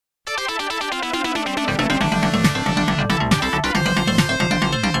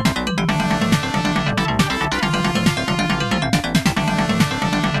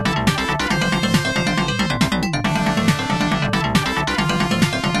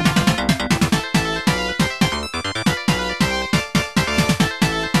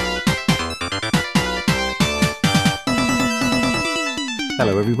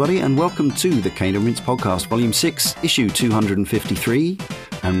everybody, and welcome to the Cane and Rinse Podcast, Volume 6, Issue 253.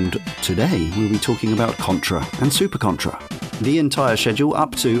 And today we'll be talking about Contra and Super Contra. The entire schedule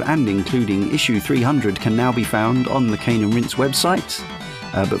up to and including Issue 300 can now be found on the Cane and Rinse website.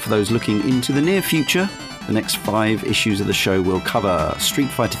 But for those looking into the near future, the next 5 issues of the show will cover Street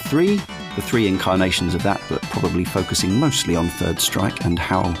Fighter 3, the 3 incarnations of that, but probably focusing mostly on Third Strike and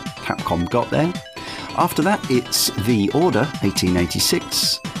how Capcom got there. After that, it's The Order,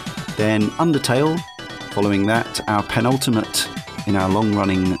 1886, then Undertale. Following that, our penultimate in our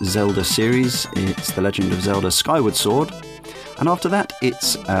long-running Zelda series, it's The Legend of Zelda Skyward Sword. And after that,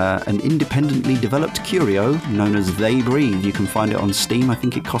 it's an independently developed curio known as They Breathe. You can find it on Steam. I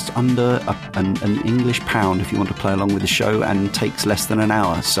think it costs under an English pound if you want to play along with the show, and takes less than an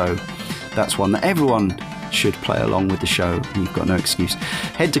hour. So that's one that everyone should play along with the show, and you've got no excuse.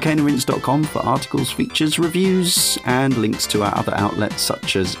 Head to caneandrinse.com for articles, features, reviews, and links to our other outlets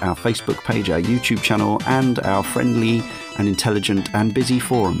such as our Facebook page, our YouTube channel, and our friendly and intelligent and busy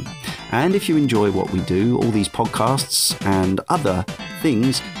forum. And if you enjoy what we do, all these podcasts and other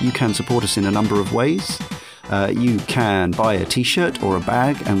things, you can support us in a number of ways. You can buy a t-shirt or a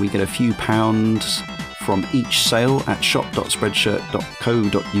bag, and we get a few pounds from each sale at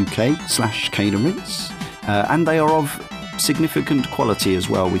shop.spreadshirt.co.uk/caneandrinse. And they are of significant quality as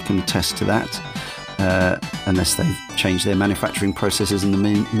well. We can attest to that, unless they've changed their manufacturing processes in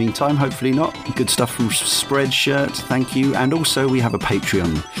the meantime. Hopefully not. Good stuff from Spreadshirt. Thank you. And also we have a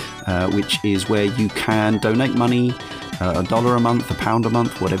Patreon, which is where you can donate money, $1 a month, £1 a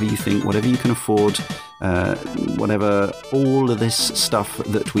month, whatever you think, whatever you can afford. Whatever all of this stuff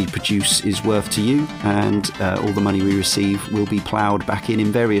that we produce is worth to you, and all the money we receive will be ploughed back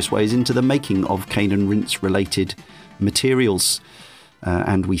in various ways into the making of Cane and Rinse related materials,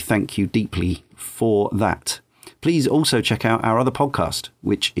 and we thank you deeply for that. Please also check out our other podcast,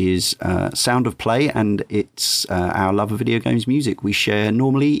 which is Sound of Play, and it's our love of video games music. We share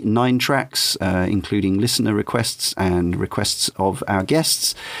normally 9 tracks, including listener requests and requests of our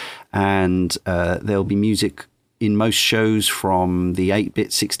guests. And there'll be music in most shows from the 8-bit,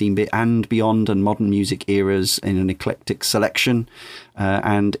 16-bit and beyond and modern music eras in an eclectic selection.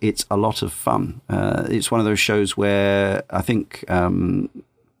 And it's a lot of fun. It's one of those shows where I think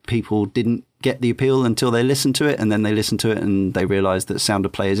people didn't get the appeal until they listened to it, and then they listened to it and they realised that Sound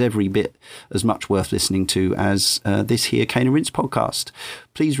of Play is every bit as much worth listening to as this here Cane and Rinse podcast.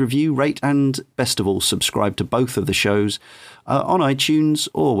 Please review, rate, and best of all, subscribe to both of the shows on iTunes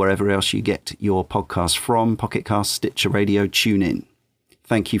or wherever else you get your podcasts from, Pocket Cast, Stitcher Radio, TuneIn.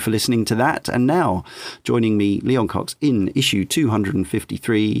 Thank you for listening to that. And now, joining me, Leon Cox, in issue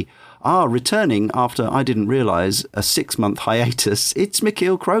 253, are returning after, I didn't realise, a 6-month hiatus. It's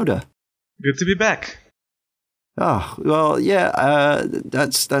Mikhail Kroder. Good to be back. Oh, well, yeah,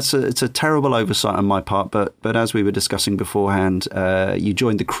 it's a terrible oversight on my part, but as we were discussing beforehand, you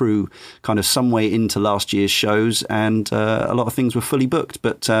joined the crew kind of some way into last year's shows, and a lot of things were fully booked.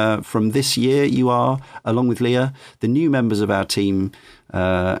 But from this year, you are, along with Leah, the new members of our team,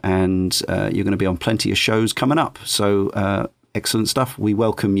 and you're going to be on plenty of shows coming up. So excellent stuff. We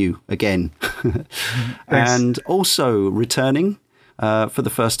welcome you again. And also returning for the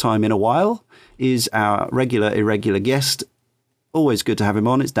first time in a while is our regular irregular guest. Always good to have him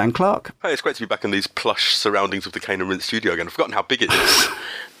on. It's Dan Clark. Hi, it's great to be back in these plush surroundings of the Cane and Rinse studio again. I've forgotten how big it is.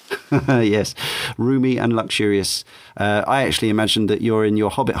 Yes, roomy and luxurious. I actually imagined that you're in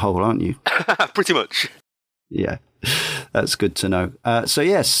your hobbit hole, aren't you? Pretty much. Yeah, that's good to know. So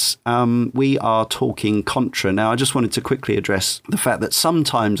yes, we are talking Contra. Now, I just wanted to quickly address the fact that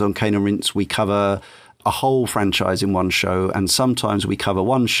sometimes on Cane and Rinse we cover a whole franchise in one show, and sometimes we cover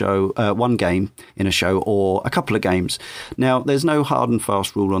one game in a show, or a couple of games. Now, there's no hard and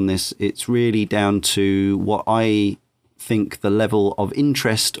fast rule on this. It's really down to what I think the level of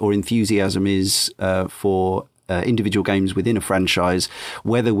interest or enthusiasm is for individual games within a franchise,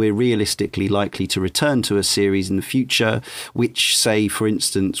 whether we're realistically likely to return to a series in the future, which, say, for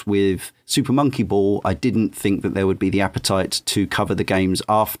instance, with Super Monkey Ball, I didn't think that there would be the appetite to cover the games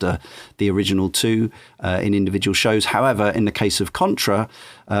after the original 2 in individual shows. However, in the case of Contra,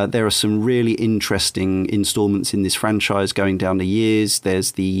 there are some really interesting installments in this franchise going down the years.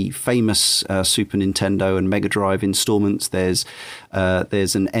 There's the famous Super Nintendo and Mega Drive installments. There's an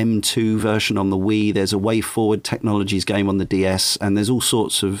M2 version on the Wii. There's a Way Forward Technologies game on the DS. And there's all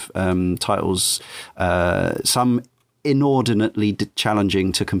sorts of titles, some inordinately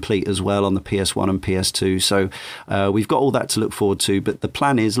challenging to complete as well on the PS1 and PS2. So we've got all that to look forward to. But the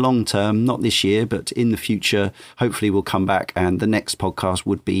plan is long term, not this year, but in the future, hopefully we'll come back. And the next podcast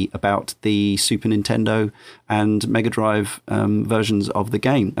would be about the Super Nintendo and Mega Drive versions of the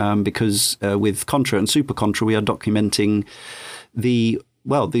game. Because with Contra and Super Contra, we are documenting the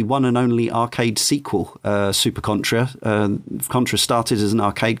one and only arcade sequel, Super Contra. Contra started as an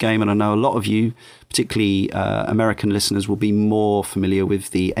arcade game, and I know a lot of you, particularly American listeners, will be more familiar with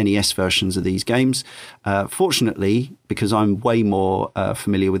the NES versions of these games. Fortunately, because I'm way more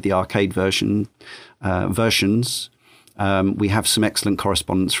familiar with the arcade versions, we have some excellent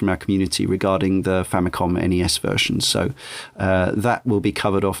correspondence from our community regarding the Famicom NES versions. So that will be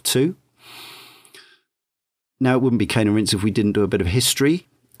covered off too. Now, it wouldn't be Cane and Rinse if we didn't do a bit of history.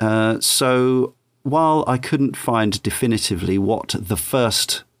 So while I couldn't find definitively what the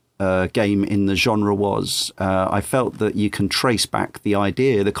first game in the genre was, I felt that you can trace back the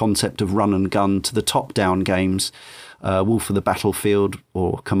idea, the concept of run and gun, to the top-down games, Wolf of the Battlefield,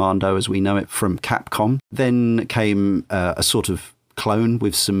 or Commando as we know it, from Capcom. Then came a sort of clone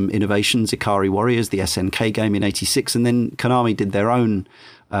with some innovations, Ikari Warriors, the SNK game in '86, and then Konami did their own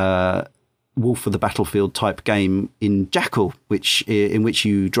Wolf of the Battlefield type game in Jackal, in which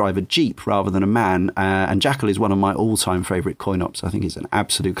you drive a jeep rather than a man. And Jackal is one of my all-time favourite coin-ops. I think it's an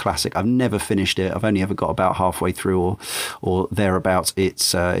absolute classic. I've never finished it. I've only ever got about halfway through or thereabouts.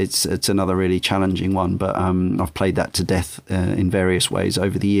 It's another really challenging one, but I've played that to death in various ways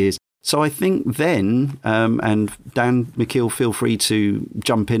over the years. So I think then, and Dan McKeel, feel free to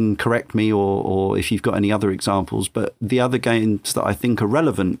jump in, correct me, or if you've got any other examples, but the other games that I think are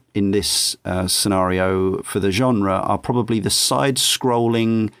relevant in this scenario for the genre are probably the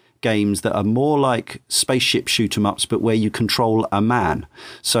side-scrolling games that are more like spaceship shoot-'em-ups, but where you control a man.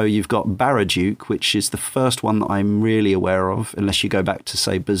 So you've got Baraduke, which is the first one that I'm really aware of, unless you go back to,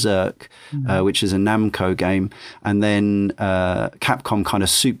 say, Berserk, which is a Namco game. And then Capcom kind of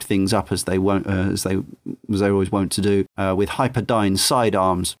souped things up as they always want to do, with Hyperdyne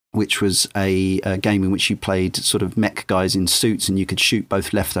Sidearms, which was a game in which you played sort of mech guys in suits, and you could shoot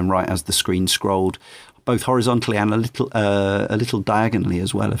both left and right as the screen scrolled, both horizontally and a little diagonally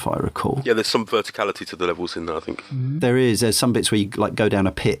as well, if I recall. Yeah, there's some verticality to the levels in there, I think. There's some bits where you like go down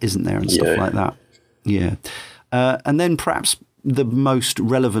a pit, isn't there, and stuff like that. Yeah. And then perhaps the most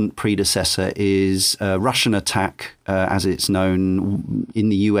relevant predecessor is Russian Attack, as it's known in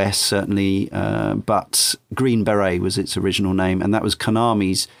the US, certainly, but Green Beret was its original name, and that was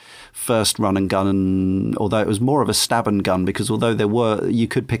Konami's first run and gun, although it was more of a stab and gun, because although you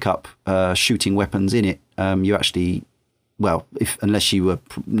could pick up shooting weapons in it, you actually, unless you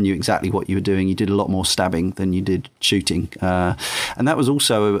knew exactly what you were doing, you did a lot more stabbing than you did shooting. And that was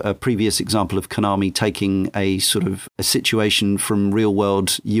also a previous example of Konami taking a sort of a situation from real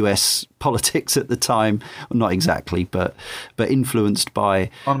world US politics at the time. Well, not exactly, but influenced by...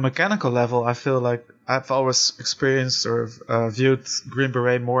 On a mechanical level, I feel like I've always experienced or viewed Green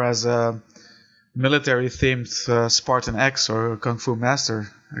Beret more as a military-themed Spartan X or Kung Fu Master,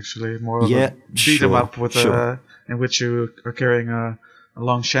 actually. More of a beat-em-up with in which you are carrying a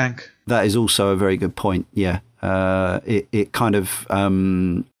long shank. That is also a very good point, yeah. It kind of...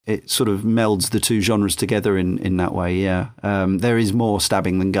 it sort of melds the two genres together in that way, yeah. There is more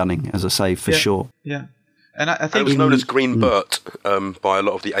stabbing than gunning, as I say, for sure. Yeah. And I think it was known as Green Bert by a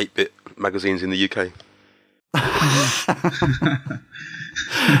lot of the 8-bit magazines in the UK.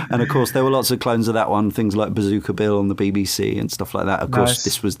 And of course, there were lots of clones of that one, things like Bazooka Bill on the BBC and stuff like that. Of course,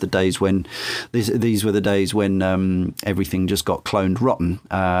 this was the days when these were the days when everything just got cloned rotten.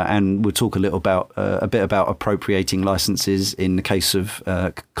 And we'll talk a bit about appropriating licenses in the case of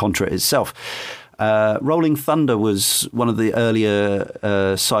Contra itself. Rolling Thunder was one of the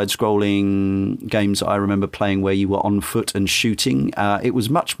earlier side-scrolling games that I remember playing where you were on foot and shooting. It was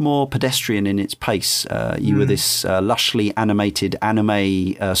much more pedestrian in its pace. You were this lushly animated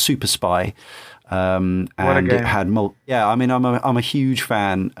anime super spy. And it had I'm a huge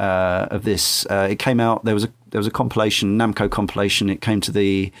fan of this. It came out. There was a compilation, Namco compilation. It came to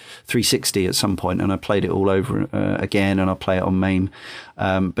the 360 at some point, and I played it all over again, and I play it on MAME.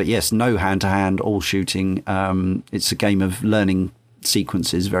 But yes, no hand-to-hand, all shooting. It's a game of learning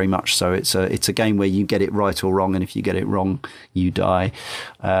sequences, very much so. It's a game where you get it right or wrong, and if you get it wrong, you die.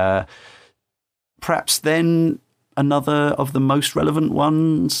 Perhaps then another of the most relevant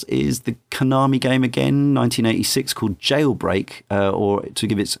ones is the Konami game again, 1986, called Jailbreak, or to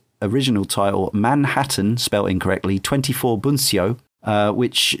give its original title, Manhattan, spelled incorrectly, 24 Bunsio,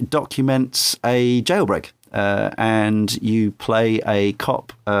 which documents a jailbreak. and you play a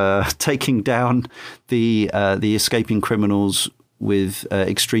cop taking down the escaping criminals with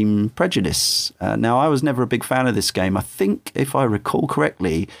extreme prejudice. Now, I was never a big fan of this game. I think, if I recall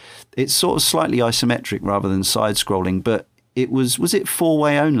correctly, it's sort of slightly isometric rather than side-scrolling, but it was it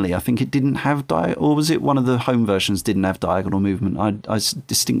 4-way only? I think it didn't have or was it one of the home versions didn't have diagonal movement? I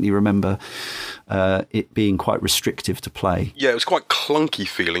distinctly remember it being quite restrictive to play. Yeah, it was quite clunky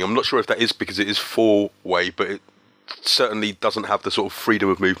feeling. I'm not sure if that is because it is 4-way, but it certainly doesn't have the sort of freedom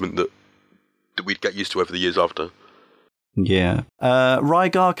of movement that we'd get used to over the years after. Yeah.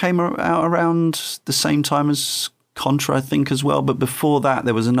 Rygar came out around the same time as Contra, I think, as well. But before that,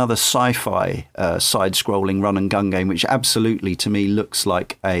 there was another sci-fi side-scrolling run-and-gun game, which absolutely, to me, looks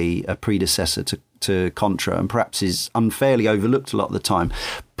like a predecessor to Contra, and perhaps is unfairly overlooked a lot of the time.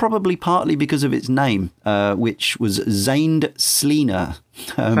 Probably partly because of its name, which was Zained Sleena.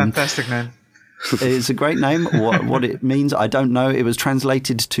 Fantastic name. It's a great name. What it means, I don't know. It was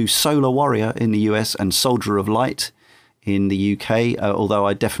translated to Solar Warrior in the US and Soldier of Light in the UK, although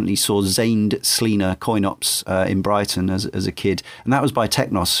I definitely saw Zained Sleena coin-ops in Brighton as a kid. And that was by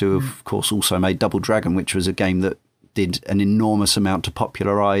Technos, who, of course, also made Double Dragon, which was a game that did an enormous amount to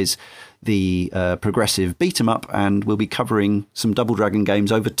popularise the progressive beat-em-up, and we'll be covering some Double Dragon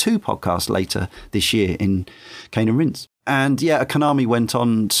games over 2 podcasts later this year in Cane and Rinse. And yeah, Konami went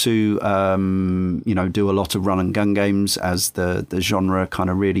on to, do a lot of run-and-gun games as the genre kind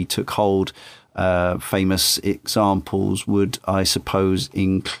of really took hold. Famous examples would, I suppose,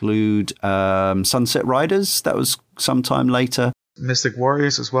 include Sunset Riders. That was sometime later. Mystic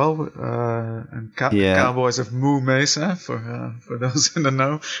Warriors as well, and Cowboys of Moo Mesa for those in the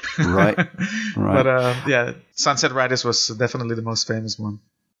know. Right. But Sunset Riders was definitely the most famous one.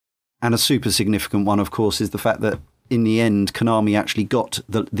 And a super significant one, of course, is the fact that in the end, Konami actually got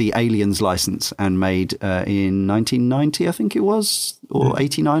the Aliens license and made in 1990, I think it was, or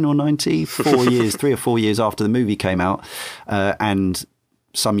 89 or 90, 3 or 4 years after the movie came out, and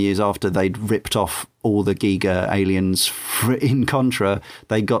some years after they'd ripped off all the Giga aliens in Contra,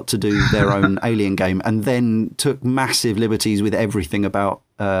 they got to do their own Alien game, and then took massive liberties with everything about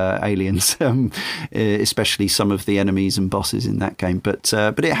aliens, especially some of the enemies and bosses in that game. But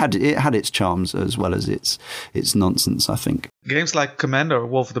it had its charms as well as its nonsense, I think. Games like Commando,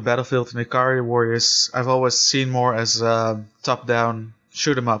 Wolf of the Battlefield, and Ikari Warriors, I've always seen more as top-down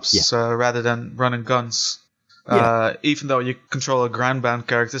shoot-em-ups rather than run and guns. Yeah. Even though you control a ground-bound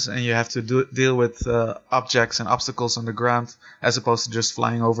characters and you have to deal with objects and obstacles on the ground, as opposed to just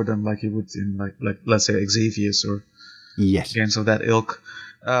flying over them like you would in like let's say Xevious or games of that ilk.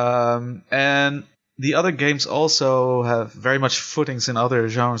 And the other games also have very much footings in other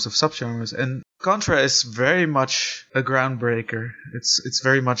genres of subgenres, and Contra is very much a groundbreaker. It's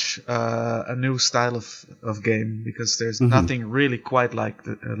very much a new style of game, because there's nothing really quite like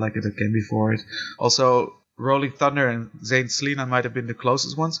it that came before it. Also, Rolling Thunder and Zained Sleena might have been the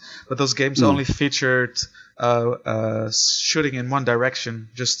closest ones, but those games only featured shooting in one direction,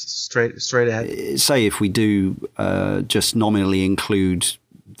 just straight ahead. Say if we do just nominally include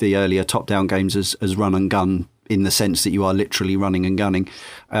the earlier top-down games as run and gun, in the sense that you are literally running and gunning,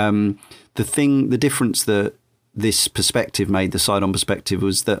 the difference that this perspective made, the side-on perspective,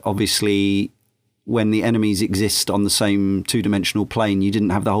 was that obviously when the enemies exist on the same two-dimensional plane, you didn't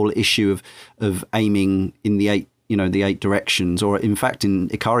have the whole issue of aiming in the eight directions. Or in fact, in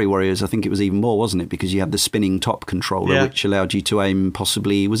Ikari Warriors, I think it was even more, wasn't it? Because you had the spinning top controller, which allowed you to aim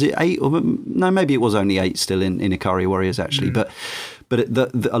possibly, was it 8? Or no, maybe it was only 8 still in Ikari Warriors, actually. But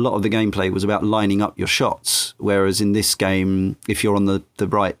a lot of the gameplay was about lining up your shots, whereas in this game, if you're on the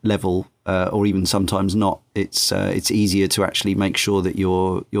right level, or even sometimes not, it's easier to actually make sure that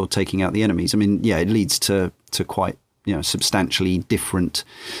you're taking out the enemies. I mean, it leads to quite substantially different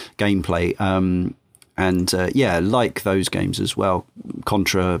gameplay, like those games as well.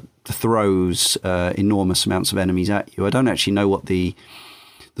 Contra throws enormous amounts of enemies at you. I don't actually know what the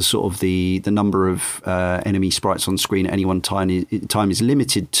number of enemy sprites on screen at any one time is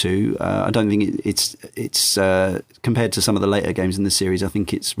limited to. I don't think it's compared to some of the later games in the series, I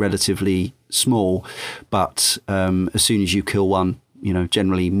think it's relatively small, but as soon as you kill one,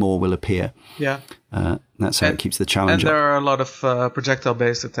 generally more will appear. Yeah. That's how it keeps the challenge up. And there up. are a lot of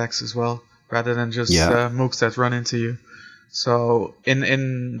projectile-based attacks as well, rather than just mooks that run into you. So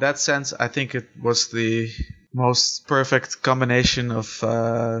in that sense, I think it was the most perfect combination of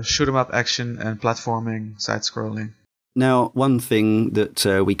shoot 'em up action and platforming, side-scrolling. Now, one thing that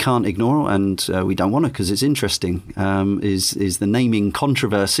we can't ignore, and we don't want to because it's interesting, is the naming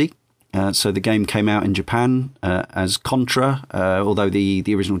controversy. So the game came out in Japan as Contra, although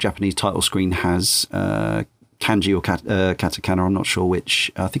the original Japanese title screen has kanji or katakana. I'm not sure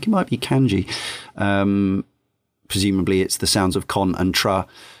which. I think it might be kanji. Presumably it's the sounds of con and tra.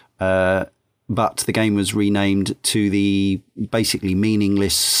 But the game was renamed to the basically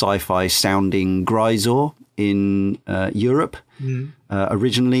meaningless sci-fi sounding Grisor in Europe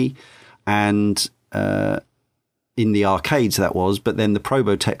originally. And in the arcades that was, but then the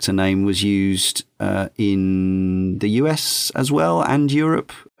Probotector name was used in the US as well and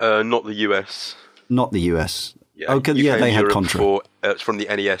Europe. Not the US. Not the US. Yeah, okay, yeah, they had Contra. It's from the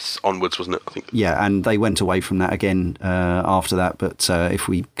NES onwards, wasn't it? I think. Yeah, and they went away from that again after that. But if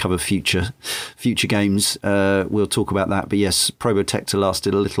we cover future games, we'll talk about that. But yes, Probotector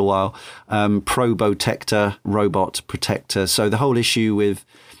lasted a little while. Probotector, Robot Protector. So the whole issue with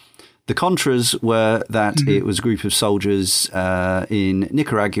the Contras were that it was a group of soldiers in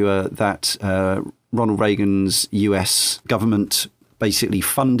Nicaragua that Ronald Reagan's US government basically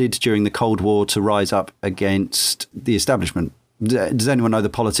funded during the Cold War to rise up against the establishment. Does anyone know the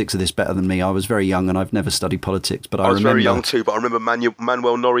politics of this better than me? I was very young and I've never studied politics, but I remember... was very young too, but I remember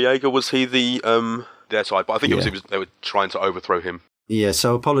Manuel Noriega, was he their side? But I think it was they were trying to overthrow him. Yeah,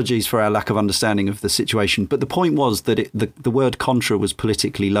 so apologies for our lack of understanding of the situation. But the point was that the word Contra was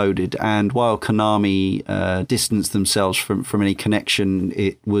politically loaded, and while Konami distanced themselves from any connection,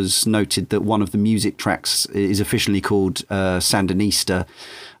 it was noted that one of the music tracks is officially called Sandinista,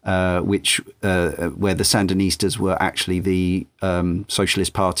 where the Sandinistas were actually the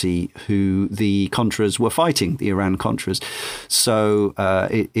Socialist Party who the Contras were fighting, the Iran Contras. So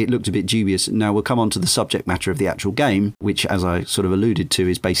it looked a bit dubious. Now we'll come on to the subject matter of the actual game, which, as I sort of alluded to,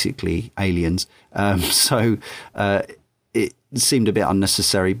 is basically aliens. It seemed a bit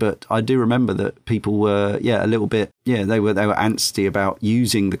unnecessary, but I do remember that people were, a little bit, they were angsty about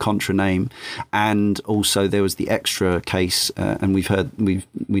using the Contra name, and also there was the extra case, and we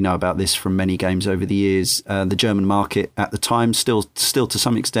know about this from many games over the years. The German market at the time, still to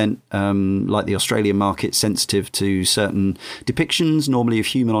some extent, like the Australian market, sensitive to certain depictions, normally of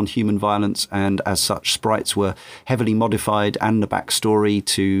human-on-human violence, and as such, sprites were heavily modified, and the backstory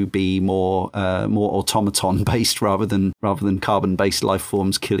to be more automaton-based rather than carbon-based life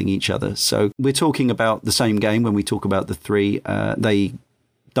forms killing each other. So we're talking about the same game when we talk about the three. They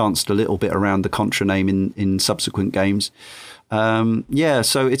danced a little bit around the Contra name in subsequent games. So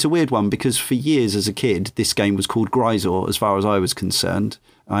it's a weird one because for years as a kid, this game was called Grisor as far as I was concerned.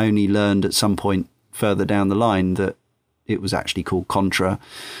 I only learned at some point further down the line that it was actually called Contra.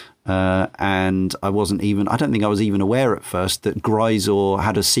 And I don't think I was even aware at first that Grisor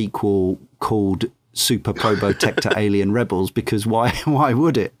had a sequel called Super Probotector Alien Rebels, because why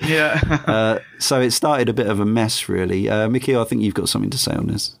would it? Yeah. So it started a bit of a mess, really. Mickey, I think you've got something to say on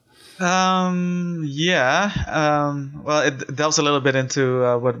this. Well, it delves a little bit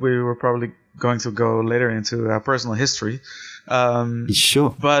into what we were probably going to go later into personal history.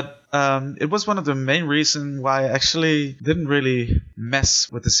 Sure. But it was one of the main reasons why I actually didn't really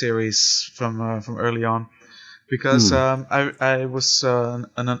mess with the series from early on, because I was an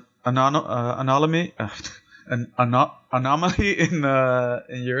anomaly in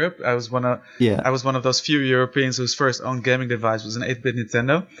Europe. I was one of those few Europeans whose first own gaming device was an 8-bit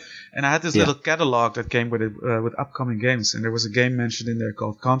Nintendo, and I had this little catalog that came with it with upcoming games, and there was a game mentioned in there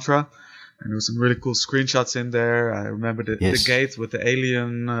called Contra, and there was some really cool screenshots in there. I remember the gate with the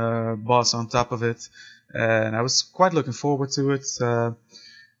alien boss on top of it, and I was quite looking forward to it,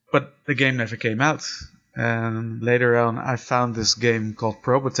 but the game never came out. And later on, I found this game called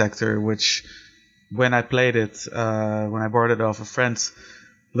Probotector, which, when I played it, when I borrowed it off a friend,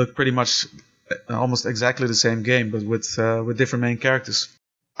 looked pretty much almost exactly the same game, but with different main characters.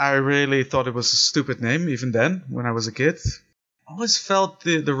 I really thought it was a stupid name, even then, when I was a kid. I always felt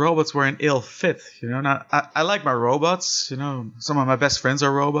the robots were an ill fit, Now, I like my robots, Some of my best friends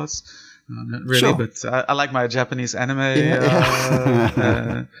are robots. Not really, sure. But I like my Japanese anime.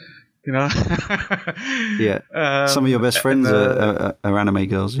 Some of your best friends are anime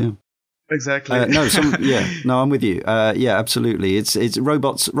girls, yeah. Exactly. I'm with you. Absolutely. It's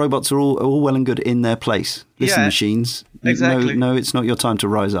robots. Robots are all well and good in their place. Listen, machines. Exactly. No, it's not your time to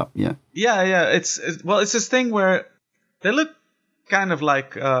rise up. Yeah. Yeah. It's this thing where they look kind of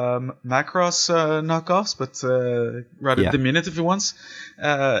like Macross knockoffs, but rather diminutive ones,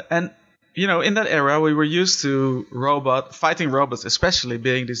 and. In that era, we were used to fighting robots, especially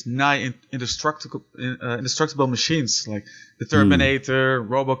being these nigh indestructible machines like the Terminator,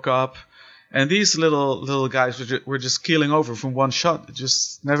 RoboCop, and these little guys were just keeling over from one shot. It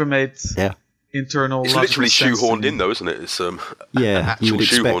just never made internal. It's logical literally sense to shoehorned me. in, though, isn't it? It's Yeah, you actual would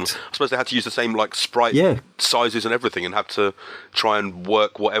shoehorn. expect. I suppose they had to use the same like sprite Yeah. sizes and everything, and have to try and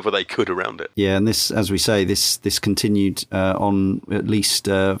work whatever they could around it. Yeah, and this, as we say, this continued on at least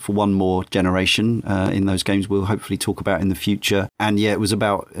for one more generation in those games we'll hopefully talk about in the future. And yeah, it was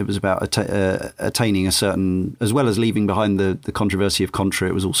about attaining a certain, as well as leaving behind the controversy of Contra,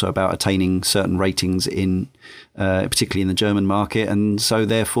 it was also about attaining certain ratings in particularly in the German market. And so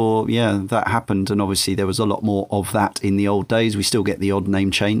therefore, yeah, that happened. And obviously there was a lot more of that in the old days. We still get the odd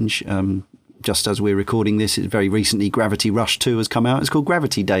name change. Just as we're recording this, it's very recently Gravity Rush 2 has come out. It's called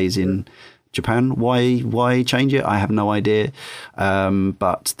Gravity Days in Japan. Why change it? I have no idea.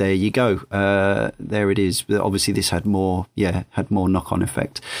 But there you go. There it is. Obviously this had more knock-on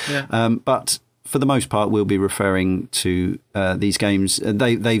effect. Yeah. But for the most part, we'll be referring to these games.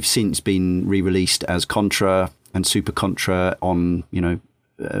 They've since been re-released as Contra and Super Contra on,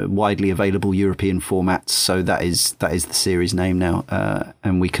 widely available European formats. So that is the series name now,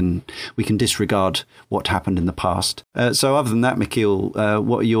 and we can disregard what happened in the past. So other than that, Michiel,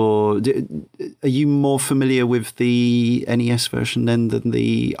 are you more familiar with the NES version then than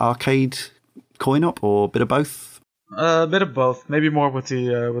the arcade coin-op, or a bit of both? A bit of both. Maybe more with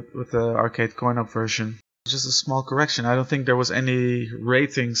the arcade coin-op version. Just a small correction. I don't think there was any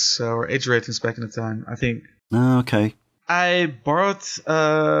ratings or age ratings back in the time. I think. Oh, okay. I borrowed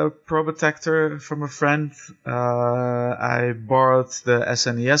Probotector from a friend. I borrowed the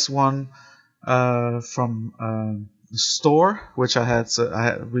SNES one from the store, which I had. So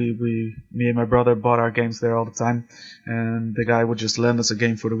me and my brother bought our games there all the time, and the guy would just lend us a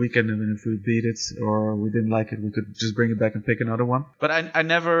game for the weekend, and then if we beat it or we didn't like it, we could just bring it back and pick another one. But I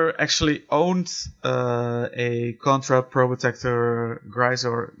never actually owned a Contra Probotector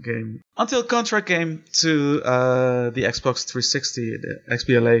Grisor game until Contra came to the Xbox 360, the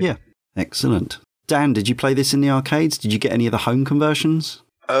XBLA. Yeah, excellent. Dan, did you play this in the arcades? Did you get any of the home conversions?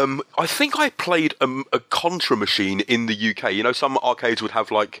 I think I played a Contra machine in the UK. Some arcades would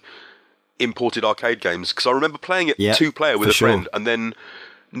have like imported arcade games, because I remember playing it two-player with a friend, and then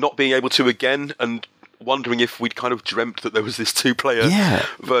not being able to again, and wondering if we'd kind of dreamt that there was this two-player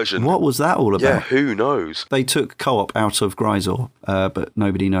version. What was that all about? Yeah, who knows? They took co-op out of Grisor, but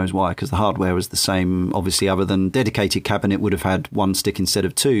nobody knows why, because the hardware was the same. Obviously, other than dedicated cabinet would have had one stick instead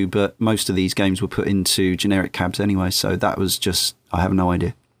of two, but most of these games were put into generic cabs anyway, so that was just, I have no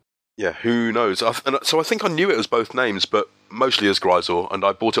idea. Yeah, who knows? So I think I knew it as both names, but mostly as Grisor, and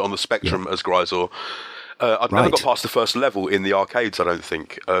I bought it on the Spectrum as Grisor. I'd never got past the first level in the arcades, I don't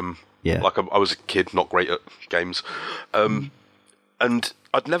think. Like I was a kid, not great at games. And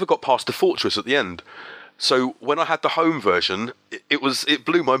I'd never got past the fortress at the end. So when I had the home version, it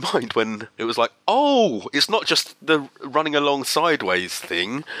blew my mind when it was like, oh, it's not just the running along sideways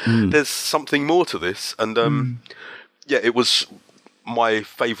thing. There's something more to this. And it was my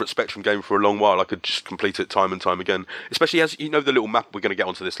favourite Spectrum game for a long while. I could just complete it time and time again, especially as the little map. We're going to get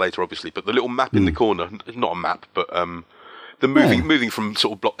onto this later, obviously, but the little map in the corner, not a map, but the moving from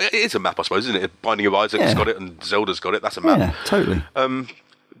sort of block. It is a map, I suppose, isn't it? Binding of Isaac's got it, and Zelda's got it. That's a map. Yeah, totally.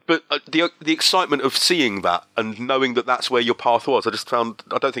 But the excitement of seeing that and knowing that that's where your path was, I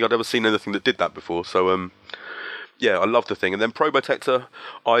don't think I'd ever seen anything that did that before. So I loved the thing. And then Probotector,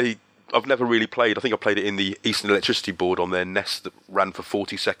 I've never really played. I think I played it in the Eastern Electricity Board on their NES that ran for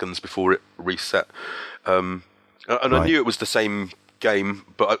 40 seconds before it reset. And I knew it was the same game,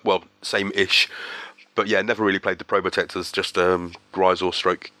 but same-ish. But yeah, never really played the Probotectors, just Grisor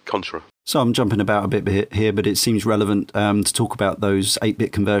stroke Contra. So I'm jumping about a bit here, but it seems relevant to talk about those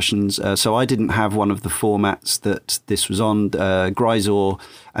 8-bit conversions. So I didn't have one of the formats that this was on. Grisor,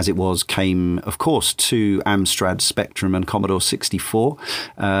 as it was, came, of course, to Amstrad, Spectrum and Commodore 64.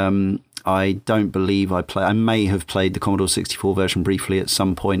 I don't believe I may have played the Commodore 64 version briefly at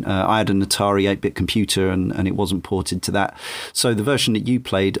some point. I had an Atari 8-bit computer and it wasn't ported to that. So the version that you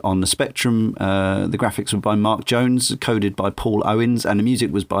played on the Spectrum, the graphics were by Mark Jones, coded by Paul Owens, and the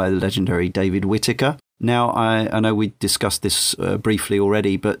music was by the legendary David Whittaker. Now, I know we discussed this briefly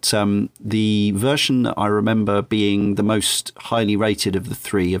already, but the version that I remember being the most highly rated of the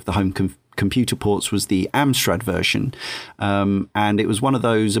three of the home computer ports was the Amstrad version, and it was one of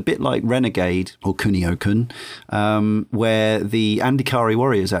those, a bit like Renegade or Kunio-kun, where the Andikari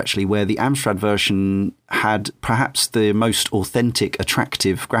Warriors, actually, where the Amstrad version had perhaps the most authentic,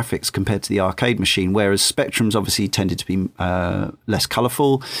 attractive graphics compared to the arcade machine, whereas Spectrum's obviously tended to be less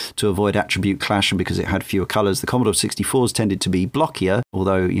colourful to avoid attribute clash, and because it had fewer colours. The Commodore 64s tended to be blockier,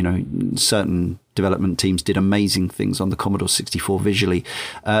 although certain development teams did amazing things on the Commodore 64 visually.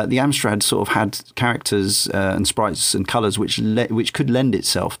 The Amstrad sort of had characters and sprites and colours which could lend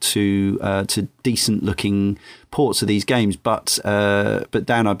itself to decent looking ports of these games. But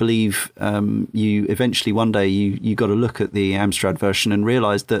Dan, I believe you eventually one day you got a look at the Amstrad version and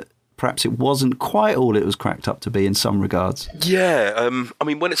realised that perhaps it wasn't quite all it was cracked up to be in some regards. Yeah, I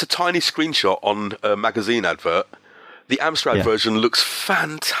mean, when it's a tiny screenshot on a magazine advert, the Amstrad version looks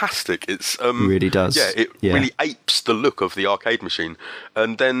fantastic. It really does. Yeah, it really apes the look of the arcade machine.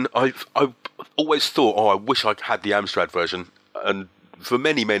 And then I've always thought, I wish I had the Amstrad version. And for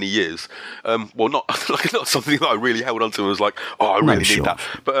many, many years, not something that I really held onto and was like, I really need that.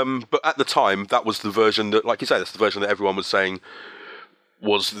 But at the time, that was the version that, like you say, that's the version that everyone was saying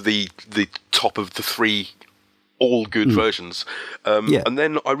was the top of the three all good versions. And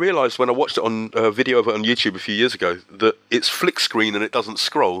then I realised when I watched it on a video of it on YouTube a few years ago that it's flick screen and it doesn't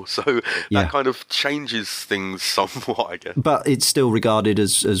scroll. So that kind of changes things somewhat, I guess. But it's still regarded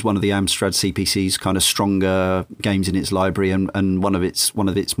as one of the Amstrad CPC's kind of stronger games in its library and one of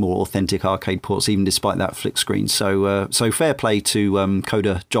its more authentic arcade ports, even despite that flick screen. So fair play to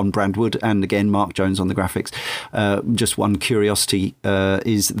coder John Brandwood and again Mark Jones on the graphics. Just one curiosity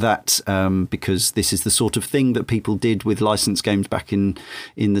is that because this is the sort of thing that people did with licensed games back in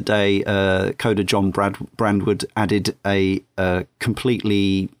the day, coder John Brandwood added a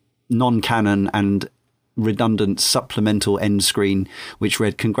completely non-canon and redundant supplemental end screen which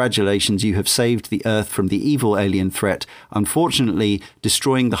read, "Congratulations, you have saved the Earth from the evil alien threat. Unfortunately,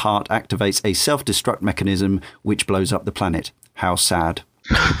 destroying the heart activates a self-destruct mechanism which blows up the planet. How sad."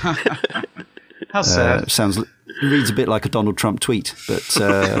 How sad. Reads a bit like a Donald Trump tweet, but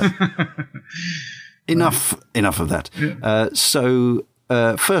Enough of that. Yeah.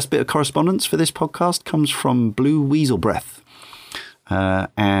 First bit of correspondence for this podcast comes from Blue Weasel Breath.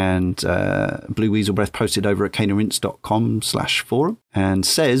 And Blue Weasel Breath posted over at canerints.com/forum and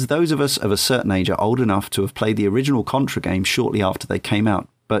says, "Those of us of a certain age are old enough to have played the original Contra game shortly after they came out,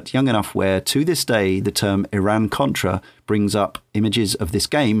 but young enough where to this day the term Iran Contra brings up images of this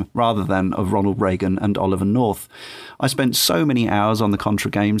game rather than of Ronald Reagan and Oliver North. I spent so many hours on the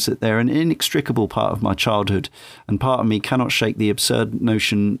Contra games that they're an inextricable part of my childhood, and part of me cannot shake the absurd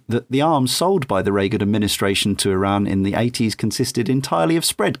notion that the arms sold by the Reagan administration to Iran in the 80s consisted entirely of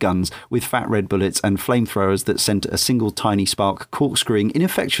spread guns with fat red bullets and flamethrowers that sent a single tiny spark corkscrewing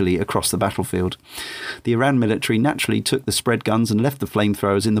ineffectually across the battlefield. The Iran military naturally took the spread guns and left the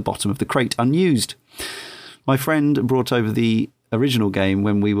flamethrowers in the bottom of the crate unused. My friend brought over the original game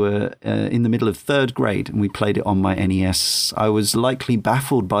when we were in the middle of third grade and we played it on my NES. I was likely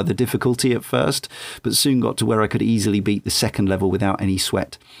baffled by the difficulty at first, but soon got to where I could easily beat the second level without any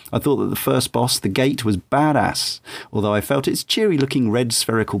sweat. I thought that the first boss, the gate, was badass, although I felt its cheery-looking red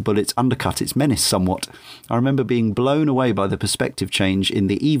spherical bullets undercut its menace somewhat. I remember being blown away by the perspective change in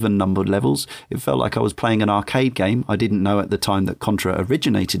the even-numbered levels. It felt like I was playing an arcade game. I didn't know at the time that Contra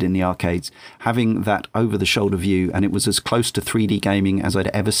originated in the arcades, having that over-the-shoulder view, and it was as close to 3D gaming as I'd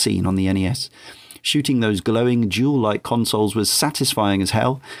ever seen on the NES. Shooting those glowing jewel-like consoles was satisfying as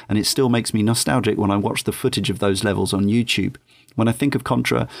hell, and it still makes me nostalgic when I watch the footage of those levels on YouTube. When I think of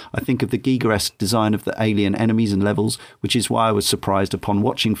Contra, I think of the Giga-esque design of the alien enemies and levels, which is why I was surprised upon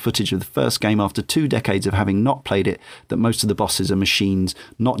watching footage of the first game after 2 decades of having not played it, that most of the bosses are machines,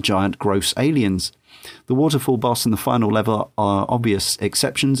 not giant gross aliens. The waterfall boss and the final level are obvious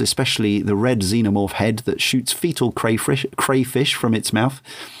exceptions, especially the red xenomorph head that shoots fetal crayfish from its mouth.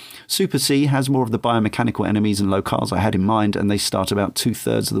 Super C has more of the biomechanical enemies and locales I had in mind, and they start about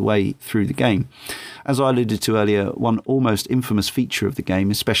 2/3 of the way through the game. As I alluded to earlier, one almost infamous feature of the game,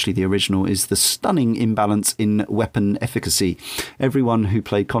 especially the original, is the stunning imbalance in weapon efficacy. Everyone who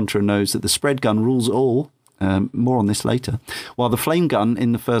played Contra knows that the spread gun rules all. More on this later. While the flame gun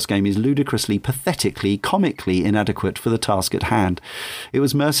in the first game is ludicrously, pathetically, comically inadequate for the task at hand. It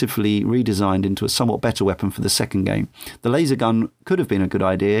was mercifully redesigned into a somewhat better weapon for the second game. The laser gun could have been a good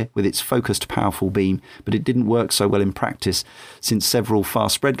idea with its focused, powerful beam, but it didn't work so well in practice, since several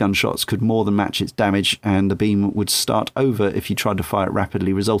fast spread gun shots could more than match its damage, and the beam would start over if you tried to fire it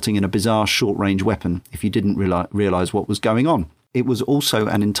rapidly, resulting in a bizarre short-range weapon if you didn't realise what was going on. It was also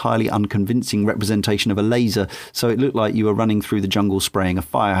an entirely unconvincing representation of a laser, so it looked like you were running through the jungle spraying a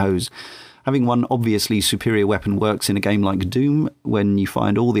fire hose. Having one obviously superior weapon works in a game like Doom, when you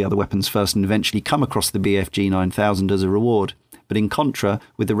find all the other weapons first and eventually come across the BFG 9000 as a reward. But in Contra,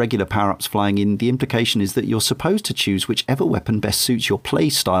 with the regular power-ups flying in, the implication is that you're supposed to choose whichever weapon best suits your play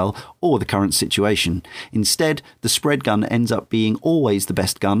style or the current situation. Instead, the spread gun ends up being always the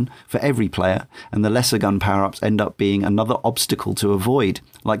best gun for every player, and the lesser gun power-ups end up being another obstacle to avoid,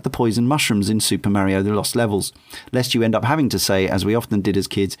 like the poison mushrooms in Super Mario The Lost Levels, lest you end up having to say, as we often did as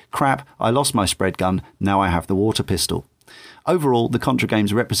kids, crap, I lost my spread gun, now I have the water pistol. Overall, the Contra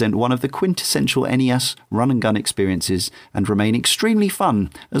games represent one of the quintessential NES run-and-gun experiences and remain extremely fun,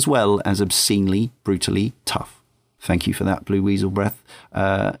 as well as obscenely, brutally tough. Thank you for that, Blue Weasel Breath.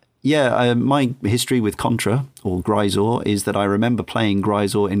 My history with Contra, or Grisor, is that I remember playing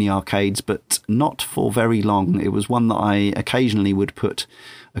Grisor in the arcades, but not for very long. It was one that I occasionally would put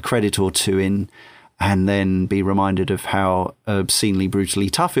a credit or two in, and then be reminded of how obscenely, brutally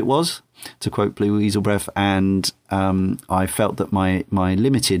tough it was, to quote Blue Weasel Breath, and I felt that my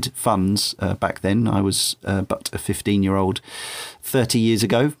limited funds back then, I was but a 15-year-old 30 years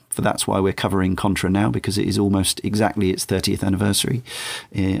ago, for that's why we're covering Contra now, because it is almost exactly its 30th anniversary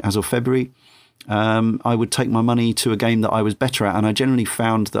as of February. I would take my money to a game that I was better at, and I generally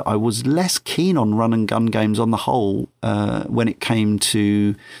found that I was less keen on run-and-gun games on the whole when it came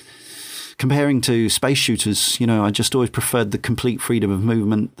to comparing to space shooters. I just always preferred the complete freedom of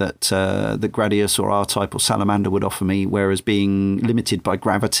movement that Gradius or R-Type or Salamander would offer me, whereas being limited by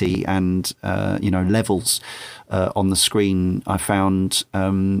gravity and levels on the screen, I found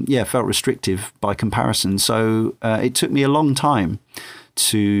felt restrictive by comparison. So it took me a long time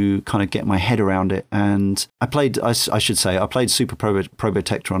to kind of get my head around it, and I played Super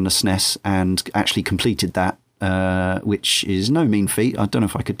Probotector on the SNES and actually completed that. Which is no mean feat. I don't know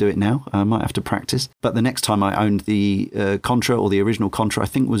if I could do it now. I might have to practice. But the next time I owned the Contra, or the original Contra, I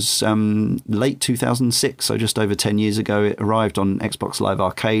think was late 2006, so just over 10 years ago. It arrived on Xbox Live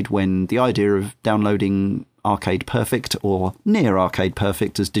Arcade when the idea of downloading Arcade Perfect, or near Arcade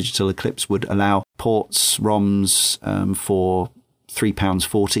Perfect as Digital Eclipse would allow, ports, ROMs for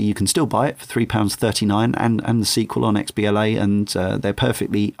 £3.40. You can still buy it for £3.39 and the sequel on XBLA, and they're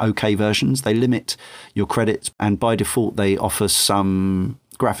perfectly okay versions. They limit your credits, and by default they offer some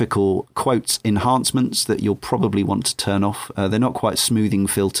graphical quotes enhancements that you'll probably want to turn off. They're not quite smoothing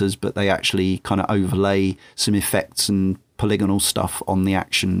filters, but they actually kind of overlay some effects and polygonal stuff on the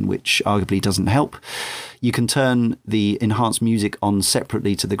action, which arguably doesn't help. You can turn the enhanced music on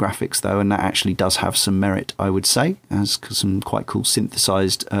separately to the graphics, though, and that actually does have some merit, I would say, as some quite cool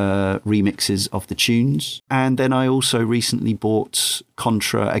synthesized remixes of the tunes. And then I also recently bought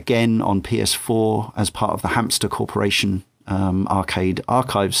Contra again on PS4 as part of the Hamster Corporation Arcade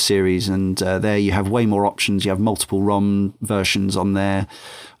Archives series, and there you have way more options. You have multiple ROM versions on there,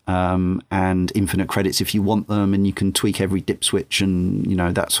 and infinite credits if you want them, and you can tweak every dip switch and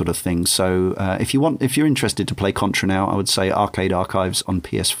that sort of thing. So if you're interested to play Contra now, I would say Arcade Archives on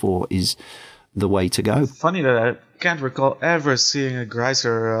PS4 is the way to go. It's funny that I can't recall ever seeing a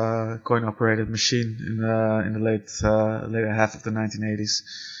Greiser coin operated machine in the later half of the 1980s,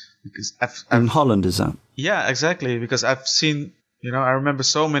 because in Holland, is that? Yeah, exactly, because I've seen, I remember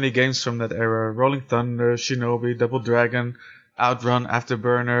so many games from that era: Rolling Thunder, Shinobi, Double Dragon, Outrun,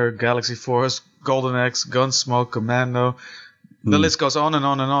 Afterburner, Galaxy Force, Golden Axe, Gunsmoke, Commando. The list goes on and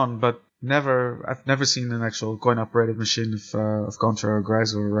on and on, but I've never seen an actual coin-operated machine of Contra or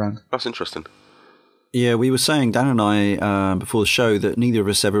Greiser around. That's interesting. Yeah, we were saying, Dan and I, before the show, that neither of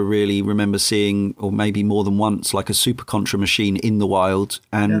us ever really remember seeing, or maybe more than once, like a Super Contra machine in the wild.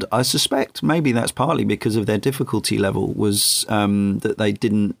 And I suspect maybe that's partly because of their difficulty level, was that they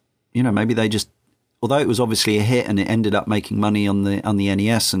didn't, maybe they just, although it was obviously a hit and it ended up making money on the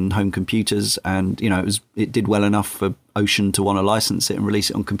NES and home computers, and it did well enough for Ocean to want to license it and release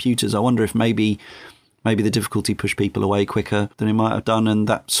it on computers. I wonder if maybe the difficulty pushed people away quicker than it might have done, and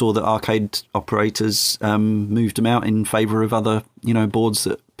that saw that arcade operators moved them out in favour of other boards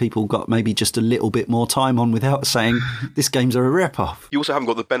that people got maybe just a little bit more time on without saying this game's a rip-off. You also haven't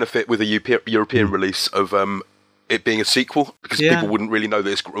got the benefit with a European release of it being a sequel, because people wouldn't really know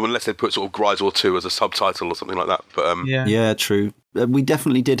this unless they put sort of Grisor 2 as a subtitle or something like that. But yeah, true. We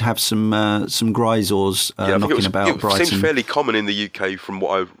definitely did have some Grisors knocking about. It Brighton. seemed fairly common in the UK from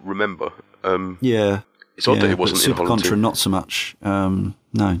what I remember. It's odd that it wasn't Super in Holland Contra, too. not so much.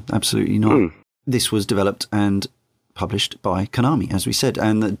 No, absolutely not. This was developed and published by Konami, as we said,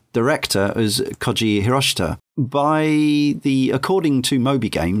 and the director is Koji Hiroshita. According to Moby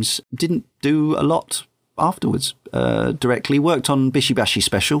Games, didn't do a lot afterwards. Directly worked on Bishi Bashi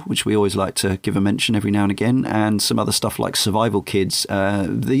Special, which we always like to give a mention every now and again, and some other stuff like Survival Kids.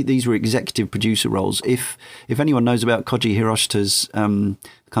 These were executive producer roles. If anyone knows about Koji Hiroshita's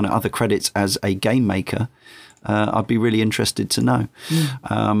kind of other credits as a game maker, I'd be really interested to know.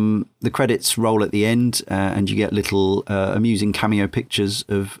 The credits roll at the end, and you get little amusing cameo pictures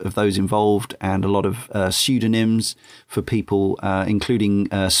of those involved, and a lot of pseudonyms for people, including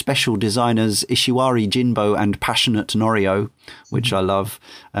special designers Ishiwari Jinbo and Passionate Norio, which I love.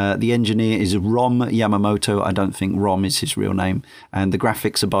 The engineer is Rom Yamamoto. I don't think Rom is his real name. And the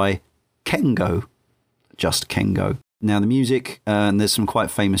graphics are by Kengo. Just Kengo. Now, the music, and there's some quite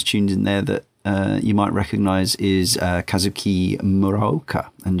famous tunes in there that you might recognize, is Kazuki Muraoka,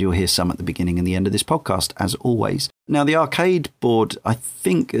 and you'll hear some at the beginning and the end of this podcast, as always. Now, the arcade board, I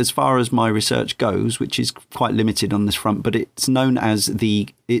think, as far as my research goes, which is quite limited on this front, but it's known as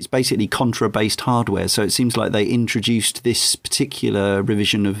it's basically Contra-based hardware, so it seems like they introduced this particular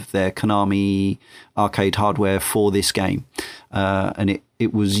revision of their Konami arcade hardware for this game, and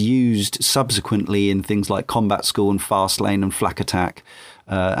it was used subsequently in things like Combat School and Fast Lane and Flak Attack,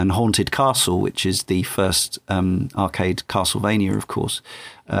 and Haunted Castle, which is the first arcade Castlevania, of course.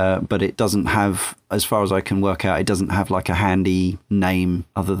 But it doesn't have, as far as I can work out, it doesn't have like a handy name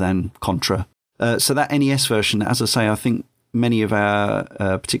other than Contra. So that NES version, as I say, I think many of our,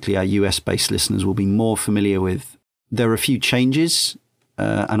 particularly our US-based listeners, will be more familiar with. There are a few changes,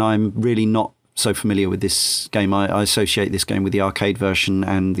 and I'm really not so familiar with this game. I associate this game with the arcade version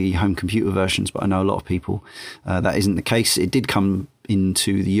and the home computer versions, but I know a lot of people that isn't the case. It did come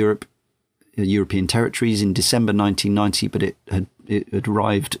into the European territories in December 1990, but it had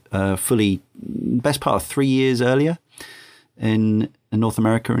arrived fully, best part of 3 years earlier in North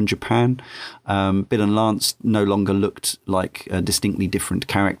America and Japan. Bill and Lance no longer looked like distinctly different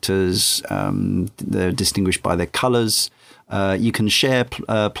characters. They're distinguished by their colours. You can share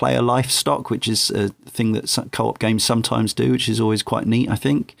player livestock, which is a thing that co-op games sometimes do, which is always quite neat, I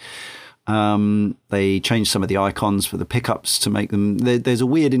think. They changed some of the icons for the pickups to make them... There's a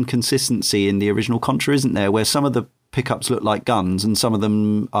weird inconsistency in the original Contra, isn't there, where some of the pickups look like guns and some of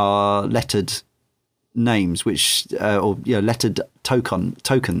them are lettered names, which lettered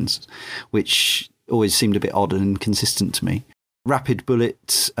tokens, which always seemed a bit odd and inconsistent to me. Rapid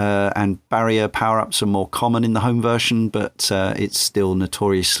bullets and barrier power-ups are more common in the home version, but it's still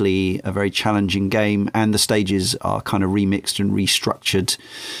notoriously a very challenging game, and the stages are kind of remixed and restructured.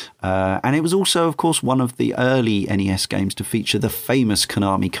 And it was also, of course, one of the early NES games to feature the famous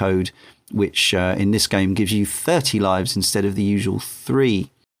Konami code, which in this game gives you 30 lives instead of the usual 3.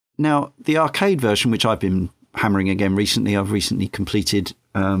 Now, the arcade version, which I've been hammering again recently, I've recently completed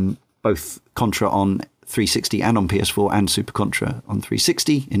both Contra on 360 and on PS4 and Super Contra on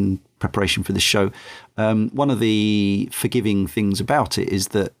 360 in preparation for this show. One of the forgiving things about it is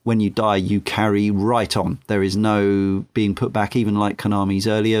that when you die, you carry right on. There is no being put back, even like Konami's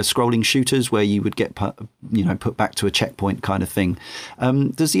earlier scrolling shooters where you would get put back to a checkpoint kind of thing.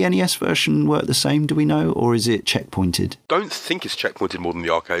 Does the NES version work the same, do we know, or is it checkpointed? Don't think it's checkpointed more than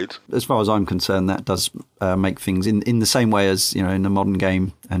the arcade. As far as I'm concerned, that does make things in the same way as, in a modern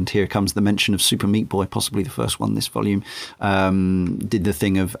game. And here comes the mention of Super Meat Boy, possibly the first one this volume, did the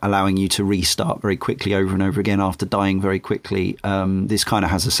thing of allowing you to restart very quickly over and over again after dying very quickly. This kind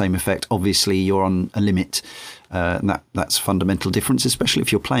of has the same effect. Obviously, you're on a limit. And that's a fundamental difference, especially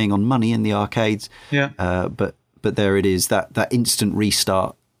if you're playing on money in the arcades. Yeah. But there it is. That instant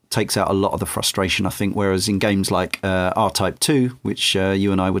restart takes out a lot of the frustration, I think, whereas in games like R-Type 2, which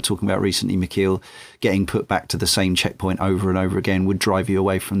you and I were talking about recently, Michiel, getting put back to the same checkpoint over and over again would drive you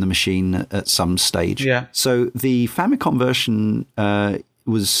away from the machine at some stage. Yeah. So the Famicom version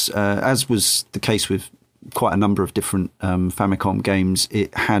was, as was the case with quite a number of different Famicom games,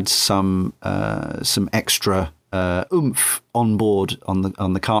 it had some extra oomph on board on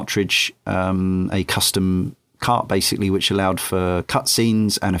the cartridge, a custom cart basically, which allowed for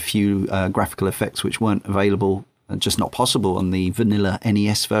cutscenes and a few graphical effects which weren't available, just not possible on the vanilla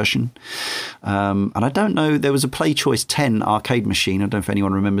NES version. And I don't know, there was a PlayChoice 10 arcade machine, I don't know if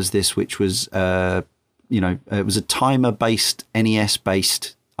anyone remembers this, which was it was a timer-based,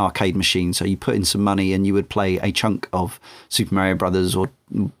 NES-based arcade machine. So you put in some money and you would play a chunk of Super Mario Brothers or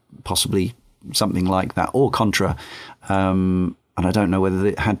possibly something like that, or Contra. And I don't know whether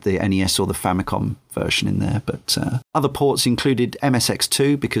it had the NES or the Famicom version in there. But other ports included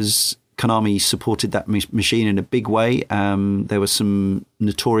MSX2 because Konami supported that machine in a big way. There were some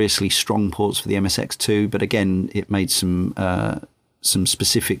notoriously strong ports for the MSX2, but again, it made some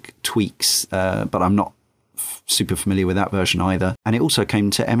specific tweaks, but I'm not super familiar with that version either. And it also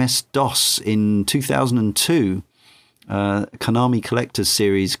came to MS-DOS in 2002. Konami Collector's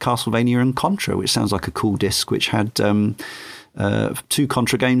Series, Castlevania and Contra, which sounds like a cool disc, which had 2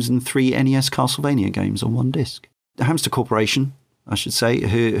 Contra games and 3 NES Castlevania games on one disc. The Hamster Corporation I should say,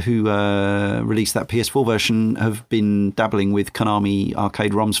 who released that PS4 version, have been dabbling with Konami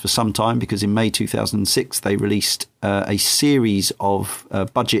arcade ROMs for some time, because in May 2006 they released a series of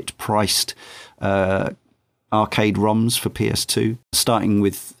budget-priced arcade ROMs for PS2, starting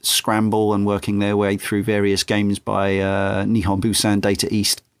with Scramble and working their way through various games by Nihon Busan, Data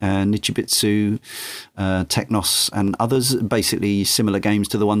East, Nichibitsu, Technos and others, basically similar games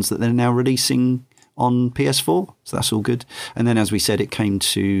to the ones that they're now releasing on PS4, so that's all good. And then, as we said, it came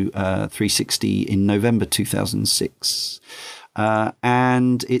to 360 in November 2006,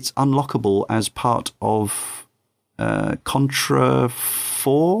 and it's unlockable as part of Contra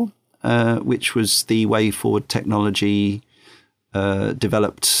 4, which was the Way Forward Technology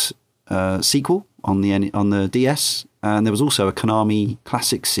developed sequel on the DS. And there was also a Konami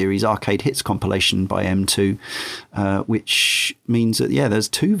Classic Series Arcade Hits compilation by M2, which means that, there's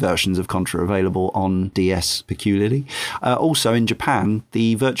 2 versions of Contra available on DS, peculiarly. Also, in Japan,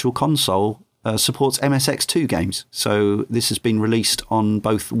 the Virtual Console supports MSX2 games. So this has been released on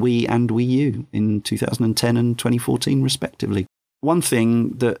both Wii and Wii U in 2010 and 2014, respectively. One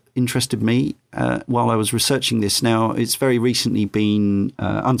thing that interested me while I was researching this, now it's very recently been,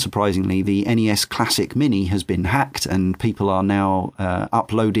 unsurprisingly, the NES Classic Mini has been hacked, and people are now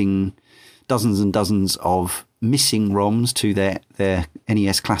uploading dozens and dozens of missing ROMs to their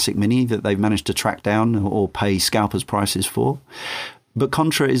NES Classic Mini that they've managed to track down or pay scalpers prices for. But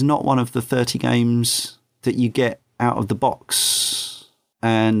Contra is not one of the 30 games that you get out of the box,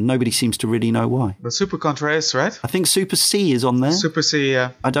 and nobody seems to really know why. But Super Contra is, right? I think Super C is on there. Super C,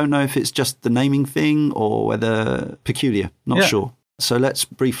 yeah. I don't know if it's just the naming thing or whether peculiar. Not sure. So let's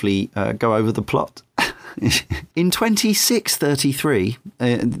briefly go over the plot. In 2633,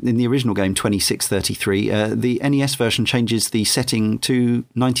 in the original game 2633, the NES version changes the setting to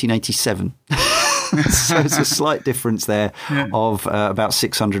 1987. So it's a slight difference there of about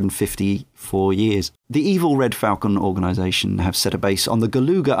 654 years. The evil Red Falcon organisation have set a base on the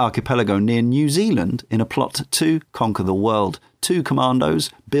Galuga archipelago near New Zealand in a plot to conquer the world. 2 commandos,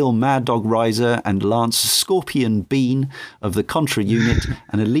 Bill Mad Dog Riser and Lance Scorpion Bean of the Contra unit,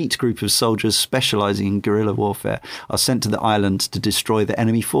 an elite group of soldiers specialising in guerrilla warfare, are sent to the island to destroy the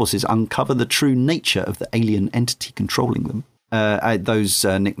enemy forces, uncover the true nature of the alien entity controlling them. Those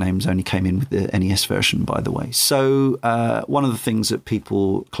nicknames only came in with the NES version, by the way. So one of the things that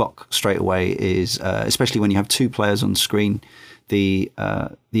people clock straight away is, especially when you have 2 players on screen, the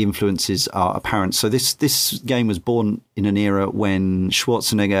influences are apparent. So this game was born in an era when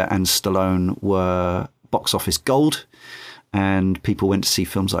Schwarzenegger and Stallone were box office gold, and people went to see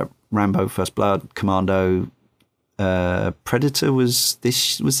films like Rambo: First Blood, Commando. Predator was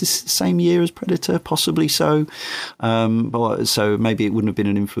this same year as Predator, possibly so. So maybe it wouldn't have been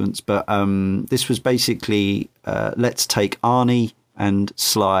an influence, but this was basically let's take Arnie and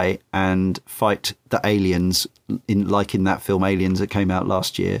Sly and fight the aliens in that film Aliens that came out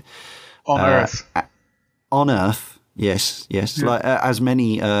last year. On Earth. On Earth, yes. Yeah. Like as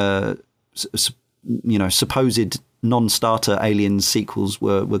many supposed non-starter Aliens sequels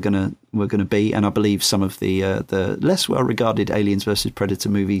were gonna be, and I believe some of the less well-regarded Aliens versus Predator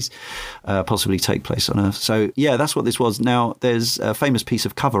movies possibly take place on Earth. So that's what this was. Now there's a famous piece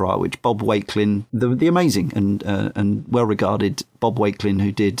of cover art which Bob Wakelin, the amazing and well-regarded Bob Wakelin,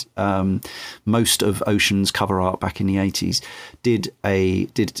 who did most of Ocean's cover art back in the 80s, did a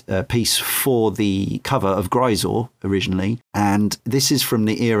piece for the cover of Grisor originally, and this is from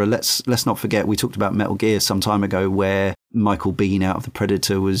the era. Let's not forget, we talked about Metal Gear some time ago, where Michael Biehn out of the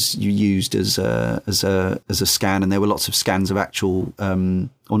Predator was used as a scan, and there were lots of scans of actual,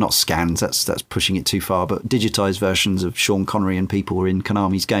 or not scans, that's pushing it too far, but digitized versions of Sean Connery and people were in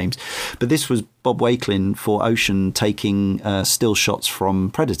Konami's games. But this was Bob Wakelin for Ocean taking still shots from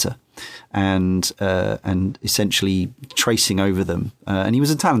Predator and essentially tracing over them. And he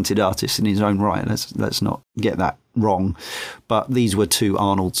was a talented artist in his own right. Let's not get that wrong. But these were 2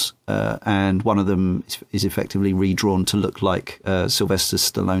 Arnolds, and one of them is effectively redrawn to look like Sylvester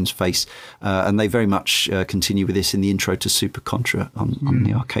Stallone's face. And they very much continue with this in the intro to Super Contra on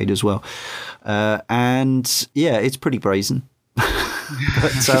the arcade as well. And it's pretty brazen.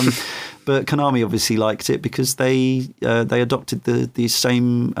 But Konami obviously liked it because they adopted the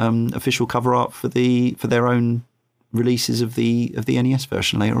same official cover art for their own releases of the NES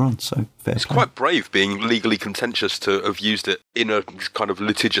version later on. So fair it's play. Quite brave, being legally contentious to have used it in a kind of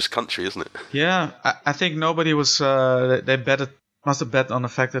litigious country, isn't it? Yeah, I think nobody was. They must have bet on the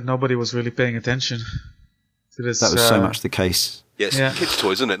fact that nobody was really paying attention to this. That was so much the case. Yes, kids'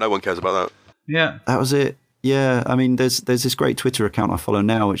 toys, isn't it? No one cares about that. Yeah, that was it. Yeah, I mean, there's this great Twitter account I follow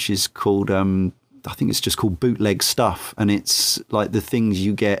now, which is called I think it's just called bootleg stuff, and it's like the things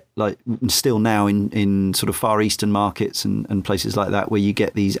you get like still now in sort of Far Eastern markets and places like that, where you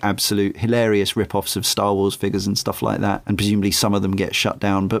get these absolute hilarious rip-offs of Star Wars figures and stuff like that, and presumably some of them get shut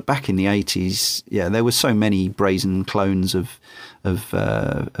down. But back in the 80s, yeah, there were so many brazen clones of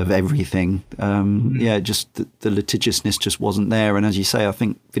everything. Yeah, just the litigiousness just wasn't there. And as you say, I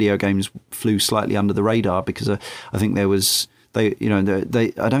think video games flew slightly under the radar because I think there was I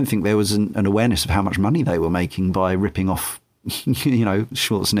don't think there was an awareness of how much money they were making by ripping off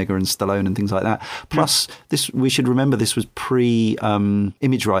Schwarzenegger and Stallone and things like that. Plus, we should remember this was pre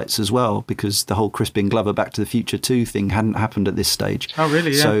image rights as well, because the whole Crispin Glover Back to the Future 2 thing hadn't happened at this stage. Oh,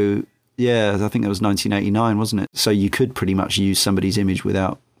 really? Yeah. So yeah, I think it was 1989, wasn't it? So you could pretty much use somebody's image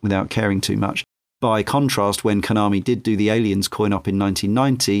without caring too much. By contrast, when Konami did do the Aliens coin-op in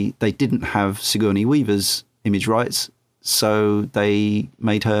 1990, they didn't have Sigourney Weaver's image rights, so they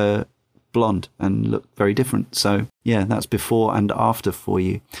made her blonde and look very different. So yeah, that's before and after for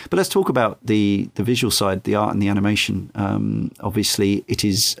you. But let's talk about the visual side, the art and the animation. Obviously, it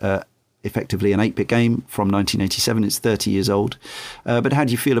is effectively an 8-bit game from 1987. It's 30 years old. But how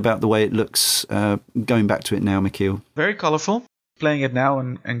do you feel about the way it looks going back to it now, Michiel? Very colourful. Playing it now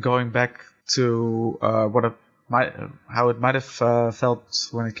and going back to how it might have felt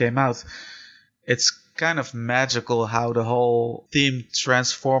when it came out, it's kind of magical how the whole theme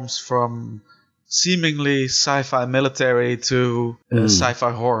transforms from seemingly sci-fi military to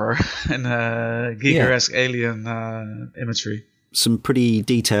sci-fi horror and Giger-esque alien imagery. Some pretty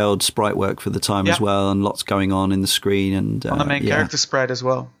detailed sprite work for the time as well, and lots going on in the screen. And on the main character sprite as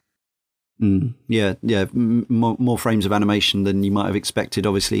well. More frames of animation than you might have expected,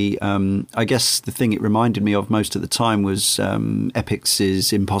 obviously. I guess the thing it reminded me of most at the time was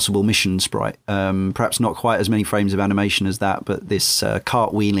Epic's Impossible Mission sprite. Perhaps not quite as many frames of animation as that, but this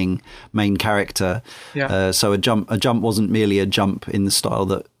cartwheeling main character. Yeah. So a jump wasn't merely a jump in the style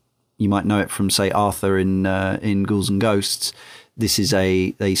that you might know it from, say, Arthur in Ghouls and Ghosts. This is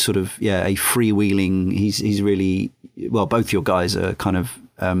a sort of a freewheeling. He's really, well, both your guys are kind of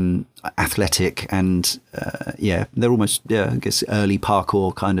athletic and they're almost I guess early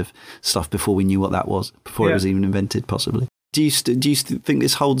parkour kind of stuff before we knew what that was, before it was even invented, possibly. Do you think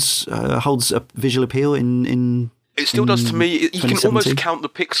this holds a visual appeal in it still does to me. You can almost count the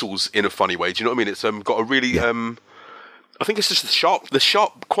pixels in a funny way. Do you know what I mean? It's got a really I think it's just the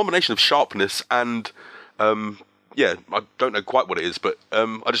sharp combination of sharpness and I don't know quite what it is, but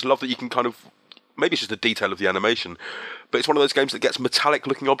I just love that you can kind of, maybe it's just a detail of the animation, but it's one of those games that gets metallic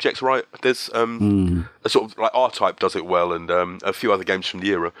looking objects right. There's a sort of like R-Type does it well, and a few other games from the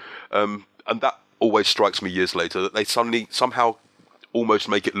era, and that always strikes me years later that they somehow almost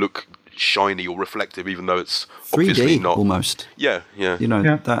make it look shiny or reflective, even though it's 3D, obviously not. Almost. Yeah.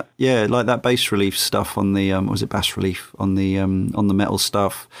 That like that bas relief stuff on the was it bas relief on the metal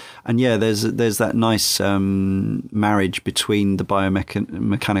stuff, and there's that nice marriage between the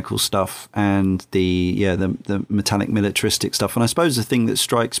biomechanical stuff and the metallic militaristic stuff. And I suppose the thing that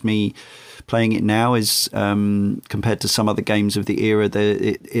strikes me playing it now is compared to some other games of the era,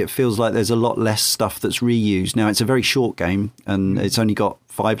 it feels like there's a lot less stuff that's reused. Now it's a very short game and it's only got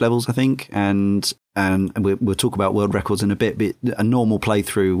 5 levels, I think, and we'll talk about world records in a bit, but a normal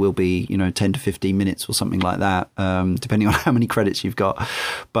playthrough will be 10 to 15 minutes or something like that, depending on how many credits you've got.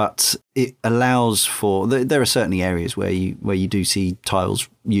 But it allows for, there are certainly areas where you do see tiles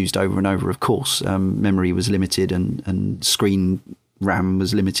used over and over. Of course, memory was limited and screen RAM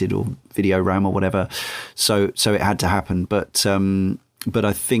was limited, or video RAM or whatever, so it had to happen. But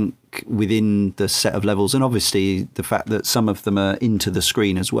I think within the set of levels, and obviously the fact that some of them are into the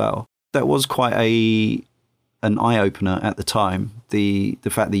screen as well, that was quite an eye-opener at the time. The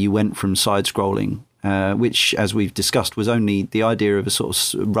fact that you went from side-scrolling, which, as we've discussed, was only the idea of a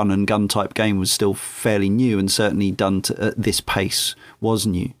sort of run-and-gun type game was still fairly new, and certainly done at this pace was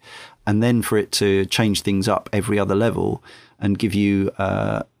new. And then for it to change things up every other level and give you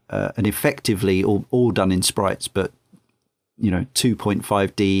an effectively, all done in sprites, but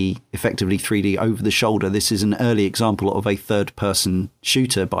 2.5D, effectively 3D over the shoulder. This is an early example of a third-person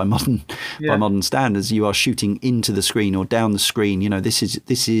shooter by modern standards. You are shooting into the screen or down the screen.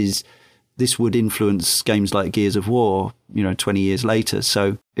 This would influence games like Gears of War, 20 years later.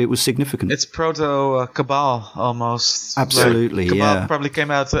 So it was significant. It's proto Cabal almost. Absolutely, Cabal probably came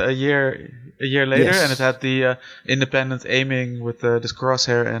out a year later, and it had the independent aiming with this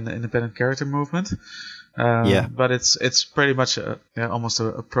crosshair and the independent character movement. But it's pretty much almost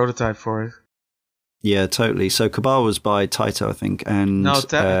a prototype for it. Yeah, totally. So Cabal was by Taito, I think, and no,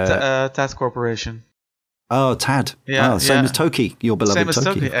 Tat Corporation. Oh, Tad. Yeah, same as Toki, your beloved Same as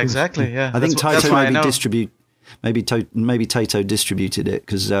Toki. Exactly, yeah. I think Taito maybe Taito distributed it,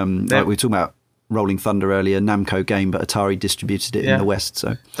 because like we were talking about Rolling Thunder earlier, Namco game, but Atari distributed it in the West,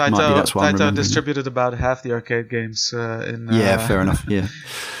 so Taito distributed about half the arcade games in... fair enough, yeah.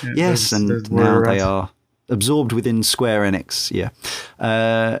 Yes, and now they are absorbed within Square Enix,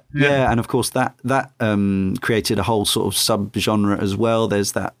 and of course that created a whole sort of sub-genre as well.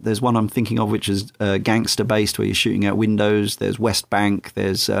 There's one I'm thinking of which is gangster based, where you're shooting out windows. There's West Bank.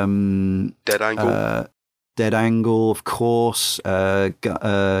 There's Dead Angle, of course.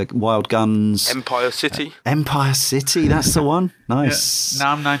 Wild Guns. Empire City. Empire City, that's the one. Nice.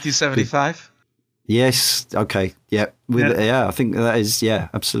 Nam 1975. Yes. Okay. Yeah. I think that is. Yeah.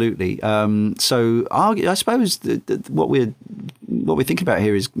 Absolutely. So I suppose what we're thinking about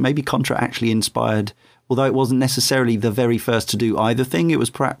here is maybe Contra actually inspired, although it wasn't necessarily the very first to do either thing. It was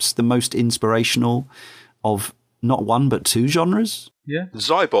perhaps the most inspirational of not one but two genres. Yeah.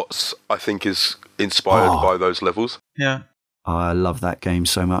 Zybots, I think, is inspired by those levels. Yeah. I love that game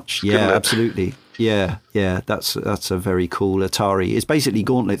so much. Yeah, absolutely. Yeah, that's a very cool Atari. It's basically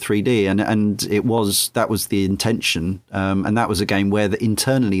Gauntlet 3D, and that was the intention, and that was a game where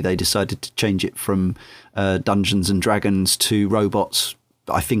internally they decided to change it from Dungeons and Dragons to robots,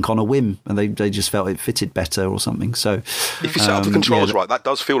 I think on a whim, and they just felt it fitted better or something. So if you set up the controls right, that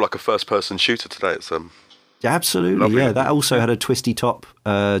does feel like a first-person shooter today. It's absolutely, lovely. Yeah. That also had a twisty top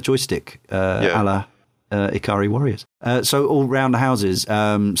joystick, a la Ikari Warriors. So all round the houses.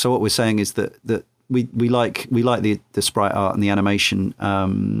 So what we're saying is that we like the sprite art and the animation,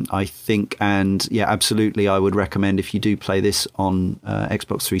 I think, and absolutely, I would recommend if you do play this on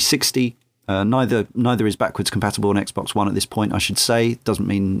Xbox 360. Neither is backwards compatible on Xbox One at this point, I should say. Doesn't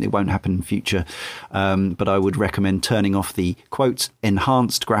mean it won't happen in future. But I would recommend turning off the, quote,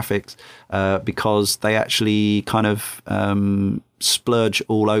 enhanced graphics, because they actually kind of splurge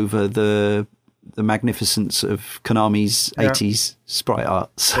all over the magnificence of Konami's 80s sprite art.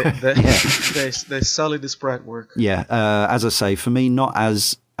 So, they sully the sprite work. Yeah, as I say, for me, not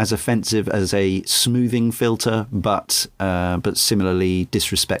as offensive as a smoothing filter, but similarly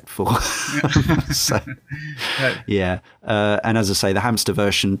disrespectful. So, and as I say, the hamster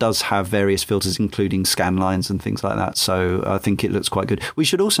version does have various filters, including scan lines and things like that. So I think it looks quite good. We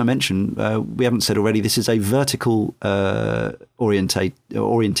should also mention, we haven't said already, this is a vertical oriented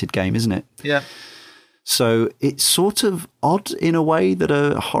game, isn't it? Yeah. So it's sort of odd in a way that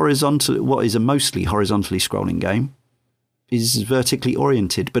what is a mostly horizontally scrolling game is vertically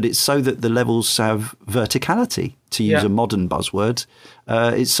oriented, but it's so that the levels have verticality, to use a modern buzzword.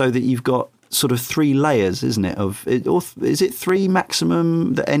 It's so that you've got sort of three layers, isn't it? Is it three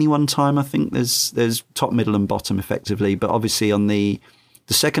maximum at any one time? I think there's top, middle, and bottom effectively. But obviously on the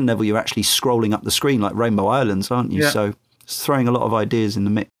second level, you're actually scrolling up the screen like Rainbow Islands, aren't you? Yeah. So it's throwing a lot of ideas in the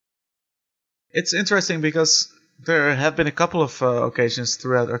mix. It's interesting because there have been a couple of occasions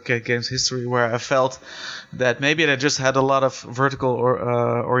throughout arcade games history where I felt that maybe they just had a lot of vertical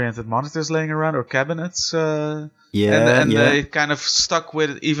oriented monitors laying around, or cabinets. They kind of stuck with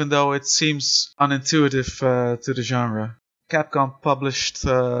it, even though it seems unintuitive to the genre. Capcom published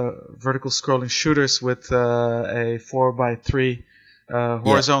vertical scrolling shooters with a 4x3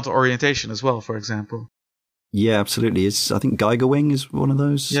 horizontal orientation as well, for example. Yeah, absolutely. I think Geiger Wing is one of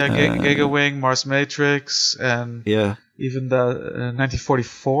those. Yeah, Geiger Wing, Mars Matrix, and even the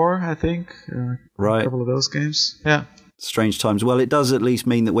 1944, I think. Right. A couple of those games. Yeah. Strange times. Well, it does at least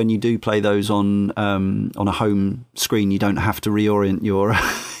mean that when you do play those on a home screen, you don't have to reorient your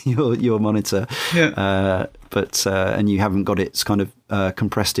monitor. Yeah. And you haven't got it kind of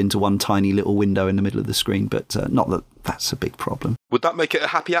compressed into one tiny little window in the middle of the screen. But not that that's a big problem. Would that make it a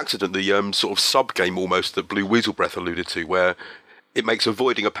happy accident, the sort of sub-game almost that Blue Weasel Breath alluded to, where it makes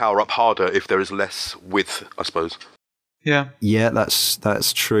avoiding a power-up harder if there is less width, I suppose? Yeah. Yeah,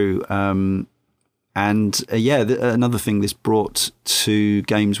 that's true. Another thing this brought to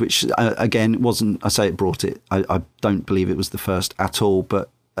games, which again wasn't, I say it brought it, I don't believe it was the first at all, but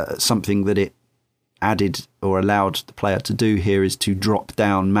something that it added or allowed the player to do here is to drop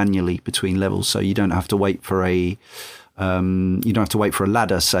down manually between levels, so you don't have to wait for a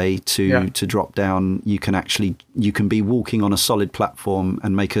ladder, say, to drop down. You can be walking on a solid platform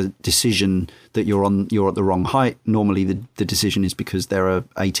and make a decision that you're at the wrong height. Normally the decision is because there are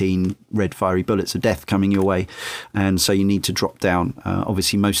 18 red fiery bullets of death coming your way, and so you need to drop down.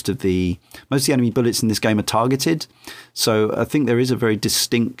 Obviously most of the enemy bullets in this game are targeted, so I think there is a very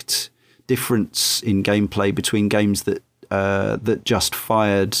distinct difference in gameplay between games that just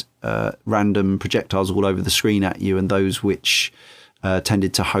fired random projectiles all over the screen at you, and those which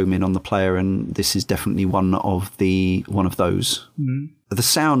tended to home in on the player, and this is definitely one of those. Mm. The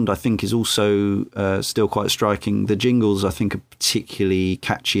sound, I think, is also still quite striking. The jingles, I think, are particularly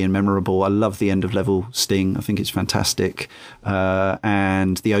catchy and memorable. I love the end of level sting. I think it's fantastic.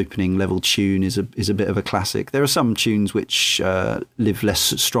 And the opening level tune is a bit of a classic. There are some tunes which live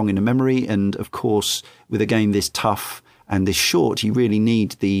less strong in the memory. And of course, with a game this tough and this short, you really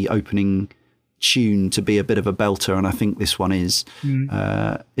need the opening tune to be a bit of a belter. And I think this one is.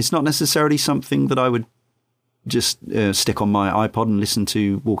 Mm. It's not necessarily something that I would just stick on my iPod and listen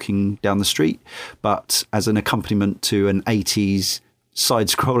to walking down the street, but as an accompaniment to an 80s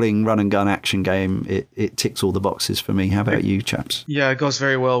side-scrolling run-and-gun action game, it ticks all the boxes for me. How about you, chaps? Yeah, it goes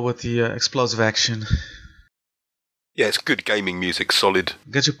very well with the explosive action. Yeah, it's good gaming music, solid.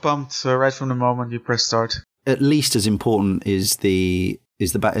 Gets you pumped right from the moment you press start. At least as important is the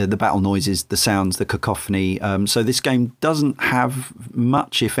battle noises, the sounds, the cacophony. So this game doesn't have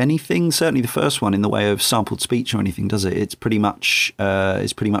much, if anything, certainly the first one, in the way of sampled speech or anything, does it? It's pretty much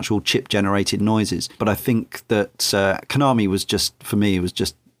all chip-generated noises. But I think that Konami was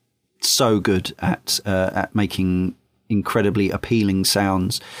just so good at making incredibly appealing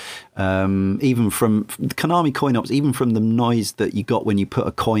sounds. Even from Konami coin ops, even from the noise that you got when you put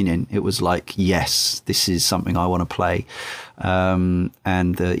a coin in, it was like, yes, this is something I want to play. And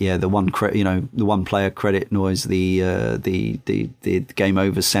the one player credit noise, the game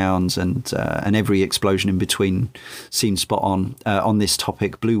over sounds, and every explosion in between seems spot on. On this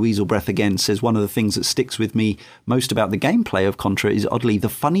topic, Blue Weasel Breath again says, one of the things that sticks with me most about the gameplay of Contra is oddly the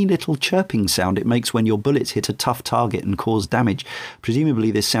funny little chirping sound it makes when your bullets hit a tough target and cause damage. Presumably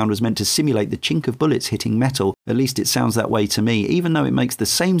this sound was meant to simulate the chink of bullets hitting metal. At least it sounds that way to me, even though it makes the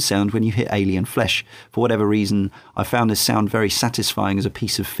same sound when you hit alien flesh. For whatever reason, I found this sound very satisfying as a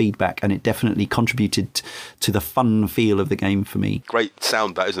piece of feedback, and it definitely contributed to the fun feel of the game for me. Great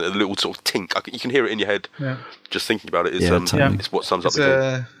sound, that, isn't it? A little sort of tink. You can hear it in your head. Yeah. Just thinking about it is totally. It's what sums up the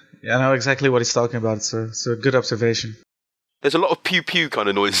game. Yeah, I know exactly what he's talking about. It's a good observation. There's a lot of pew pew kind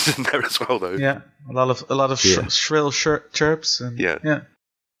of noises in there as well, though. Yeah, a lot of shrill chirps. And,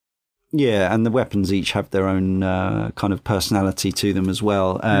 yeah, and the weapons each have their own kind of personality to them as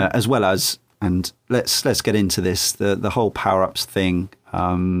well, as well as, and let's get into this. The whole power-ups thing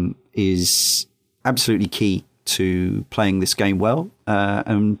is absolutely key to playing this game well.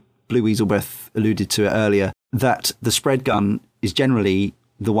 And Blue Weasel Breath alluded to it earlier, that the spread gun is generally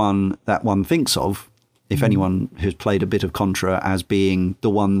the one that one thinks of, if anyone has played a bit of Contra, as being the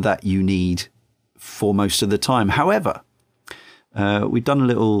one that you need for most of the time. However, we've done a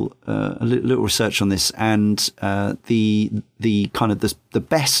little research on this, and the kind of the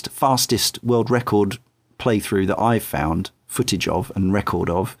best, fastest world record playthrough that I've found footage of and record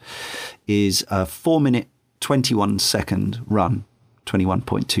of is a 4-minute 21-second run,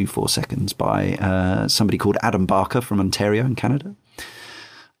 21.24 seconds, by somebody called Adam Barker from Ontario in Canada,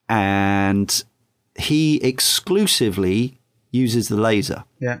 and he exclusively uses the laser.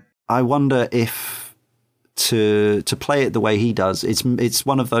 Yeah, I wonder if to play it the way he does, it's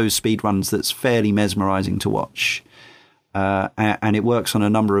one of those speed runs that's fairly mesmerizing to watch, and it works on a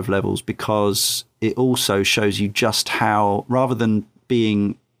number of levels, because it also shows you just how, rather than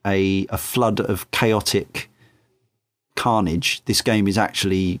being a flood of chaotic carnage, this game is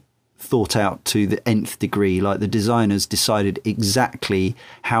actually thought out to the nth degree. Like, the designers decided exactly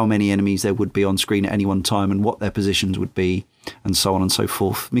how many enemies there would be on screen at any one time and what their positions would be, and so on and so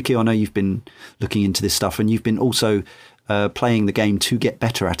forth. Mickey, I know you've been looking into this stuff, and you've been also playing the game to get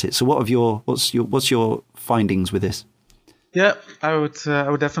better at it. So what's your findings with this? Yeah, I would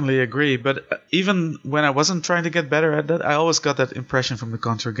definitely agree. But even when I wasn't trying to get better at that, I always got that impression from the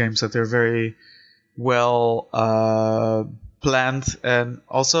Contra games that they're very well planned, and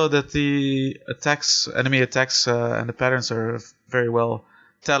also that the enemy attacks, and the patterns are very well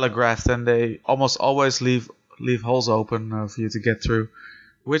telegraphed, and they almost always leave holes open for you to get through,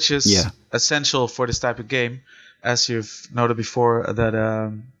 which is essential for this type of game, as you've noted before,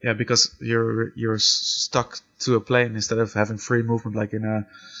 that because you're stuck to a plane instead of having free movement like in a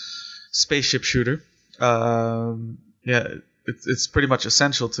spaceship shooter. It's pretty much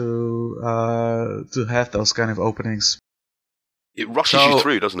essential to have those kind of openings. It rushes you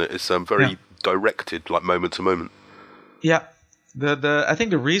through, doesn't it? It's very directed, like moment to moment. Yeah, I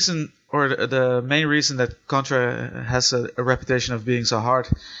think the reason, or the main reason, that Contra has a reputation of being so hard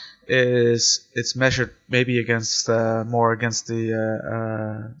is it's measured maybe against the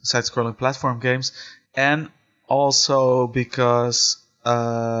side-scrolling platform games, and also because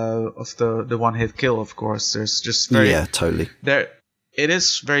of the one-hit kill. Of course, there's just totally. It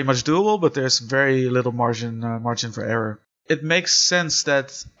is very much doable, but there's very little margin for error. it makes sense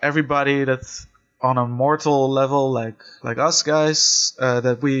that everybody that's on a mortal level, like us guys,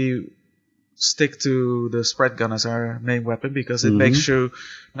 that we stick to the spread gun as our main weapon, because it makes you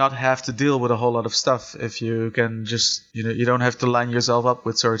not have to deal with a whole lot of stuff. If you can just, you don't have to line yourself up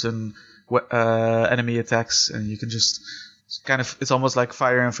with certain enemy attacks, and you can just kind of, it's almost like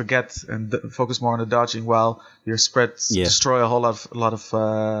fire and forget and focus more on the dodging, while your spreads destroy a lot of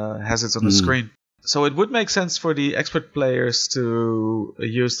hazards on the screen. So it would make sense for the expert players to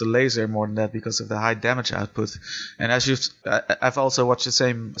use the laser more than that, because of the high damage output. And as I've also watched the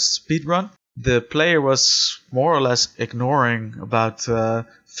same speed run. The player was more or less ignoring about 50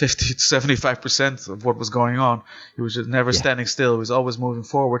 to 75% of what was going on. He was just never standing still. He was always moving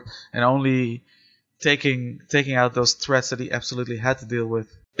forward and only taking out those threats that he absolutely had to deal with.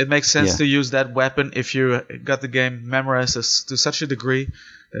 It makes sense to use that weapon if you got the game memorized to such a degree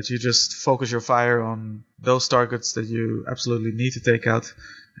that you just focus your fire on those targets that you absolutely need to take out,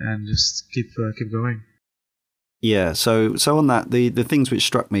 and just keep going. Yeah, so on that, the things which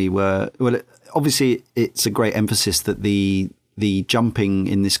struck me were, well, obviously it's a great emphasis that the jumping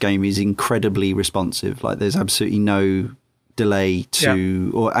in this game is incredibly responsive. Like, there's absolutely no delay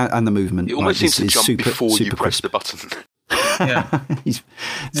to, and the movement. It almost seems to jump before you press crisp. the button. It's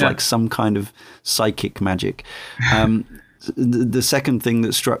like some kind of psychic magic. The second thing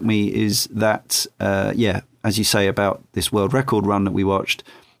that struck me is that, as you say about this world record run that we watched,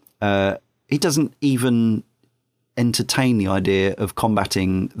 it doesn't even entertain the idea of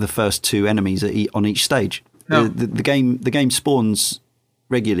combating the first two enemies on each stage. No. The game spawns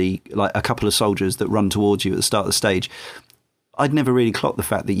regularly, like a couple of soldiers that run towards you at the start of the stage. I'd never really clocked the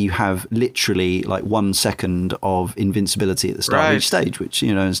fact that you have literally like 1 second of invincibility at the start of each stage, which,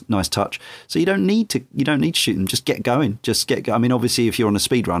 is a nice touch. So you don't need to shoot them. Just get going. I mean, obviously, if you're on a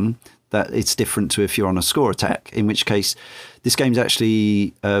speed run, that it's different to if you're on a score attack. In which case, this game's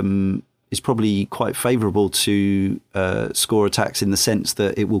actually is probably quite favourable to score attacks, in the sense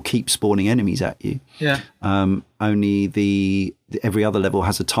that it will keep spawning enemies at you. Yeah. Only every other level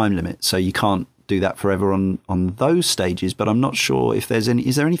has a time limit, so you can't do that forever on those stages. But I'm not sure if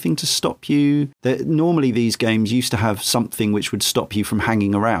is there anything to stop you? Normally these games used to have something which would stop you from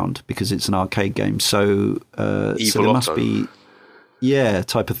hanging around, because it's an arcade game. So there must be. Yeah,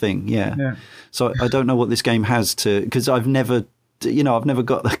 type of thing. Yeah. So I don't know what this game has to, because I've never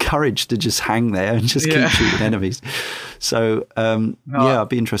got the courage to just hang there and just keep shooting enemies. So, I'd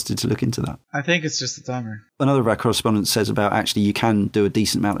be interested to look into that. I think it's just a timer. Another of our correspondents says about actually you can do a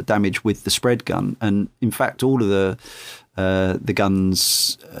decent amount of damage with the spread gun. And in fact, all of the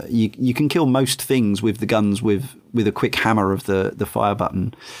guns, you can kill most things with the guns with a quick hammer of the fire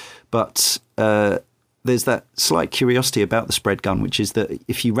button. But there's that slight curiosity about the spread gun, which is that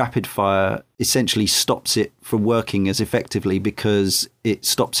if you rapid fire, essentially stops it from working as effectively, because it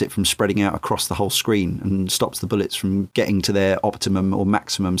stops it from spreading out across the whole screen and stops the bullets from getting to their optimum or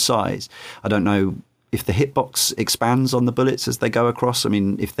maximum size. I don't know if the hitbox expands on the bullets as they go across. I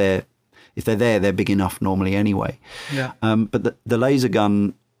mean, if they're there, they're big enough normally anyway. Yeah. But the laser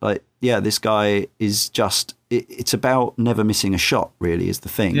gun, this guy is just, it's about never missing a shot, really, is the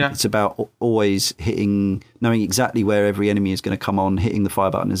thing. Yeah. It's about always knowing exactly where every enemy is going to come on, hitting the fire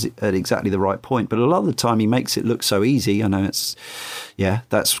button at exactly the right point. But a lot of the time he makes it look so easy. I know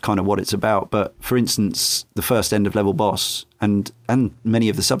that's kind of what it's about. But for instance, the first end of level boss and many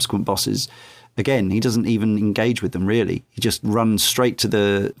of the subsequent bosses, again, he doesn't even engage with them, really. He just runs straight to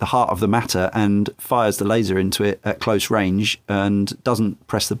the heart of the matter and fires the laser into it at close range, and doesn't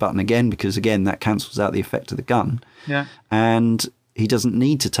press the button again, because, again, that cancels out the effect of the gun. Yeah. And he doesn't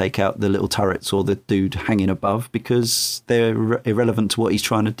need to take out the little turrets or the dude hanging above, because they're irrelevant to what he's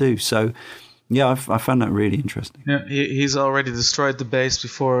trying to do. So, yeah, I found that really interesting. Yeah, he's already destroyed the base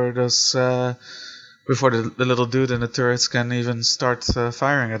before the little dude in the turrets can even start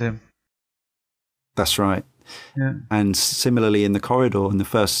firing at him. That's right. Yeah. And similarly in the corridor, in the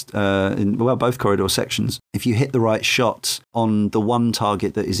first, both corridor sections, if you hit the right shot on the one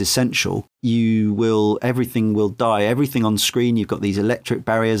target that is essential, everything will die. Everything on screen, you've got these electric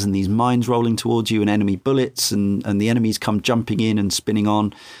barriers and these mines rolling towards you and enemy bullets, and the enemies come jumping in and spinning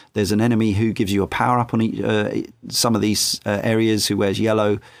on. There's an enemy who gives you a power-up on some of these areas, who wears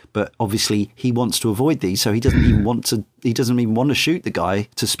yellow, but obviously he wants to avoid these, so he doesn't even want to shoot the guy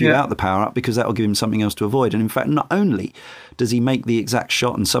to spew out the power-up, because that will give him something else to avoid. And in fact, not only does he make the exact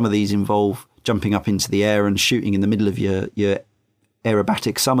shot, and some of these involve jumping up into the air and shooting in the middle of your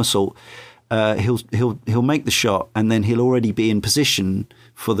aerobatic somersault, he'll make the shot, and then he'll already be in position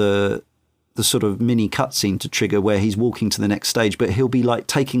for the the sort of mini cutscene to trigger where he's walking to the next stage, but he'll be like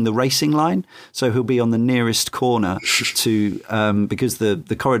taking the racing line. So he'll be on the nearest corner to, because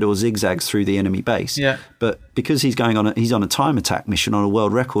the corridor zigzags through the enemy base. Yeah. But because he's on a time attack mission on a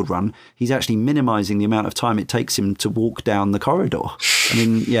world record run, he's actually minimizing the amount of time it takes him to walk down the corridor. I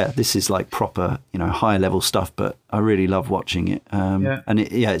mean, yeah, this is like proper, higher level stuff, but I really love watching it. And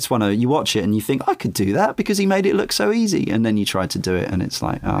it's one of, you watch it and you think, I could do that because he made it look so easy. And then you try to do it and it's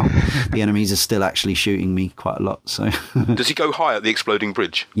like, oh, the enemies are still actually shooting me quite a lot. So does he go high at the exploding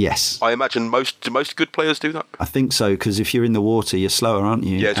bridge? Yes. I imagine most good players do that. I think so, because if you're in the water, you're slower, aren't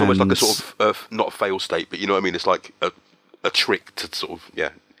you? Yeah, it's almost like a sort of, not a fail state, but you know what I mean? It's like a trick to sort of,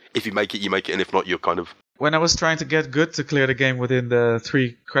 if you make it, you make it, and if not, you're kind of... When I was trying to get good to clear the game within the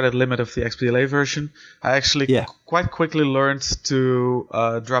 3 credit limit of the XBLA version, I actually quite quickly learned to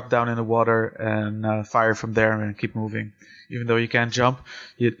drop down in the water and fire from there and keep moving. Even though you can't jump,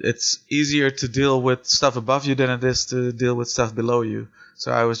 it's easier to deal with stuff above you than it is to deal with stuff below you.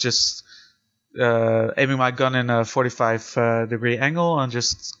 So I was just aiming my gun in a 45-degree angle and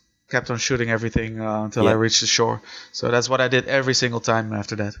just kept on shooting everything until I reached the shore. So that's what I did every single time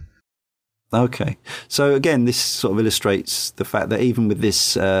after that. Okay. So again, this sort of illustrates the fact that even with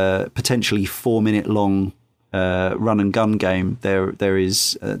this potentially 4-minute long run and gun game, there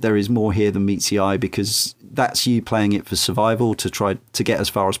is more here than meets the eye, because that's you playing it for survival to try to get as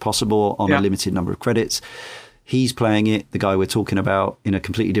far as possible on a limited number of credits. He's playing it, the guy we're talking about, in a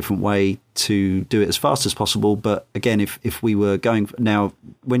completely different way to do it as fast as possible. But again, if we were going now,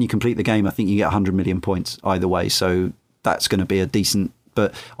 when you complete the game, I think you get 100 million points either way. So that's going to be a decent.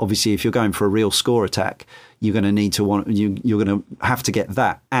 But obviously, if you're going for a real score attack, you're going to need to you're going to have to get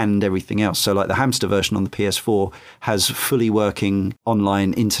that and everything else. So like the hamster version on the PS4 has fully working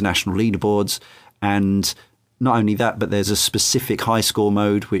online international leaderboards. And not only that, but there's a specific high score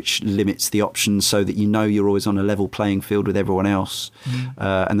mode which limits the options so that you're always on a level playing field with everyone else.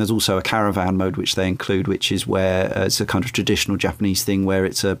 And there's also a caravan mode which they include, which is where it's a kind of traditional Japanese thing where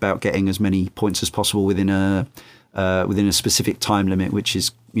it's about getting as many points as possible within a specific time limit, which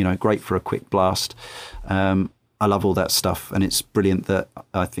is great for a quick blast. I love all that stuff, and it's brilliant that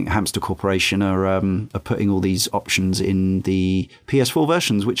I think Hamster Corporation are putting all these options in the PS4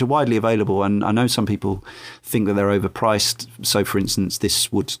 versions, which are widely available. And I know some people think that they're overpriced. So, for instance,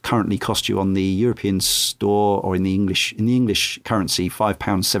 this would currently cost you on the European store or in the English currency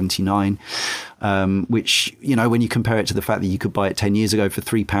 £5.79, which when you compare it to the fact that you could buy it 10 years ago for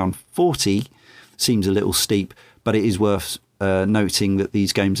 £3.40, seems a little steep. But it is worth noting that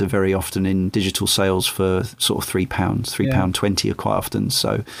these games are very often in digital sales for sort of £3.20 quite often.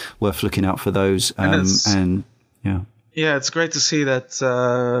 So worth looking out for those. It's great to see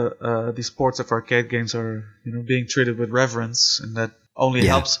that these ports of arcade games are being treated with reverence, and that only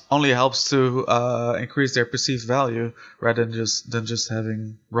helps to increase their perceived value rather than just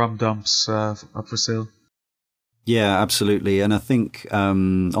having ROM dumps up for sale. Yeah, absolutely. And I think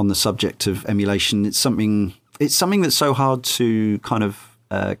on the subject of emulation, it's something that's so hard to kind of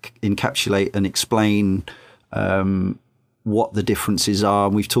encapsulate and explain what the differences are.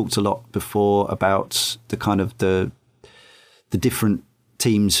 And we've talked a lot before about the kind of the different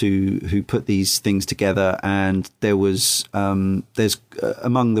teams who put these things together. And there's among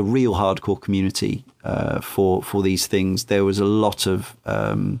the real hardcore community for these things, there was a lot of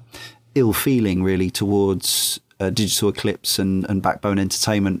ill feeling really towards Digital Eclipse and Backbone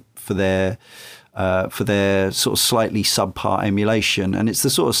Entertainment for their sort of slightly subpar emulation. And it's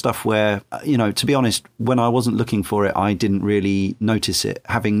the sort of stuff where, to be honest, when I wasn't looking for it, I didn't really notice it.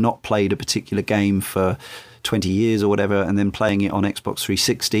 Having not played a particular game for 20 years or whatever, and then playing it on Xbox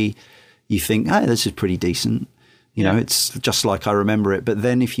 360, you think, hey, this is pretty decent. It's just like I remember it. But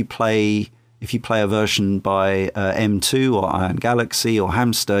then if you play a version by M2 or Iron Galaxy or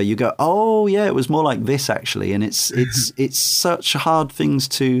Hamster, you go, oh yeah, it was more like this actually. And it's such hard things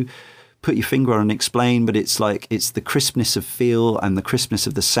to put your finger on and explain, but it's the crispness of feel and the crispness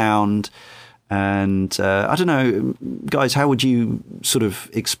of the sound. And I don't know, guys, how would you sort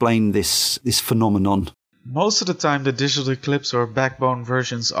of explain this phenomenon? Most of the time, the Digital Eclipse or Backbone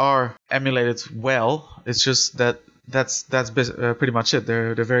versions are emulated well. It's just that's pretty much it.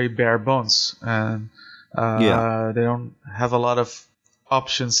 They're very bare bones, and they don't have a lot of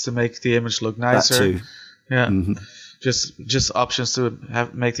options to make the image look nicer. That too. Yeah. Mm-hmm. Just options to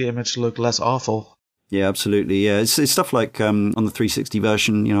make the image look less awful. Yeah, absolutely. Yeah, it's stuff like on the 360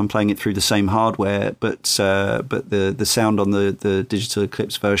 version. I'm playing it through the same hardware, but the sound on the Digital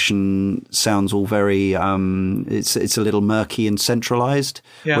Eclipse version sounds all very. It's a little murky and centralized.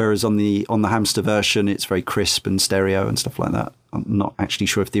 Yeah. Whereas on the Hamster version, it's very crisp and stereo and stuff like that. I'm not actually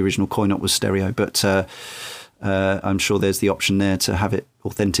sure if the original coin-op was stereo, but I'm sure there's the option there to have it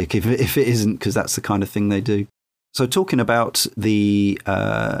authentic if it isn't, because that's the kind of thing they do. So talking about the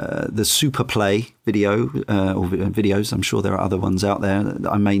Super Play video or videos, I'm sure there are other ones out there.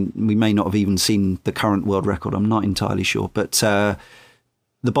 We may not have even seen the current world record. I'm not entirely sure, but the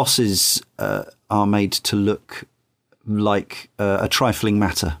bosses are made to look like a trifling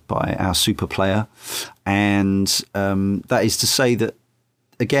matter by our super player, and that is to say that,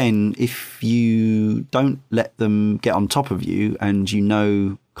 again, if you don't let them get on top of you and you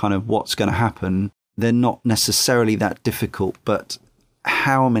know kind of what's going to happen, they're not necessarily that difficult. But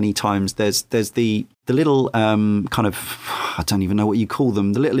how many times there's the little kind of, I don't even know what you call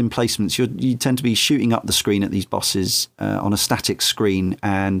them, the little emplacements. You tend to be shooting up the screen at these bosses on a static screen,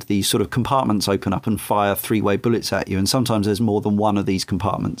 and these sort of compartments open up and fire 3-way bullets at you. And sometimes there's more than one of these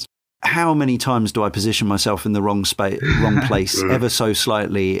compartments. How many times do I position myself in the wrong place ever so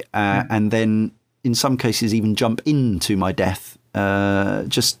slightly, and then in some cases even jump into my death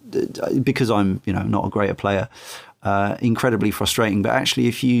just because I'm not a greater player. Incredibly frustrating. But actually,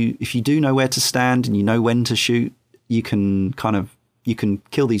 if you do know where to stand and you know when to shoot, you can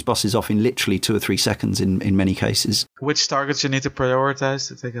kill these bosses off in literally 2 or 3 seconds in many cases. Which targets you need to prioritize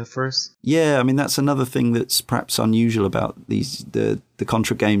to take out first? Yeah, I mean, that's another thing that's perhaps unusual about the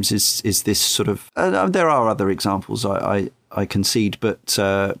Contra games is this sort of... there are other examples, I concede, but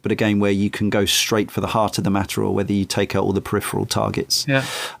again, where you can go straight for the heart of the matter, or whether you take out all the peripheral targets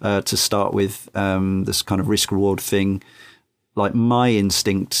to start with, this kind of risk-reward thing. Like, my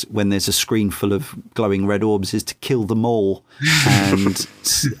instinct when there's a screen full of glowing red orbs is to kill them all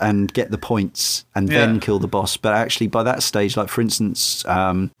and get the points and then kill the boss. But actually, by that stage, like for instance,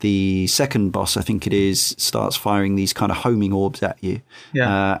 the second boss, I think it is, starts firing these kind of homing orbs at you,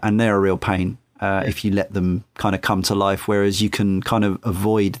 and they're a real pain. If you let them kind of come to life, whereas you can kind of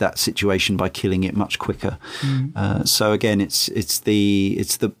avoid that situation by killing it much quicker. So again, it's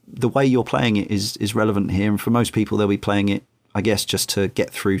the way you're playing it is relevant here, and for most people, they'll be playing it, I guess, just to get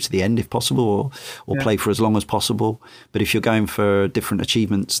through to the end if possible, or play for as long as possible. But if you're going for different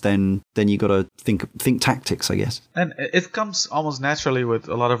achievements, then you got to think tactics, I guess. And it comes almost naturally with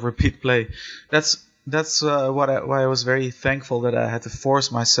a lot of repeat play. That's why I was very thankful that I had to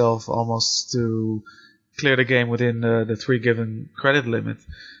force myself almost to clear the game within the 3 given credit limit.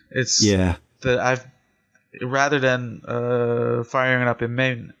 It's that I've, rather than firing it up in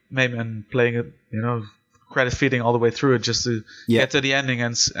MAME and playing it, credit feeding all the way through it just to get to the ending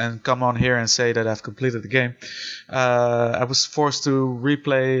and come on here and say that I've completed the game. I was forced to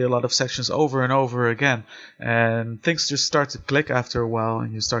replay a lot of sections over and over again, and things just start to click after a while,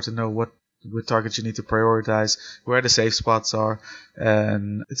 and you start to know what targets you need to prioritize, where the safe spots are.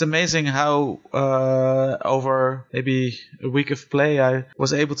 And it's amazing how over maybe a week of play I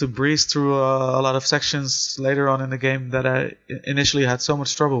was able to breeze through a lot of sections later on in the game that I initially had so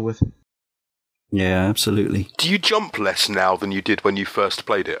much trouble with. Yeah, absolutely. Do you jump less now than you did when you first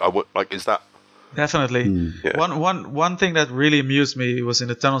played it? Is that... Definitely. Yeah. One thing that really amused me was in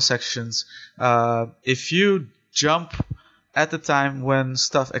the tunnel sections. If you jump at the time when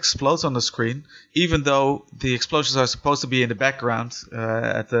stuff explodes on the screen, even though the explosions are supposed to be in the background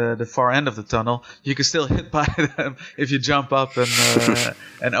at the far end of the tunnel, you can still hit by them if you jump up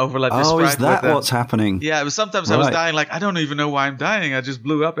and overlap your sprite. Oh, is that what's happening? Yeah, but sometimes I was dying like, I don't even know why I'm dying. I just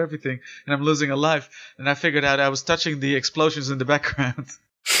blew up everything and I'm losing a life. And I figured out I was touching the explosions in the background.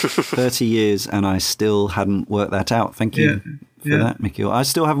 30 years and I still hadn't worked that out. Thank you for that, Mikhail. I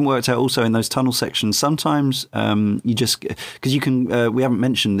still haven't worked out also in those tunnel sections. Sometimes you just, because you can, we haven't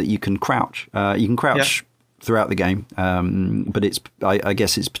mentioned that you can crouch. You can crouch throughout the game, but I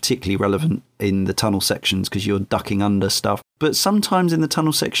guess it's particularly relevant in the tunnel sections because you're ducking under stuff. But sometimes in the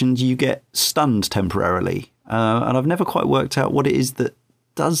tunnel sections you get stunned temporarily, and I've never quite worked out what it is that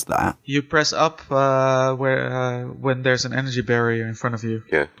does that. You press up when there's an energy barrier in front of you.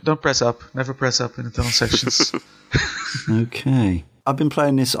 Yeah. Don't press up. Never press up in the tunnel sections. Okay. I've been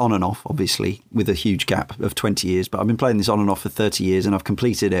playing this on and off, obviously, with a huge gap of 20 years, but I've been playing this on and off for 30 years and I've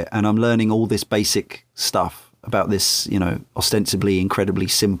completed it, and I'm learning all this basic stuff about this, ostensibly incredibly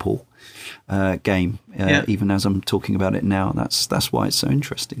simple game, even as I'm talking about it now. That's why it's so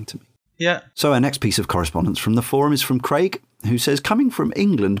interesting to me. Yeah. So our next piece of correspondence from the forum is from Craig, who says, coming from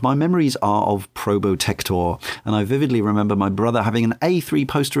England, my memories are of Probotector, and I vividly remember my brother having an A3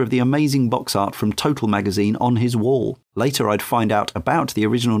 poster of the amazing box art from Total magazine on his wall. Later I'd find out about the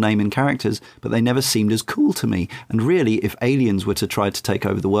original name and characters, but they never seemed as cool to me. And really, if aliens were to try to take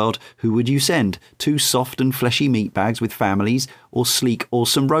over the world, who would you send? 2 soft and fleshy meatbags with families, or sleek,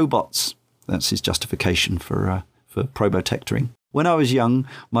 awesome robots? That's his justification for Probotectoring. When I was young,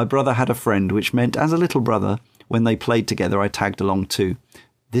 my brother had a friend, which meant as a little brother, when they played together, I tagged along too.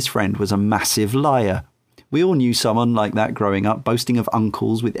 This friend was a massive liar. We all knew someone like that growing up, boasting of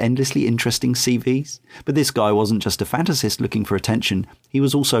uncles with endlessly interesting CVs. But this guy wasn't just a fantasist looking for attention. He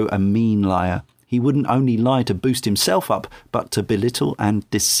was also a mean liar. He wouldn't only lie to boost himself up, but to belittle and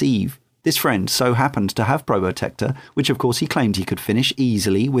deceive. This friend so happened to have Probotector, which of course he claimed he could finish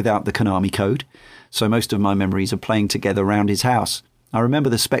easily without the Konami code. So most of my memories are playing together around his house. I remember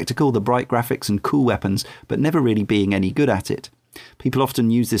the spectacle, the bright graphics and cool weapons, but never really being any good at it. People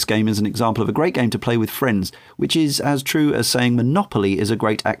often use this game as an example of a great game to play with friends, which is as true as saying Monopoly is a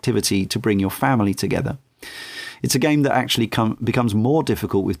great activity to bring your family together. It's a game that actually becomes more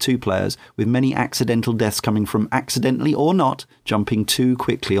difficult with 2 players, with many accidental deaths coming from accidentally or not jumping too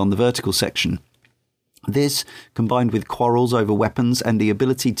quickly on the vertical section. This, combined with quarrels over weapons and the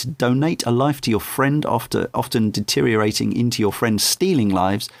ability to donate a life to your friend after often deteriorating into your friend stealing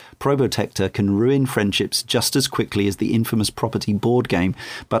lives, Probotector can ruin friendships just as quickly as the infamous Property board game,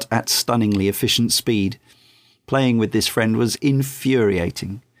 but at stunningly efficient speed. Playing with this friend was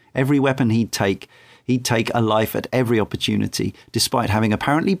infuriating. Every weapon he'd take a life at every opportunity, despite having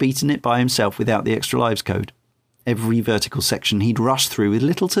apparently beaten it by himself without the extra lives code. Every vertical section he'd rush through with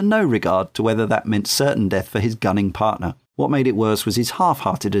little to no regard to whether that meant certain death for his gunning partner. What made it worse was his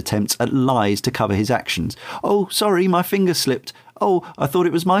half-hearted attempts at lies to cover his actions. "Oh, sorry, my finger slipped. Oh, I thought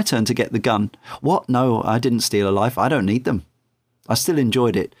it was my turn to get the gun. What? No, I didn't steal a life. I don't need them." I still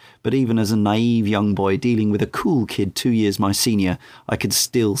enjoyed it, but even as a naive young boy dealing with a cool kid 2 years my senior, I could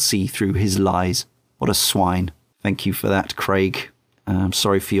still see through his lies. What a swine. Thank you for that, Craig. I'm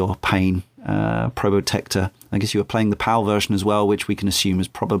sorry for your pain. Probotector. I guess you were playing the PAL version as well, which we can assume is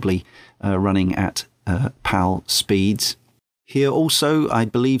probably running at PAL speeds. Here also, I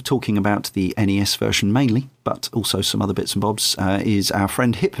believe, talking about the NES version mainly, but also some other bits and bobs, is our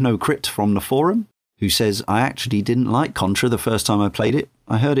friend Hypnocrit from the forum, who says, "I actually didn't like Contra the first time I played it.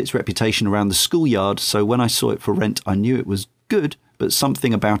 I heard its reputation around the schoolyard, so when I saw it for rent, I knew it was good, but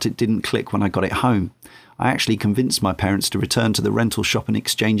something about it didn't click when I got it home. I actually convinced my parents to return to the rental shop and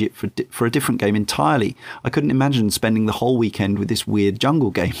exchange it for a different game entirely. I couldn't imagine spending the whole weekend with this weird jungle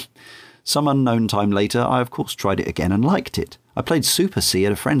game. Some unknown time later, I of course tried it again and liked it. I played Super C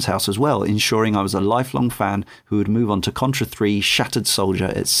at a friend's house as well, ensuring I was a lifelong fan who would move on to Contra 3, Shattered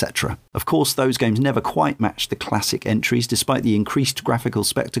Soldier, etc. Of course, those games never quite matched the classic entries, despite the increased graphical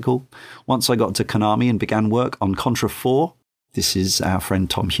spectacle. Once I got to Konami and began work on Contra 4, this is our friend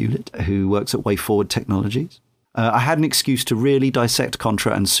Tom Hewlett, who works at Way Forward Technologies. I had an excuse to really dissect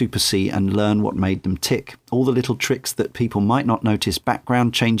Contra and Super C and learn what made them tick. All the little tricks that people might not notice,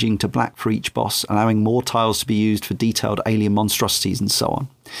 background changing to black for each boss, allowing more tiles to be used for detailed alien monstrosities and so on.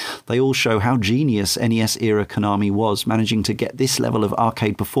 They all show how genius NES-era Konami was, managing to get this level of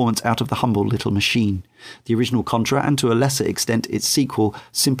arcade performance out of the humble little machine. The original Contra, and to a lesser extent its sequel,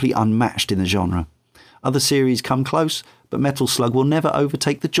 simply unmatched in the genre. Other series come close, but Metal Slug will never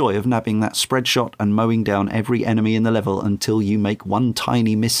overtake the joy of nabbing that spread shot and mowing down every enemy in the level until you make one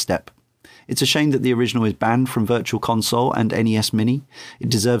tiny misstep. It's a shame that the original is banned from Virtual Console and NES Mini. It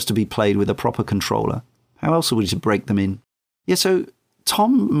deserves to be played with a proper controller. How else are we to break them in? Yeah, so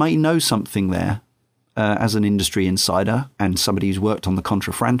Tom may know something there. As an industry insider and somebody who's worked on the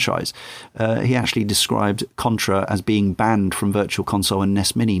Contra franchise, he actually described Contra as being banned from Virtual Console and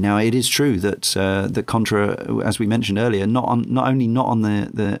NES Mini. Now, it is true that the Contra, as we mentioned earlier, not only not on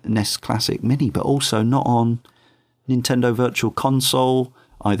the NES Classic Mini, but also not on Nintendo Virtual Console,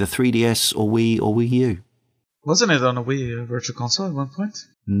 either 3DS or Wii or Wii U. Wasn't it on a Wii Virtual Console at one point?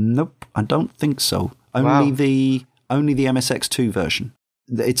 Nope, I don't think so. Only the MSX2 version.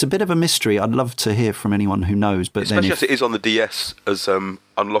 It's a bit of a mystery. I'd love to hear from anyone who knows. But especially as it is on the DS as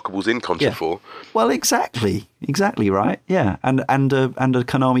unlockables in Contra 4. Well, exactly, right? Yeah, and a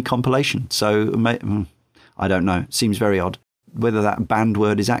Konami compilation. So I don't know. It seems very odd. Whether that banned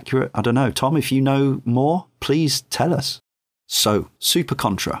word is accurate, I don't know. Tom, if you know more, please tell us. So, Super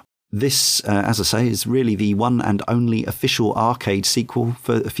Contra. This, as I say, is really the one and only official arcade sequel.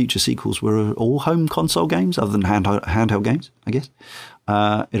 For future sequels were all home console games, other than handheld games, I guess.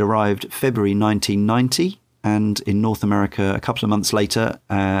 It arrived February 1990, and in North America a couple of months later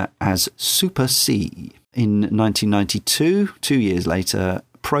as Super C. In 1992, 2 years later,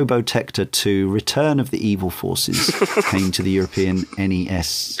 Probotector 2, Return of the Evil Forces, came to the European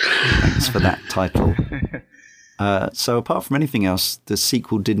NES. Thanks for that title. So apart from anything else, the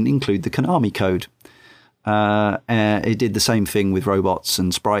sequel didn't include the Konami code. It did the same thing with robots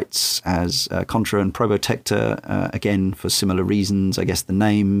and sprites as Contra and Probotector, again for similar reasons. I guess the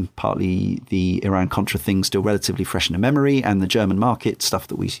name, partly the Iran-Contra thing still relatively fresh in the memory, and the German market stuff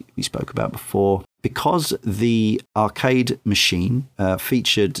that we spoke about before. Because the arcade machine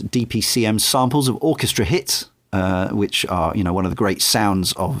featured DPCM samples of orchestra hits, which are, one of the great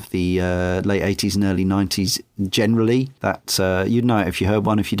sounds of the late 80s and early 90s generally, that you'd know it if you heard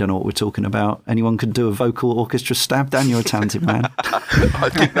one, if you don't know what we're talking about. Anyone could do a vocal orchestra stab. Dan, you're a talented man. I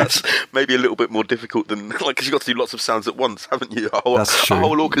think that's maybe a little bit more difficult than, because you've got to do lots of sounds at once, haven't you? That's true. A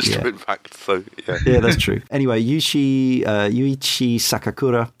whole orchestra, in fact. So, yeah. Yeah, that's true. Anyway, Yuichi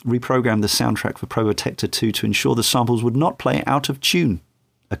Sakakura reprogrammed the soundtrack for Probotector 2 to ensure the samples would not play out of tune,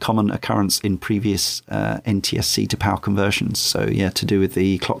 a common occurrence in previous NTSC to PAL conversions. So, yeah, to do with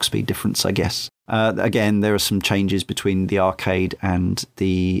the clock speed difference, I guess. Again, there are some changes between the arcade and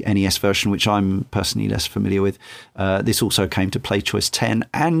the NES version, which I'm personally less familiar with. This also came to Play Choice 10,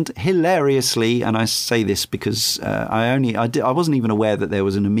 and hilariously, and I say this because I wasn't even aware that there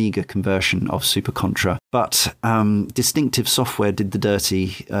was an Amiga conversion of Super Contra, but Distinctive Software did the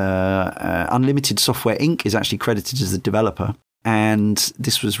dirty. Unlimited Software Inc. is actually credited as the developer. And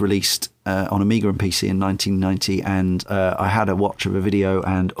this was released on Amiga and PC in 1990, and I had a watch of a video,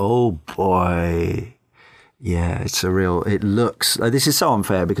 and oh boy, yeah, it looks, this is so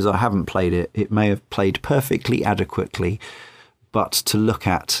unfair because I haven't played it. It may have played perfectly adequately, but to look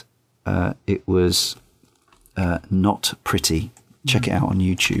at, it was not pretty. Check it out on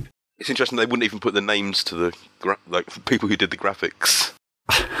YouTube. It's interesting they wouldn't even put the names to the people who did the graphics.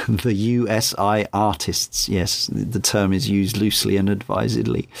 The USI artists, yes, the term is used loosely and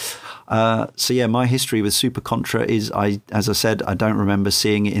advisedly. So yeah, my history with Super Contra is, as I said, I don't remember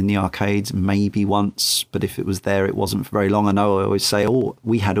seeing it in the arcades, maybe once, but if it was there, it wasn't for very long. I know I always say,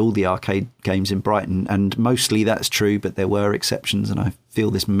 we had all the arcade games in Brighton, and mostly that's true, but there were exceptions, and I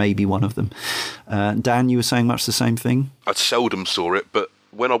feel this may be one of them. Dan, you were saying much the same thing? I seldom saw it, but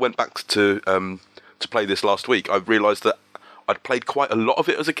when I went back to play this last week, I realised that I'd played quite a lot of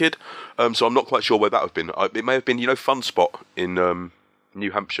it as a kid, so I'm not quite sure where that would have been. It may have been, Fun Spot in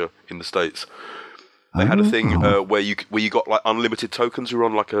New Hampshire in the States. They had a thing where you got like unlimited tokens. We were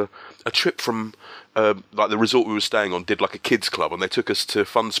on like a trip from like the resort we were staying on, did like a kids club, and they took us to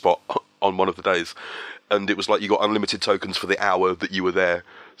Fun Spot on one of the days, and it was like you got unlimited tokens for the hour that you were there.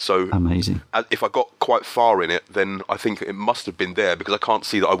 So amazing. If I got quite far in it, then I think it must have been there, because I can't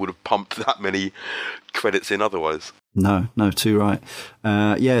see that I would have pumped that many credits in otherwise. No, too right.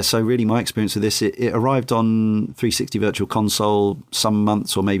 So really my experience with this, it arrived on 360 Virtual Console some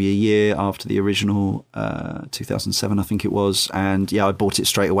months or maybe a year after the original, 2007 I think it was, and yeah, I bought it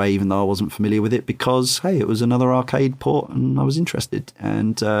straight away even though I wasn't familiar with it, because hey, it was another arcade port and I was interested,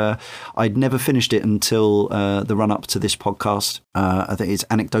 and I'd never finished it until the run-up to this podcast. I think it's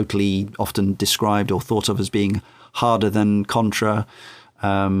anecdotally often described or thought of as being harder than Contra.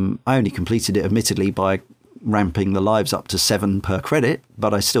 I only completed it admittedly by ramping the lives up to 7 per credit,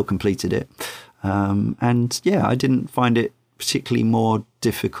 but I still completed it. And yeah, I didn't find it particularly more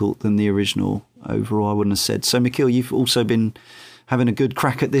difficult than the original overall, I wouldn't have said. So, Michiel, you've also been having a good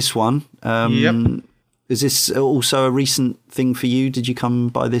crack at this one. Yep. Is this also a recent thing for you? Did you come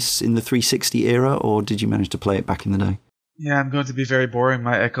by this in the 360 era, or did you manage to play it back in the day? Yeah, I'm going to be very boring.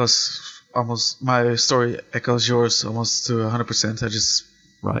 My story echoes yours almost to 100%. I just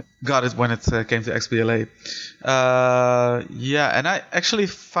got it when it came to XBLA. And I actually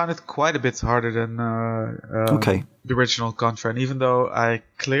found it quite a bit harder than the original Contra. And even though I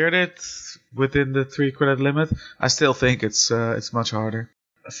cleared it within the 3 credit limit, I still think it's much harder.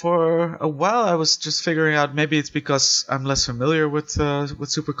 For a while, I was just figuring out maybe it's because I'm less familiar with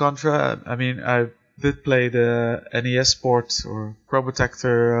Super Contra. I mean, I did play the NES port or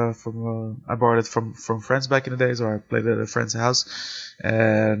Probotector I borrowed it from friends back in the days, or I played it at a friend's house,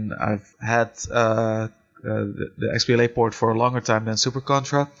 and I've had the XBLA port for a longer time than Super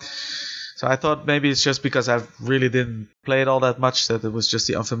Contra. So I thought maybe it's just because I really didn't play it all that much, that it was just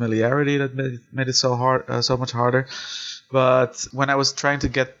the unfamiliarity that made it so much harder. But when I was trying to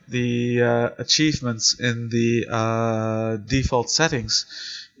get the achievements in the default settings,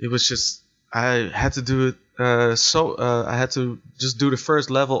 it was just, I had to do it I had to just do the first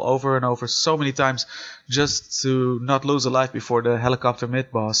level over and over so many times just to not lose a life before the helicopter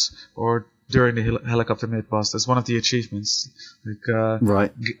mid-boss, or during the helicopter mid-boss. That's one of the achievements. Destroy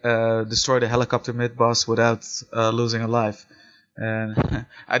the helicopter mid-boss without losing a life. And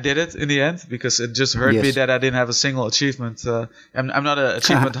I did it in the end because it just hurt me that I didn't have a single achievement. I'm not an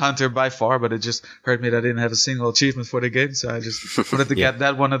achievement hunter by far, but it just hurt me that I didn't have a single achievement for the game. So I just wanted to get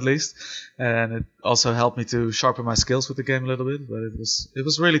that one at least. And it also helped me to sharpen my skills with the game a little bit. But it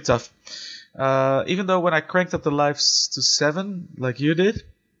was really tough. Even though when I cranked up the lives to 7, like you did,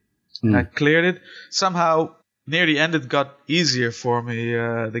 and I cleared it, somehow near the end it got easier for me.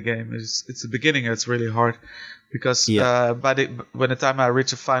 The game it's the beginning that's really hard. Because when the time I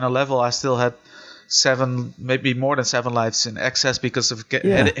reached the final level, I still had 7, maybe more than 7 lives in excess because of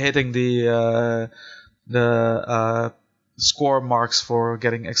hitting the score marks for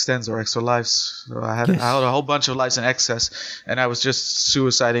getting extends or extra lives. So I had a whole bunch of lives in excess, and I was just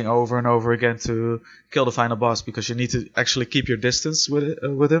suiciding over and over again to kill the final boss because you need to actually keep your distance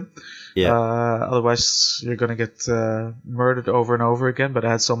with him. Otherwise, you're gonna get murdered over and over again. But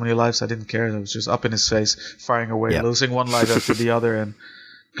I had so many lives, I didn't care. I was just up in his face, firing away, losing one life after the other, and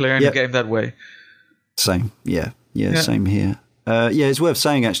clearing the game that way. Same, same here. It's worth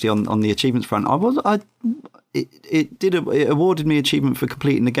saying actually on the achievements front. It awarded me achievement for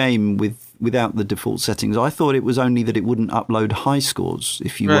completing the game without the default settings. I thought it was only that it wouldn't upload high scores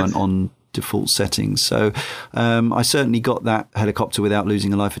if you weren't on default settings. So I certainly got that helicopter without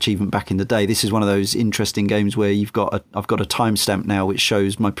losing a life achievement back in the day. This is one of those interesting games where I've got a timestamp now which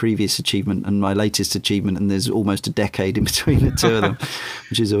shows my previous achievement and my latest achievement, and there's almost a decade in between the two of them,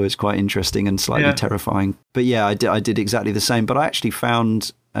 which is always quite interesting and slightly terrifying. But I did exactly the same. But I actually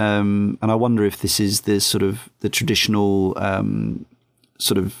found, and I wonder if this is the traditional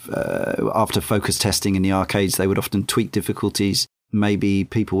after focus testing in the arcades, they would often tweak difficulties. Maybe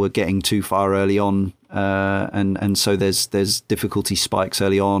people were getting too far early on, and so there's difficulty spikes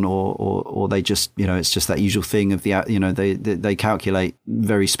early on, or they just, it's just that usual thing of they calculate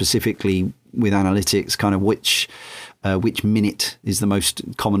very specifically with analytics kind of which minute is the most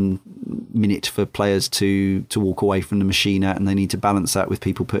common minute for players to walk away from the machine at, and they need to balance that with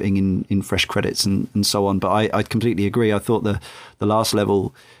people putting in fresh credits and so on. But I completely agree. I thought the last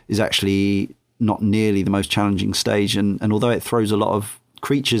level is actually not nearly the most challenging stage, and although it throws a lot of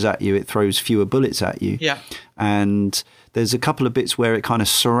creatures at you, it throws fewer bullets at you. And there's a couple of bits where it kind of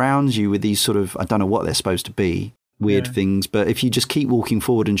surrounds you with these sort of, I don't know what they're supposed to be, weird things, but if you just keep walking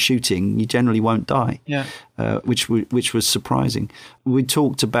forward and shooting, you generally won't die. Which was surprising. We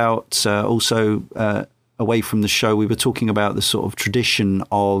talked about also away from the show, we were talking about the sort of tradition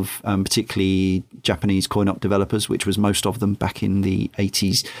of particularly Japanese coin-op developers, which was most of them back in the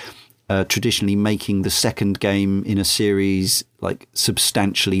 80s, traditionally making the second game in a series like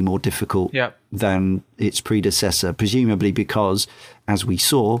substantially more difficult than its predecessor, presumably because, as we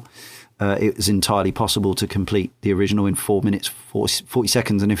saw, it was entirely possible to complete the original in 4 minutes, 40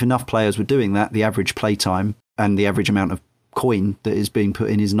 seconds. And if enough players were doing that, the average playtime and the average amount of coin that is being put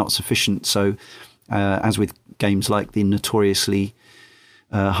in is not sufficient. So as with games like the notoriously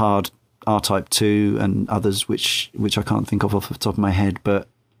hard R-Type 2 and others, which I can't think of off the top of my head, but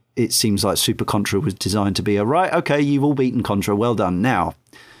it seems like Super Contra was designed to be okay, you've all beaten Contra, well done. Now,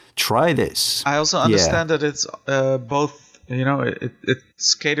 try this. I also understand that it's both,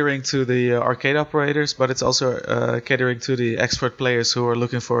 it's catering to the arcade operators, but it's also catering to the expert players who are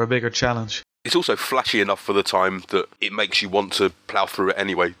looking for a bigger challenge. It's also flashy enough for the time that it makes you want to plough through it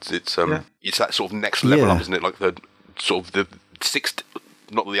anyway. It's that sort of next level up, isn't it? Like the sort of the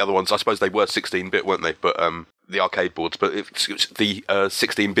not the other ones. I suppose they were 16-bit, weren't they? But the arcade boards, but it's the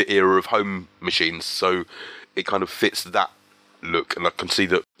 16-bit era of home machines, so it kind of fits that look. And I can see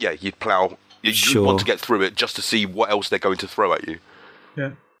that, you'd plough. You want to get through it just to see what else they're going to throw at you.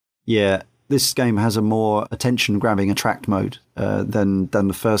 Yeah. This game has a more attention-grabbing attract mode than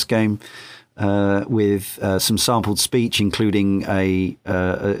the first game, with some sampled speech, including a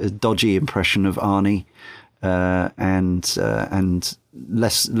dodgy impression of Arnie, and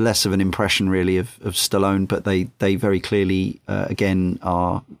less of an impression really of Stallone, but they very clearly again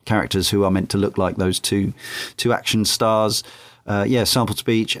are characters who are meant to look like those two action stars. Sampled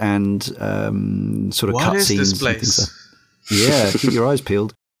speech and sort of cutscenes. What is this place? Keep your eyes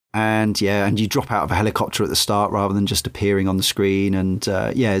peeled. And you drop out of a helicopter at the start rather than just appearing on the screen. And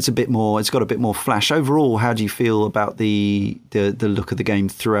it's got a bit more flash. Overall, how do you feel about the look of the game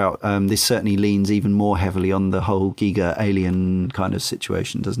throughout? This certainly leans even more heavily on the whole Giga alien kind of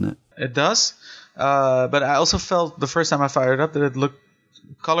situation, doesn't it? It does. But I also felt the first time I fired up that it looked,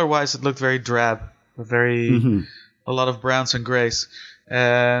 color-wise, it looked very drab. A lot of browns and grays.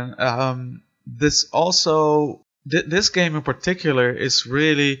 And this game in particular is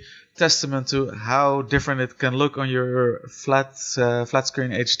really testament to how different it can look on your flat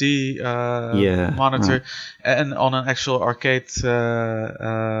screen HD monitor, right. and on an actual arcade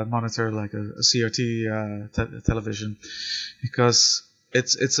monitor like a CRT television, because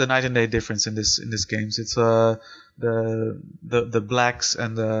it's a night and day difference in this games. It's the blacks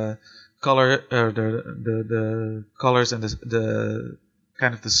and the color, the colors and the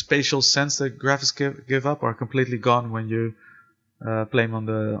kind of the spatial sense that graphics give up are completely gone when you play them on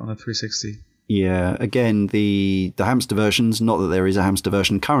the 360. Yeah, again, the hamster versions, not that there is a hamster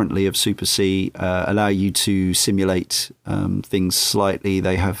version currently of Super C, allow you to simulate things slightly.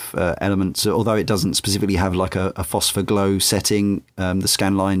 They have elements, although it doesn't specifically have like a phosphor glow setting, the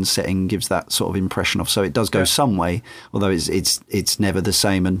scanline setting gives that sort of impression of, so it does go some way, although it's never the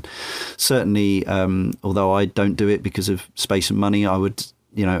same. And certainly, although I don't do it because of space and money, I would,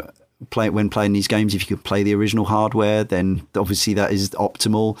 when playing these games, if you could play the original hardware, then obviously that is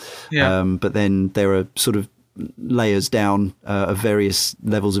optimal. But then there are sort of layers down of various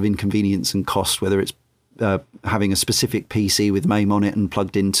levels of inconvenience and cost, whether it's having a specific PC with MAME on it and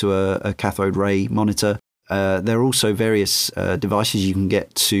plugged into a cathode ray monitor. There are also various devices you can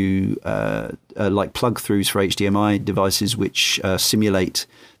get to, like plug-throughs for HDMI devices, which simulate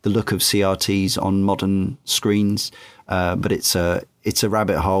the look of CRTs on modern screens. But it's a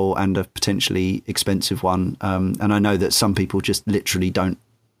rabbit hole and a potentially expensive one. And I know that some people just literally don't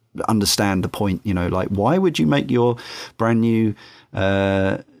understand the point, like, why would you make your brand new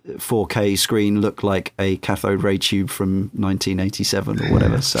 4K screen look like a cathode ray tube from 1987 or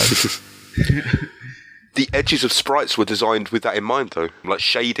whatever? So the edges of sprites were designed with that in mind, though, like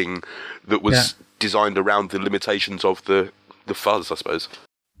shading that was designed around the limitations of the fuzz, I suppose.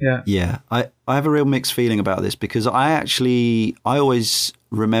 Yeah. I have a real mixed feeling about this, because I always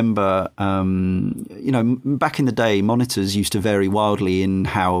remember, back in the day, monitors used to vary wildly in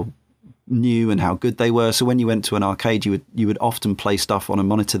how new and how good they were. So when you went to an arcade, you would often play stuff on a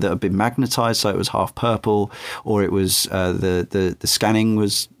monitor that had been magnetized, so it was half purple, or it was the scanning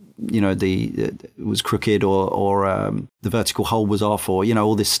was, it was crooked, or the vertical hole was off, or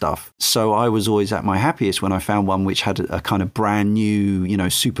all this stuff. So I was always at my happiest when I found one which had a kind of brand new,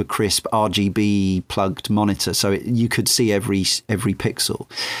 super crisp RGB plugged monitor, so you could see every pixel.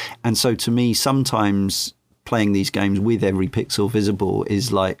 And so to me, sometimes playing these games with every pixel visible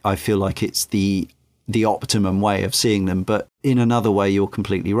is like, I feel like it's the optimum way of seeing them. But in another way, you're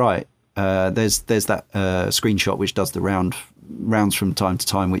completely right. There's that screenshot which does the rounds from time to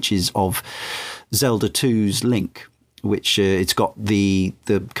time, which is of Zelda 2's Link, which it's got the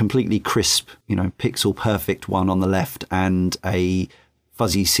completely crisp, pixel perfect one on the left and a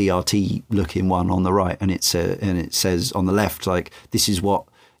fuzzy CRT looking one on the right, and it says on the left, like, this is what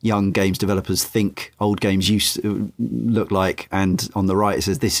young games developers think old games used to look like, and on the right it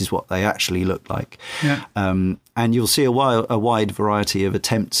says this is what they actually look like. And you'll see a wide variety of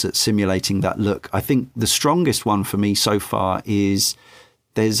attempts at simulating that look. I think the strongest one for me so far is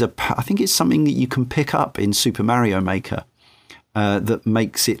I think it's something that you can pick up in Super Mario Maker that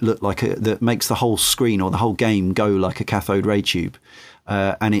makes it look like that makes the whole screen or the whole game go like a cathode ray tube,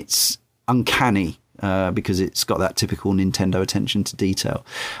 and it's uncanny. Because it's got that typical Nintendo attention to detail.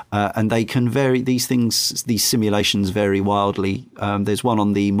 And they can vary, these simulations vary wildly. There's one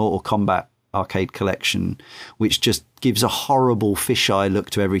on the Mortal Kombat arcade collection, which just gives a horrible fisheye look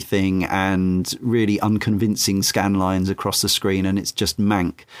to everything and really unconvincing scan lines across the screen, and it's just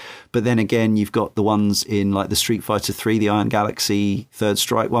mank. But then again, you've got the ones in like the Street Fighter 3, the Iron Galaxy Third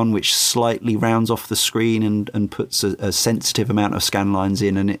Strike one, which slightly rounds off the screen and puts a sensitive amount of scan lines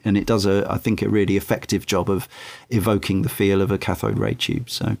in, and it does I think a really effective job of evoking the feel of a cathode ray tube.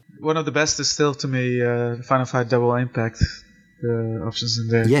 So one of the best is still to me Final Fight Double Impact, the options in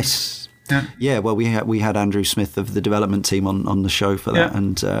there. Yes. Yeah, well, we had Andrew Smith of the development team on the show for that,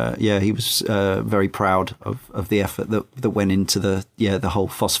 and he was very proud of the effort that went into the whole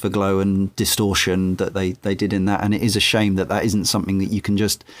phosphor glow and distortion that they did in that. And it is a shame that isn't something that you can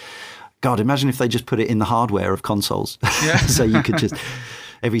just. God, imagine if they just put it in the hardware of consoles, so you could just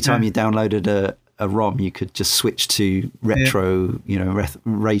every time you downloaded a ROM, you could just switch to retro,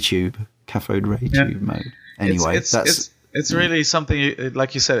 ray tube, cathode ray tube mode. Anyway, It's really something,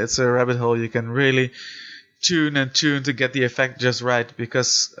 like you said, it's a rabbit hole. You can really tune to get the effect just right.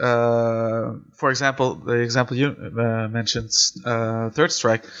 Because, for example, the example you mentioned, Third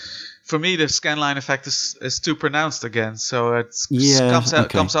Strike, for me the scanline effect is too pronounced again, so it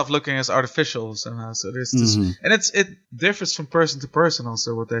comes off looking as artificial somehow. So there's this, and it differs from person to person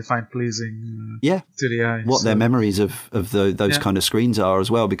also what they find pleasing to the eye. What their memories of those kind of screens are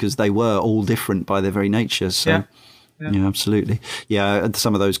as well, because they were all different by their very nature. So. Yeah, absolutely. Yeah,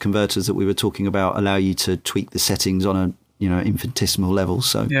 some of those converters that we were talking about allow you to tweak the settings on a infinitesimal level.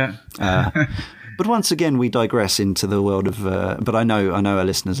 So yeah. But once again, we digress into the world of. But I know our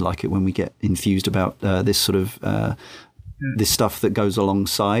listeners like it when we get enthused about this sort of this stuff that goes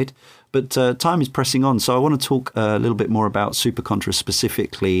alongside. But time is pressing on, so I want to talk a little bit more about Super Contra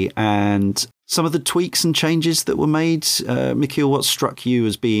specifically and some of the tweaks and changes that were made. Michiel, what struck you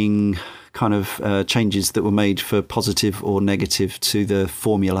as being kind of changes that were made for positive or negative to the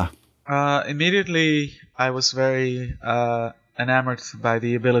formula? Immediately, I was very enamored by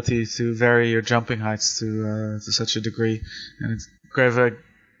the ability to vary your jumping heights to such a degree, and it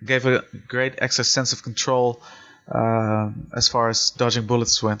gave a great extra sense of control as far as dodging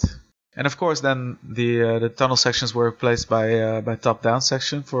bullets went. And of course, then the tunnel sections were replaced by top-down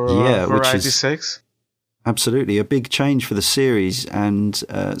section for variety's sakes. Absolutely, a big change for the series, and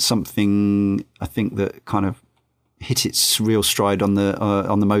something I think that kind of hit its real stride on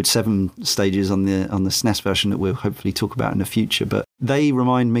the Mode 7 stages on the SNES version that we'll hopefully talk about in the future. But they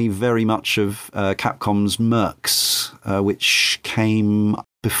remind me very much of Capcom's Mercs, which came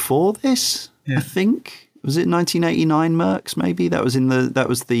before this. I think, was it 1989 Mercs? Maybe that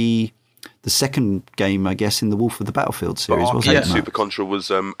was the second game, I guess, in the Wolf of the Battlefield series, wasn't it? Super Contra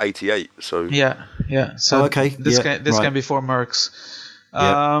was 88, so yeah. So okay. This came before Mercs.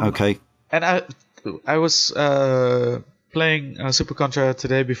 Okay. And I was playing Super Contra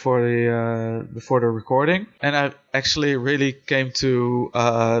today before the recording, and I actually really came to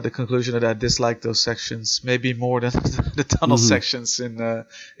the conclusion that I disliked those sections maybe more than the tunnel sections in the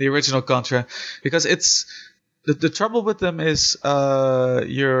original Contra, because it's the trouble with them is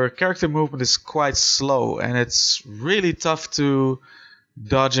your character movement is quite slow, and it's really tough to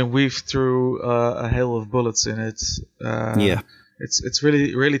dodge and weave through a hail of bullets in it. It's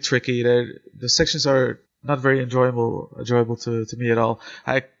really, really tricky. The sections are not very enjoyable to me at all.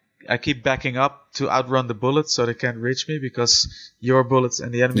 I keep backing up to outrun the bullets so they can't reach me, because your bullets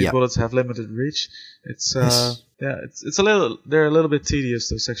and the enemy bullets have limited reach. They're a little bit tedious,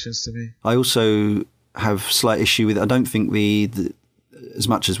 those sections, to me. I also have slight issue with it. I don't think the as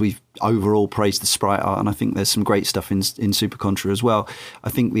much as we've overall praised the sprite art, and I think there's some great stuff in Super Contra as well, I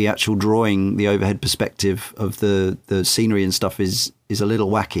think the actual drawing, the overhead perspective of the scenery and stuff is a little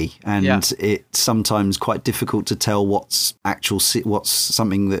wacky, and it's sometimes quite difficult to tell what's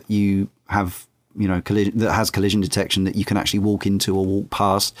something that you have, that has collision detection that you can actually walk into or walk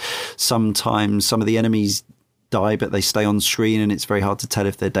past. Sometimes some of the enemies die, but they stay on screen, and it's very hard to tell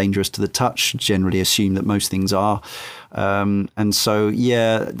if they're dangerous to the touch. Generally assume that most things are. And so,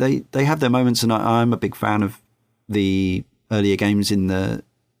 they have their moments, and I'm a big fan of the earlier games in the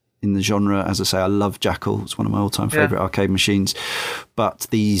genre. As I say, I love Jackal. It's one of my all-time favorite arcade machines. But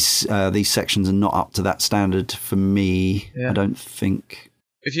these sections are not up to that standard for me. I don't think.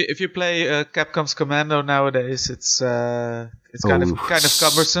 If you play Capcom's Commando nowadays, it's kind of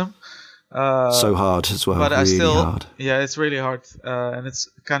cumbersome. So hard as well. But really hard. It's really hard, and it's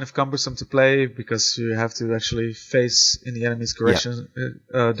kind of cumbersome to play because you have to actually face in the enemy's direction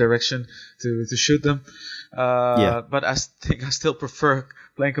to shoot them. But I think I still prefer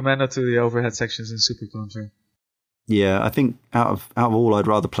playing Commando to the overhead sections in Super Contra. Yeah, I think out of all, I'd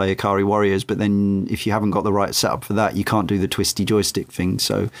rather play Ikari Warriors. But then, if you haven't got the right setup for that, you can't do the twisty joystick thing.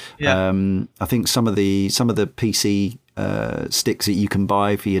 So, I think some of the PC sticks that you can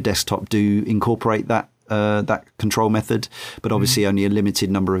buy for your desktop do incorporate that control method, but obviously only a limited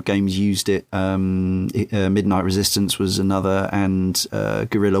number of games used it. Midnight Resistance was another, and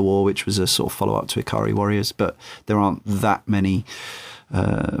Guerrilla War, which was a sort of follow-up to Ikari Warriors, but there aren't that many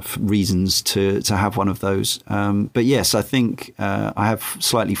reasons to have one of those. But yes, I think I have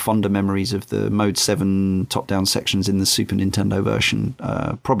slightly fonder memories of the Mode 7 top-down sections in the Super Nintendo version,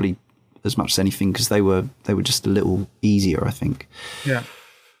 probably as much as anything because they were just a little easier, I think. Yeah.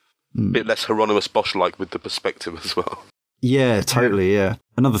 A bit less Hieronymus Bosch-like with the perspective as well. Yeah, totally, yeah.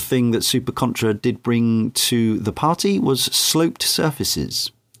 Another thing that Super Contra did bring to the party was sloped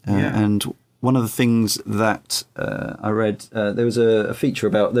surfaces. And one of the things that I read, there was a feature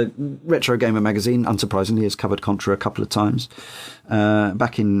about the Retro Gamer magazine, unsurprisingly, has covered Contra a couple of times,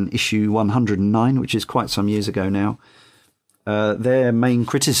 back in issue 109, which is quite some years ago now. Their main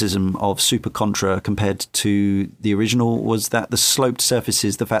criticism of Super Contra compared to the original was that the sloped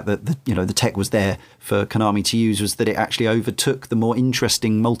surfaces, the fact that the tech was there for Konami to use, was that it actually overtook the more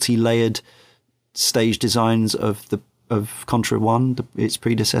interesting multi-layered stage designs of Contra 1, its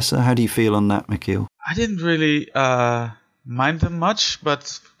predecessor. How do you feel on that, Michiel? I didn't really mind them much,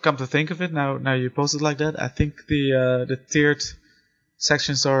 but come to think of it, now you pose it like that, I think the tiered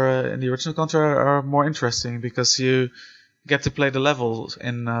sections are in the original Contra are more interesting because you get to play the levels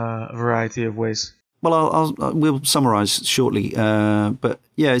in a variety of ways. Well, we'll summarise shortly, but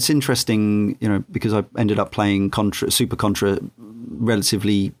yeah, it's interesting, because I ended up playing Super Contra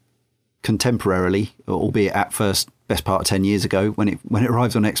relatively contemporarily, albeit at first best part of 10 years ago when it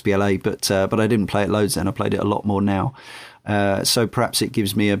arrived on XBLA, but I didn't play it loads then. I played it a lot more now, so perhaps it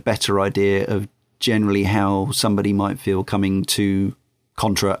gives me a better idea of generally how somebody might feel coming to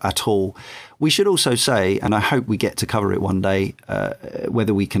Contra at all. We should also say, and I hope we get to cover it one day,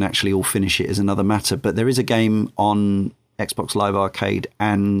 whether we can actually all finish it is another matter, but there is a game on Xbox Live Arcade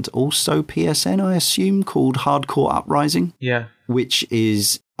and also PSN, I assume, called Hardcore Uprising. Yeah. Which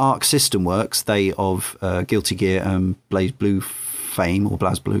is Arc System Works, they of Guilty Gear and BlazBlue fame, or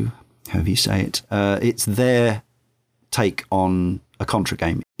BlazBlue, however you say it. It's their take on a Contra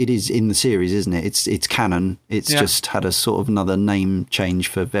game. It is in the series, isn't it? It's canon. It's just had a sort of another name change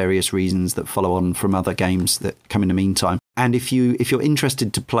for various reasons that follow on from other games that come in the meantime. And if you're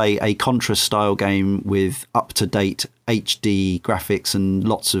interested to play a Contra style game with up-to-date HD graphics and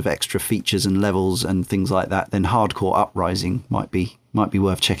lots of extra features and levels and things like that, then Hardcore Uprising might be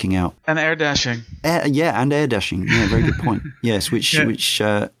worth checking out. And air dashing. And air dashing. Yeah, very good point. Yes, which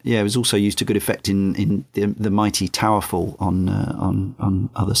was also used to good effect in the mighty Towerfall on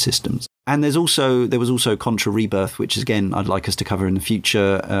other systems. And there was also Contra Rebirth, which again I'd like us to cover in the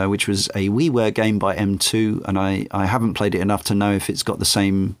future, which was a WiiWare game by M2, and I haven't played it enough to know if it's got the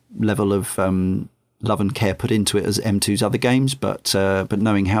same level of love and care put into it as M2's other games, but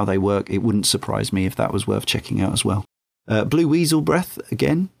knowing how they work, it wouldn't surprise me if that was worth checking out as well. Blue Weasel Breath,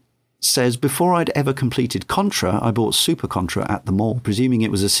 again, says, before I'd ever completed Contra, I bought Super Contra at the mall, presuming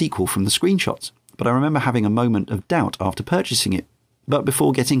it was a sequel from the screenshots. But I remember having a moment of doubt after purchasing it. But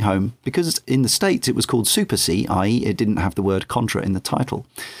before getting home, because in the States it was called Super C, i.e. it didn't have the word Contra in the title.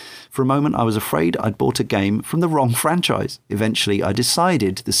 For a moment I was afraid I'd bought a game from the wrong franchise. Eventually I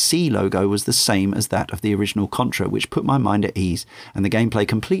decided the C logo was the same as that of the original Contra, which put my mind at ease, and the gameplay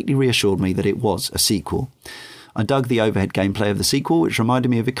completely reassured me that it was a sequel. I dug the overhead gameplay of the sequel, which reminded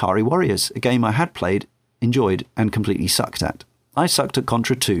me of Ikari Warriors, a game I had played, enjoyed, and completely sucked at. I sucked at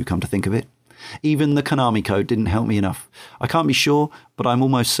Contra 2, come to think of it. Even the Konami code didn't help me enough. I can't be sure, but I'm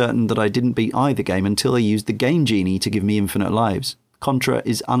almost certain that I didn't beat either game until I used the Game Genie to give me infinite lives. Contra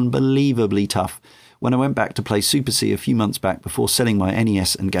is unbelievably tough. When I went back to play Super C a few months back before selling my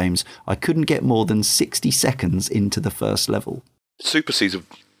NES and games, I couldn't get more than 60 seconds into the first level. Super C's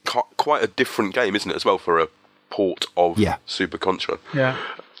quite a different game, isn't it, as well, for a port of Super Contra. Yeah.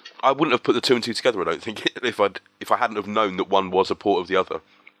 I wouldn't have put the two and two together, I don't think, if I hadn't have known that one was a port of the other.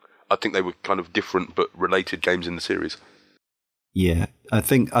 I think they were kind of different but related games in the series. Yeah, I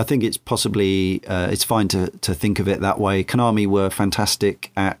think it's possibly it's fine to think of it that way. Konami were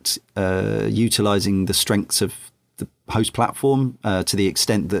fantastic at utilising the strengths of the host platform to the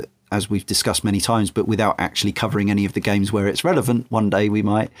extent that, as we've discussed many times, but without actually covering any of the games where it's relevant. One day we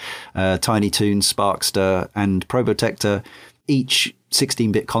might. Tiny Toons, Sparkster, and Probotector, each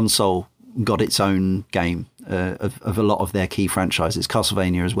 16-bit console got its own game of a lot of their key franchises,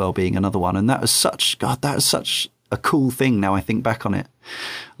 Castlevania as well being another one. And that was such a cool thing now I think back on it.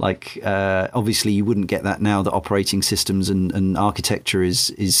 Like, obviously you wouldn't get that now that operating systems and architecture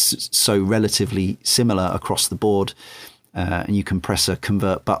is so relatively similar across the board. And you can press a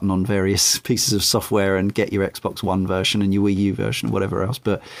convert button on various pieces of software and get your Xbox One version and your Wii U version or whatever else.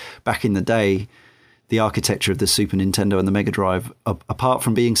 But back in the day, the architecture of the Super Nintendo and the Mega Drive, apart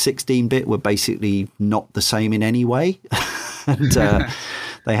from being 16-bit, were basically not the same in any way. And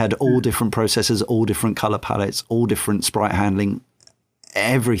they had all different processors, all different color palettes, all different sprite handling.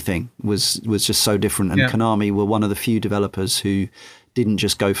 Everything was just so different. And Konami were one of the few developers who didn't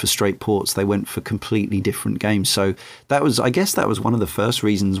just go for straight ports. They went for completely different games. So I guess that was one of the first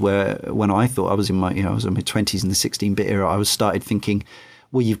reasons where, when I thought I was in my mid-20s in the 16-bit era, I started thinking,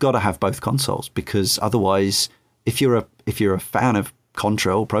 well, you've got to have both consoles, because otherwise, if you're a fan of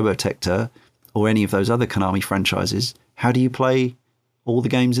Contra or Probotector or any of those other Konami franchises, how do you play all the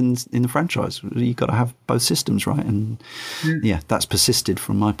games in the franchise? You've got to have both systems, right? And that's persisted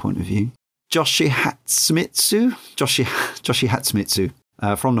from my point of view. Joshi Hatsumitsu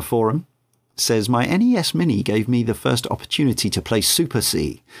from the forum says, my NES Mini gave me the first opportunity to play Super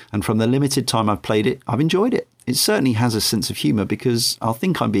C, and from the limited time I've played it, I've enjoyed it. It certainly has a sense of humour, because I'll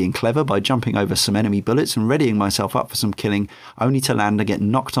think I'm being clever by jumping over some enemy bullets and readying myself up for some killing, only to land and get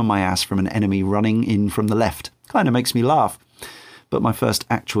knocked on my ass from an enemy running in from the left. Kind of makes me laugh. But my first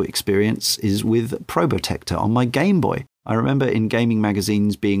actual experience is with Probotector on my Game Boy. I remember in gaming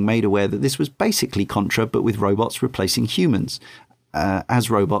magazines being made aware that this was basically Contra, but with robots replacing humans. as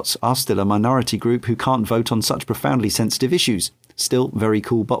robots, are still a minority group who can't vote on such profoundly sensitive issues. Still, very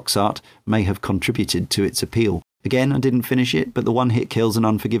cool box art may have contributed to its appeal. Again, I didn't finish it, but the one-hit kills and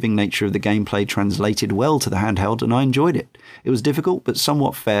unforgiving nature of the gameplay translated well to the handheld, and I enjoyed it. It was difficult, but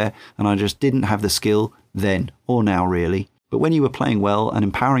somewhat fair, and I just didn't have the skill then, or now really. But when you were playing well and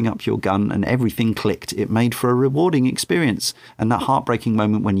empowering up your gun and everything clicked, it made for a rewarding experience. And that heartbreaking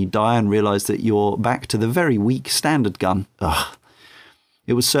moment when you die and realise that you're back to the very weak standard gun. Ugh.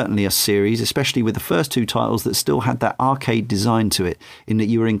 It was certainly a series, especially with the first two titles that still had that arcade design to it, in that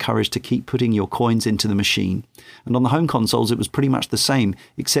you were encouraged to keep putting your coins into the machine. And on the home consoles, it was pretty much the same,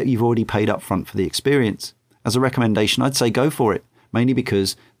 except you've already paid up front for the experience. As a recommendation, I'd say go for it, mainly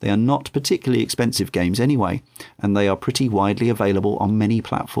because they are not particularly expensive games anyway, and they are pretty widely available on many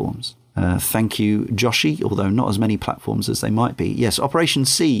platforms. Thank you, Joshi, although not as many platforms as they might be. Yes, Operation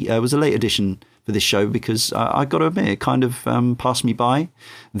C was a late addition for this show because I got to admit, it kind of passed me by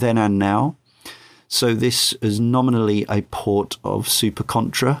then and now. So this is nominally a port of Super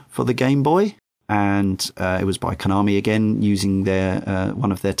Contra for the Game Boy, and it was by Konami again, using their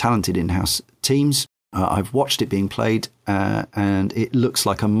one of their talented in-house teams. I've watched it being played, and it looks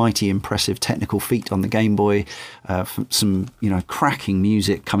like a mighty impressive technical feat on the Game Boy. Some, cracking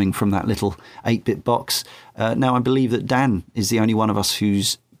music coming from that little 8-bit box. Now, I believe that Dan is the only one of us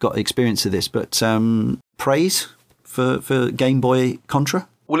who's got experience of this, but praise for Game Boy Contra?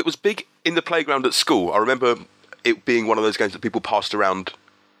 Well, it was big in the playground at school. I remember it being one of those games that people passed around,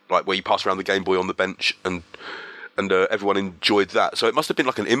 like where you pass around the Game Boy on the bench, and everyone enjoyed that. So it must have been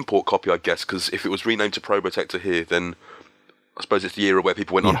like an import copy, I guess, because if it was renamed to Probotector here, then I suppose it's the era where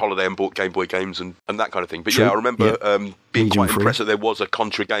people went on holiday and bought Game Boy games and that kind of thing. But I remember being quite impressed that there was a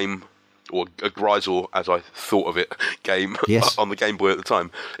Contra game, or a Grisor, as I thought of it, game on the Game Boy at the time.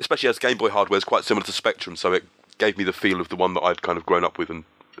 Especially as Game Boy hardware is quite similar to Spectrum, so it gave me the feel of the one that I'd kind of grown up with and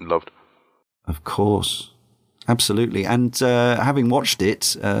loved. Of course. Absolutely. And having watched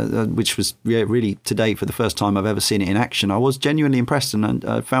it, which was really today for the first time I've ever seen it in action, I was genuinely impressed, and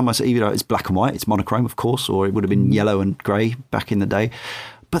I found myself, even though it's black and white, it's monochrome, of course, or it would have been yellow and grey back in the day.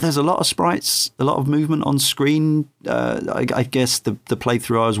 But there's a lot of sprites, a lot of movement on screen. I guess the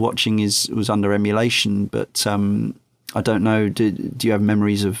playthrough I was watching was under emulation, but I don't know. Do you have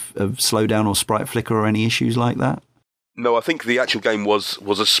memories of slowdown or sprite flicker or any issues like that? No, I think the actual game was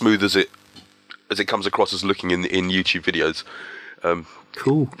as smooth as it comes across as looking in YouTube videos.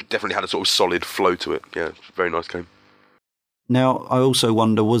 Cool. Definitely had a sort of solid flow to it. Yeah, very nice game. Now, I also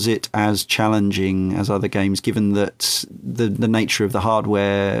wonder, was it as challenging as other games, given that the nature of the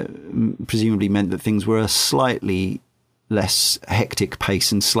hardware presumably meant that things were a slightly less hectic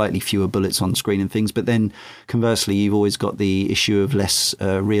pace and slightly fewer bullets on screen and things, but then conversely, you've always got the issue of less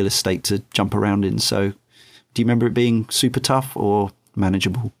real estate to jump around in. So do you remember it being super tough or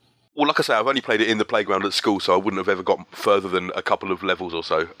manageable? Well, like I say, I've only played it in the playground at school, so I wouldn't have ever got further than a couple of levels or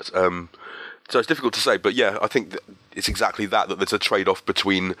so. So it's difficult to say, but yeah, I think that it's exactly that there's a trade-off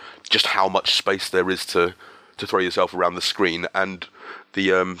between just how much space there is to throw yourself around the screen, and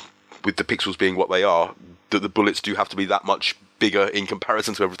the with the pixels being what they are, that the bullets do have to be that much bigger in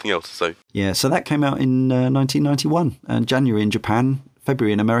comparison to everything else. So yeah, so that came out in 1991, January in Japan,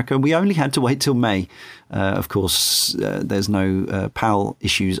 February in America, and we only had to wait till May. Of course, there's no PAL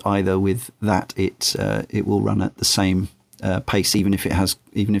issues either with that. It will run at the same pace, even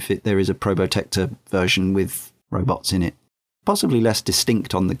if there is a Probotector version with robots in it. Possibly less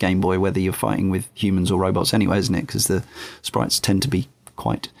distinct on the Game Boy, whether you're fighting with humans or robots anyway, isn't it? Because the sprites tend to be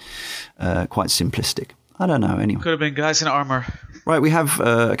quite simplistic. I don't know, anyway. Could have been guys in armor. Right, we have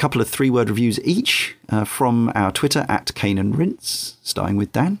a couple of 3-word reviews each from our Twitter at Kane and Rince, starting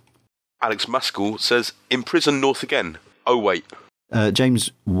with Dan. Alex Maskell says, "Imprison North again. Oh, wait."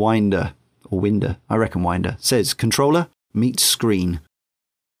 James Winder, or Winder, I reckon Winder, says, "Controller meets screen."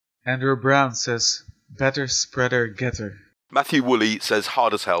 Andrew Brown says, "Better spreader getter." Matthew Woolley says,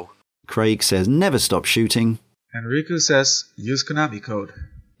 "Hard as hell." Craig says, "Never stop shooting." And Riku says, "Use Konami code."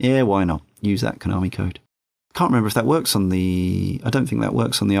 Yeah, why not? Use that Konami code. Can't remember if that works on the... I don't think that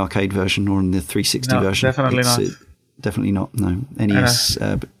works on the arcade version or on the 360 version. Definitely not. Definitely not, no. NES,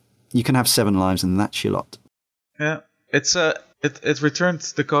 but you can have 7 lives and that's your lot. Yeah, it returned,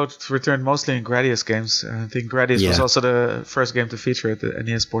 the code returned mostly in Gradius games. I think Gradius was also the first game to feature it, the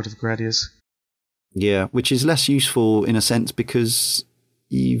NES port of Gradius. Yeah, which is less useful in a sense because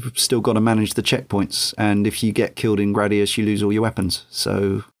you've still got to manage the checkpoints, and if you get killed in Gradius, you lose all your weapons,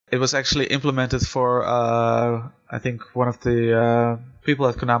 so... It was actually implemented for, I think, one of the people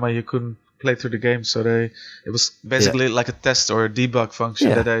at Konami who couldn't play through the game, so it was basically like a test or a debug function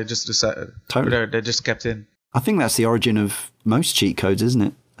that they just decided, they just kept in. I think that's the origin of most cheat codes, isn't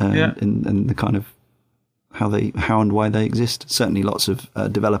it? And the kind of how and why they exist. Certainly, lots of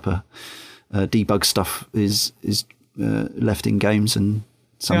developer debug stuff is left in games, and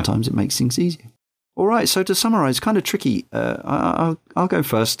sometimes it makes things easier. All right, so to summarise, kind of tricky. I'll go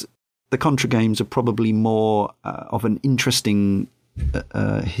first. The Contra games are probably more of an interesting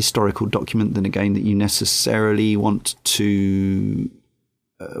historical document than a game that you necessarily would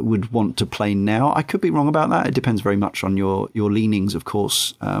want to play now. I could be wrong about that. It depends very much on your leanings, of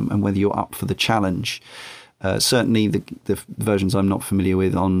course, and whether you're up for the challenge. Certainly the versions I'm not familiar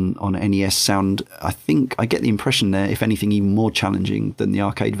with on NES sound, I think I get the impression they're, if anything, even more challenging than the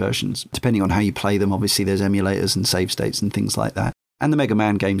arcade versions, depending on how you play them. Obviously, there's emulators and save states and things like that. And the Mega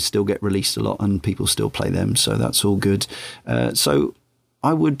Man games still get released a lot and people still play them, so that's all good. So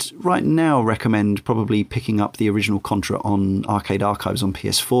I would right now recommend probably picking up the original Contra on Arcade Archives on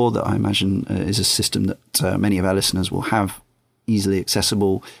PS4, that I imagine is a system that many of our listeners will have easily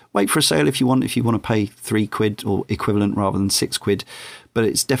accessible. Wait for a sale if you want to pay £3 or equivalent rather than £6, but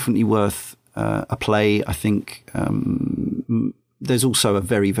it's definitely worth a play. I think there's also a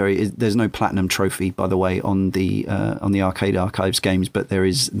there's no platinum trophy, by the way, on the Arcade Archives games, but there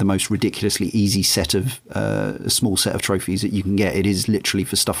is the most ridiculously easy small set of trophies that you can get. It is literally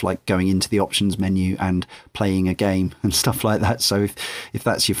for stuff like going into the options menu and playing a game and stuff like that. So if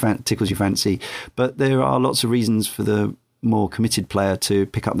that's tickles your fancy, but there are lots of reasons for the more committed player to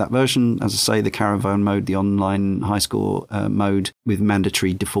pick up that version. As I say, the caravan mode, the online high score mode with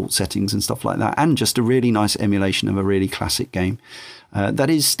mandatory default settings and stuff like that, and just a really nice emulation of a really classic game. That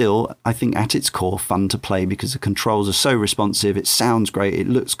is still, I think, at its core, fun to play because the controls are so responsive. It sounds great. It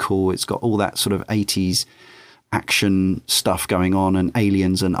looks cool. It's got all that sort of 80s action stuff going on, and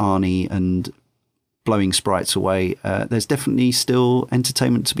aliens and Arnie and blowing sprites away. There's definitely still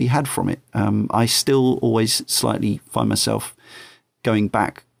entertainment to be had from it. I still always slightly find myself going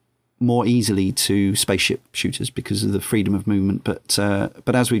back more easily to spaceship shooters because of the freedom of movement. But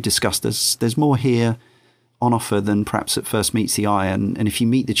as we've discussed, there's more here on offer than perhaps at first meets the eye. And if you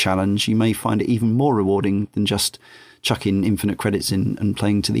meet the challenge, you may find it even more rewarding than just chucking infinite credits in and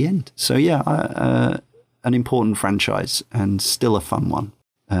playing to the end. So yeah, an important franchise and still a fun one.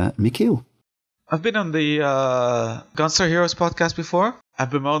 Mikhail? I've been on the Gunstar Heroes podcast before. I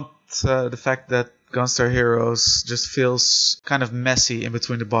bemoaned the fact that Gunstar Heroes just feels kind of messy in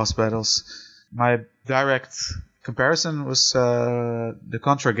between the boss battles. My direct comparison was the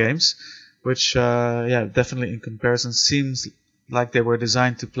Contra games, which, definitely in comparison seems like they were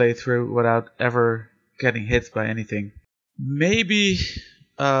designed to play through without ever getting hit by anything. Maybe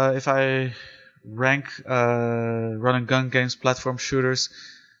if I rank run and gun games, platform shooters,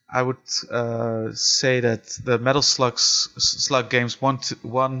 I would say that the Metal Slug games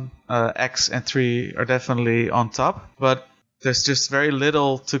 1, X, and 3 are definitely on top, but there's just very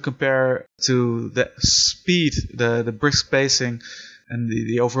little to compare to the speed, the brisk pacing, and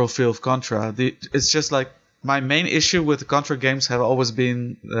the overall feel of Contra. It's just like my main issue with the Contra games have always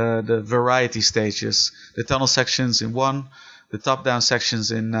been the variety stages, the tunnel sections in 1, the top-down sections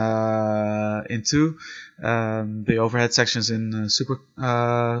in 2, the overhead sections in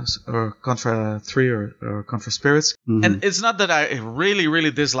or Contra 3 or Contra Spirits. Mm-hmm. And it's not that I really,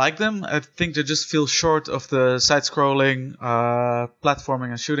 really dislike them. I think they just feel short of the side-scrolling, platforming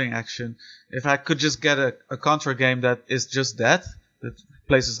and shooting action. If I could just get a Contra game that is just that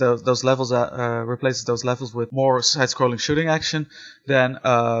replaces those levels with more side-scrolling shooting action, then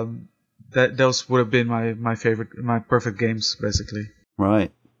those would have been my favorite, my perfect games, basically.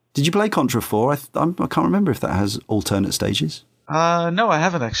 Right. Did you play Contra 4? I can't remember if that has alternate stages. No, I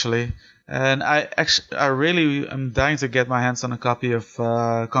haven't actually. And I really am dying to get my hands on a copy of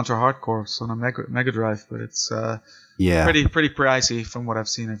Contra Hard Corps on a Mega Drive, but it's pretty pricey from what I've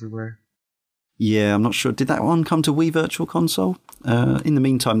seen everywhere. Yeah, I'm not sure. Did that one come to Wii Virtual Console? In the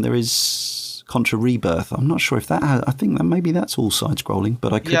meantime, there is Contra Rebirth. I'm not sure if that has. I think that maybe that's all side-scrolling,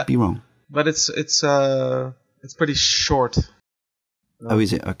 but I could be wrong. But it's pretty short. Oh,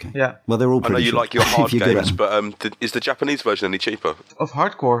 is it? Okay. Yeah. Well, they're all pretty I know you short. like your hard games, but is the Japanese version any cheaper? Of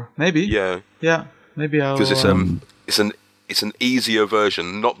Hardcore, maybe. Yeah. Yeah, maybe I'll... Because it's an easier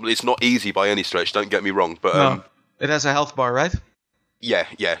version. It's not easy by any stretch. Don't get me wrong, but no. It has a health bar, right? Yeah.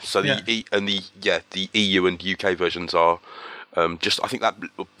 So the EU and UK versions are just, I think, that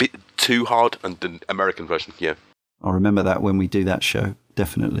a bit too hard, and the American version, yeah. I'll remember that when we do that show,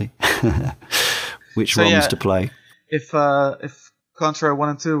 definitely. Which ROMs to play? If Contra 1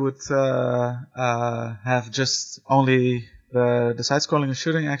 and 2 would have just only the side-scrolling and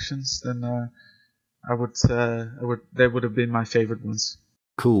shooting actions, then they would have been my favorite ones.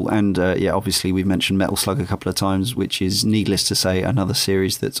 Cool. And obviously we've mentioned Metal Slug a couple of times, which is, needless to say, another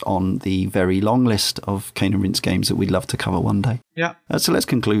series that's on the very long list of Cane and Rinse games that we'd love to cover one day. Yeah. So let's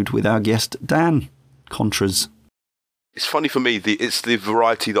conclude with our guest, Dan. Contras. It's funny for me, it's the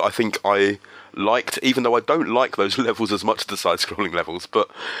variety that I think I liked, even though I don't like those levels as much as the side-scrolling levels. But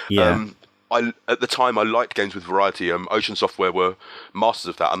at the time, I liked games with variety. Ocean Software were masters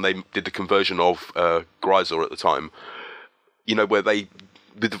of that, and they did the conversion of Grisor at the time. You know, where they...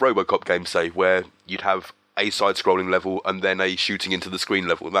 with the RoboCop game, say, where you'd have a side-scrolling level and then a shooting into the screen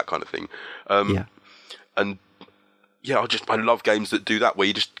level and that kind of thing. And I love games that do that, where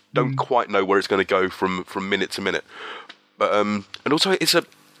you just don't quite know where it's going to go from minute to minute. But and also it's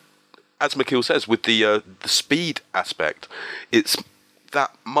as Mikhail says, with the speed aspect, it's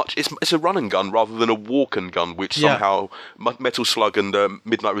that much. It's a run and gun rather than a walk and gun, which somehow Metal Slug and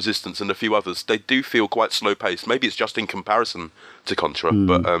Midnight Resistance and a few others, they do feel quite slow paced. Maybe it's just in comparison to Contra,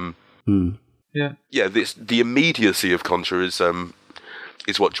 but the immediacy of Contra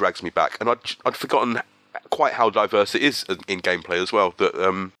is what drags me back, and I'd forgotten quite how diverse it is in gameplay as well.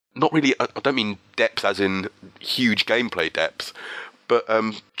 That not really. I don't mean depth as in huge gameplay depth, but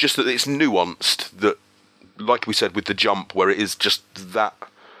just that it's nuanced. That, like we said with the jump, where it is just that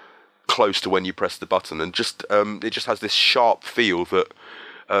close to when you press the button, and just it just has this sharp feel that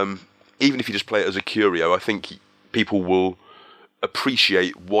even if you just play it as a curio, I think people will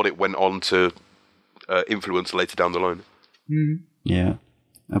appreciate what it went on to influence later down the line. Yeah,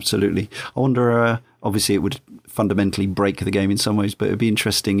 absolutely. I wonder, obviously it would fundamentally break the game in some ways, but it'd be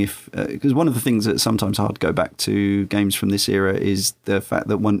interesting if, because one of the things that's sometimes hard to go back to games from this era is the fact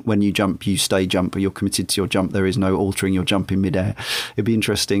that when you jump, you stay jump, or you're committed to your jump. There is no altering your jump in midair. It'd be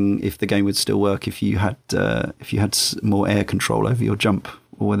interesting if the game would still work if you had more air control over your jump,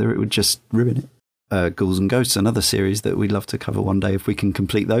 or whether it would just ruin it. Ghouls and Ghosts, another series that we'd love to cover one day if we can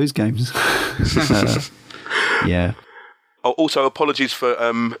complete those games. Yeah. Oh, also, apologies for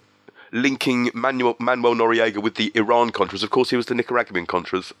linking Manuel Noriega with the Iran Contras. Of course, he was the Nicaraguan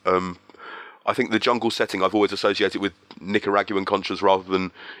Contras. I think the jungle setting I've always associated with Nicaraguan Contras rather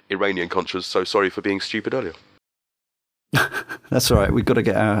than Iranian Contras. So sorry for being stupid earlier. That's all right. We've got to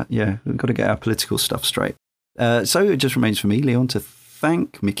get our political stuff straight. So it just remains for me, Leon, to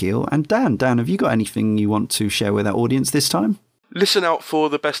thank Mikhail and Dan. Dan, have you got anything you want to share with our audience this time? Listen out for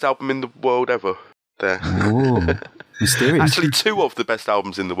the best album in the world ever. There. Oh, mysterious. Actually, 2 of the best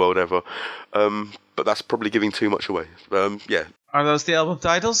albums in the world ever. But that's probably giving too much away. Yeah. Are those the album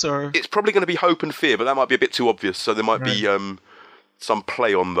titles, or? It's probably going to be Hope and Fear, but that might be a bit too obvious. So there might be some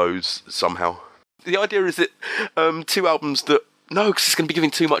play on those somehow. The idea is that 2 albums that... No, because it's going to be giving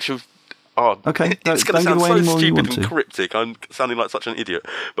too much of... Oh, okay. It's going to sound so stupid and cryptic. I'm sounding like such an idiot.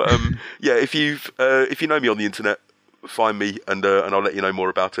 But yeah, if you know me on the internet, find me and I'll let you know more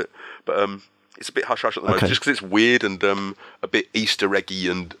about it. But it's a bit hush-hush at the moment, just because it's weird and a bit Easter eggy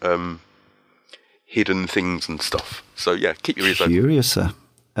and hidden things and stuff. So yeah, keep your ears open. Curious, sir.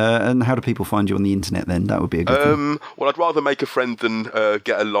 And how do people find you on the internet then? That would be a good thing. Well, I'd rather make a friend than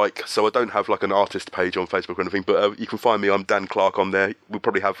get a like, so I don't have like an artist page on Facebook or anything, but you can find me. I'm Dan Clark on there. We'll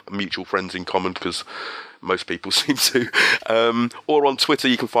probably have mutual friends in common because most people seem to. Or on Twitter,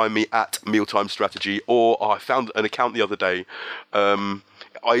 you can find me at Mealtime Strategy, or I found an account the other day.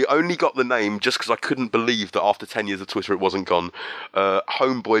 I only got the name just because I couldn't believe that after 10 years of Twitter it wasn't gone.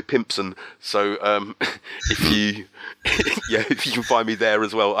 Homeboy Pimpson. So if you can find me there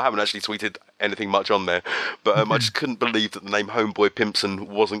as well. I haven't actually tweeted anything much on there, but I just couldn't believe that the name Homeboy Pimpson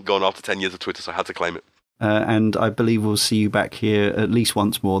wasn't gone after 10 years of Twitter, so I had to claim it. And I believe we'll see you back here at least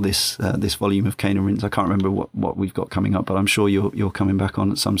once more this volume of Cane and Rinse. I can't remember what we've got coming up, but I'm sure you're coming back on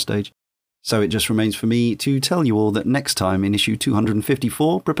at some stage. So it just remains for me to tell you all that next time in issue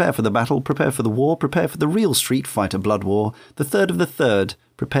 254, prepare for the battle, prepare for the war, prepare for the real Street Fighter Blood War, the third of the third,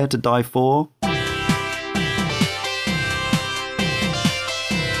 prepare to die for...